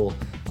cool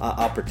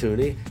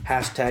opportunity.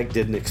 Hashtag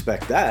didn't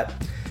expect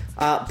that.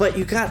 But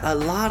you got a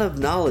lot of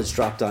knowledge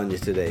dropped on you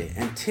today.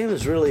 And Tim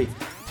is really,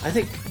 I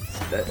think,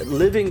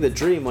 living the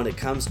dream when it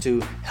comes to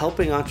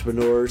helping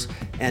entrepreneurs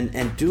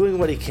and doing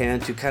what he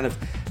can to kind of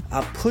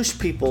push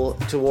people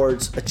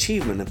towards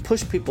achievement and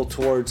push people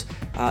towards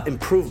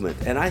improvement.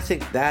 And I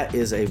think that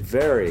is a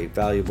very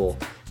valuable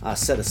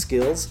set of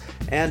skills.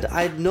 And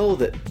I know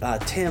that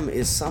Tim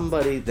is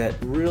somebody that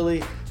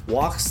really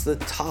walks the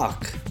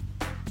talk.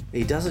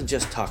 He doesn't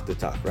just talk the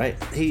talk, right?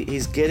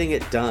 He's getting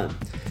it done.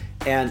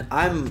 And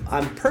I'm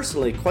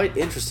personally quite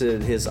interested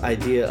in his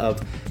idea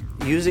of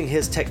using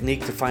his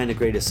technique to find a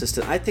great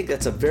assistant. I think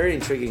that's a very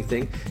intriguing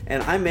thing,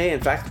 and I may in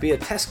fact be a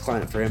test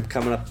client for him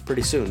coming up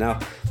pretty soon. Now,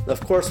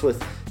 of course,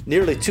 with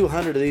nearly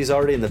 200 of these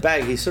already in the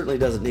bag, he certainly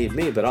doesn't need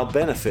me, but I'll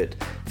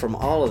benefit from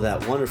all of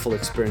that wonderful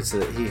experience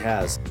that he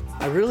has.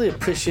 I really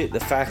appreciate the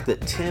fact that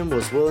Tim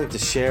was willing to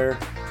share,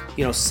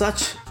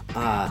 such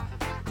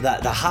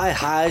the high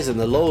highs and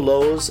the low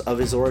lows of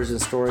his origin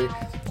story.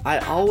 I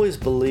always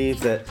believe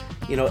that,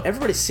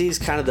 everybody sees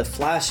kind of the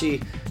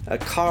flashy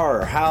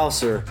car or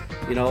house or,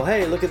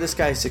 hey, look at this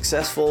guy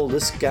successful,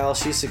 this gal,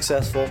 she's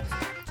successful.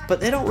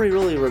 But they don't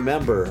really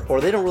remember, or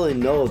they don't really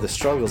know the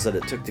struggles that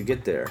it took to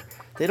get there.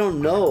 They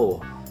don't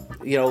know,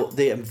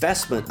 the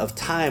investment of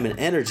time and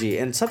energy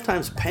and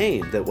sometimes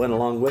pain that went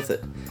along with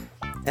it.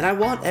 And I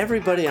want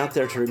everybody out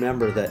there to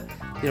remember that,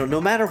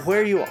 no matter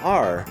where you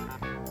are,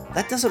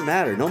 that doesn't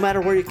matter. No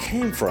matter where you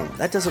came from,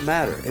 that doesn't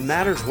matter. It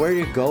matters where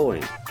you're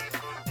going.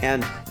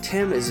 And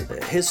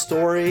his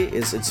story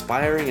is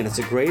inspiring, and it's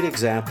a great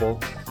example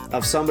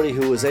of somebody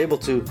who was able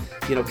to,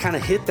 kind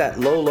of hit that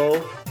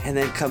low and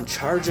then come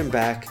charging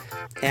back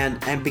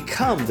and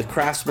become the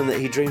craftsman that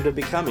he dreamed of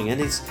becoming.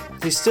 And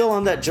he's still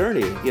on that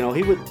journey.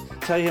 He would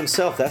tell you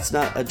himself that's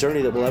not a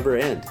journey that will ever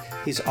end.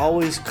 He's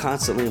always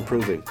constantly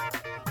improving.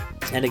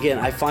 And again,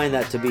 I find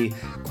that to be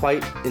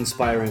quite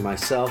inspiring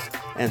myself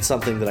and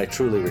something that I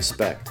truly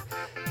respect.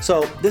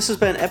 So this has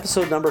been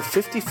episode number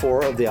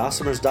 54 of the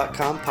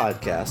Awesomers.com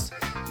podcast.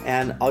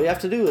 And all you have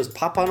to do is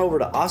pop on over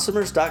to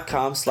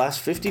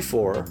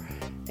awesomers.com/54,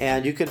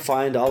 and you can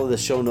find all of the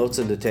show notes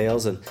and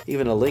details and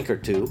even a link or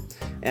two.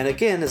 And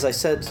again, as I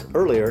said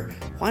earlier,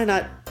 why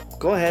not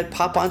go ahead,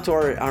 pop onto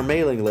our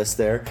mailing list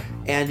there,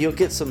 and you'll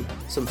get some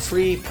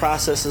free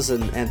processes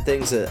and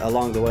things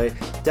along the way.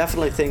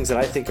 Definitely things that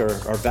I think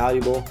are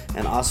valuable,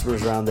 and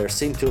Awesomers around there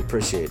seem to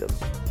appreciate them.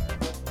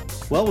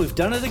 Well, we've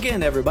done it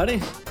again,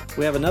 everybody.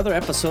 We have another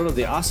episode of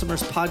the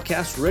Awesomers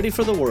podcast ready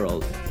for the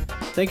world.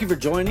 Thank you for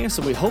joining us,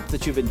 and we hope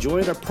that you've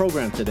enjoyed our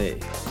program today.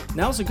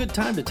 Now's a good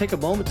time to take a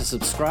moment to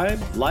subscribe,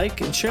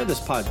 like, and share this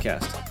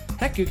podcast.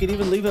 Heck, you can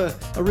even leave a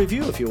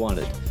review if you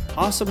wanted.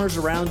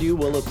 Awesomers around you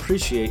will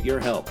appreciate your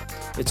help.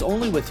 It's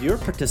only with your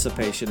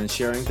participation and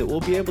sharing that we'll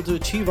be able to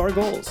achieve our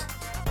goals.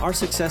 Our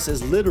success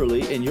is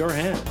literally in your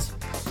hands.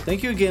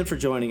 Thank you again for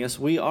joining us.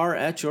 We are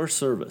at your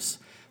service.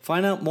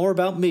 Find out more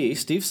about me,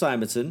 Steve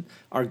Simonson,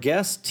 our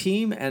guest,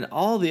 team, and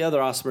all the other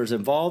Awesomers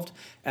involved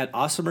at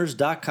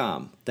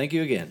awesomers.com. Thank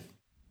you again.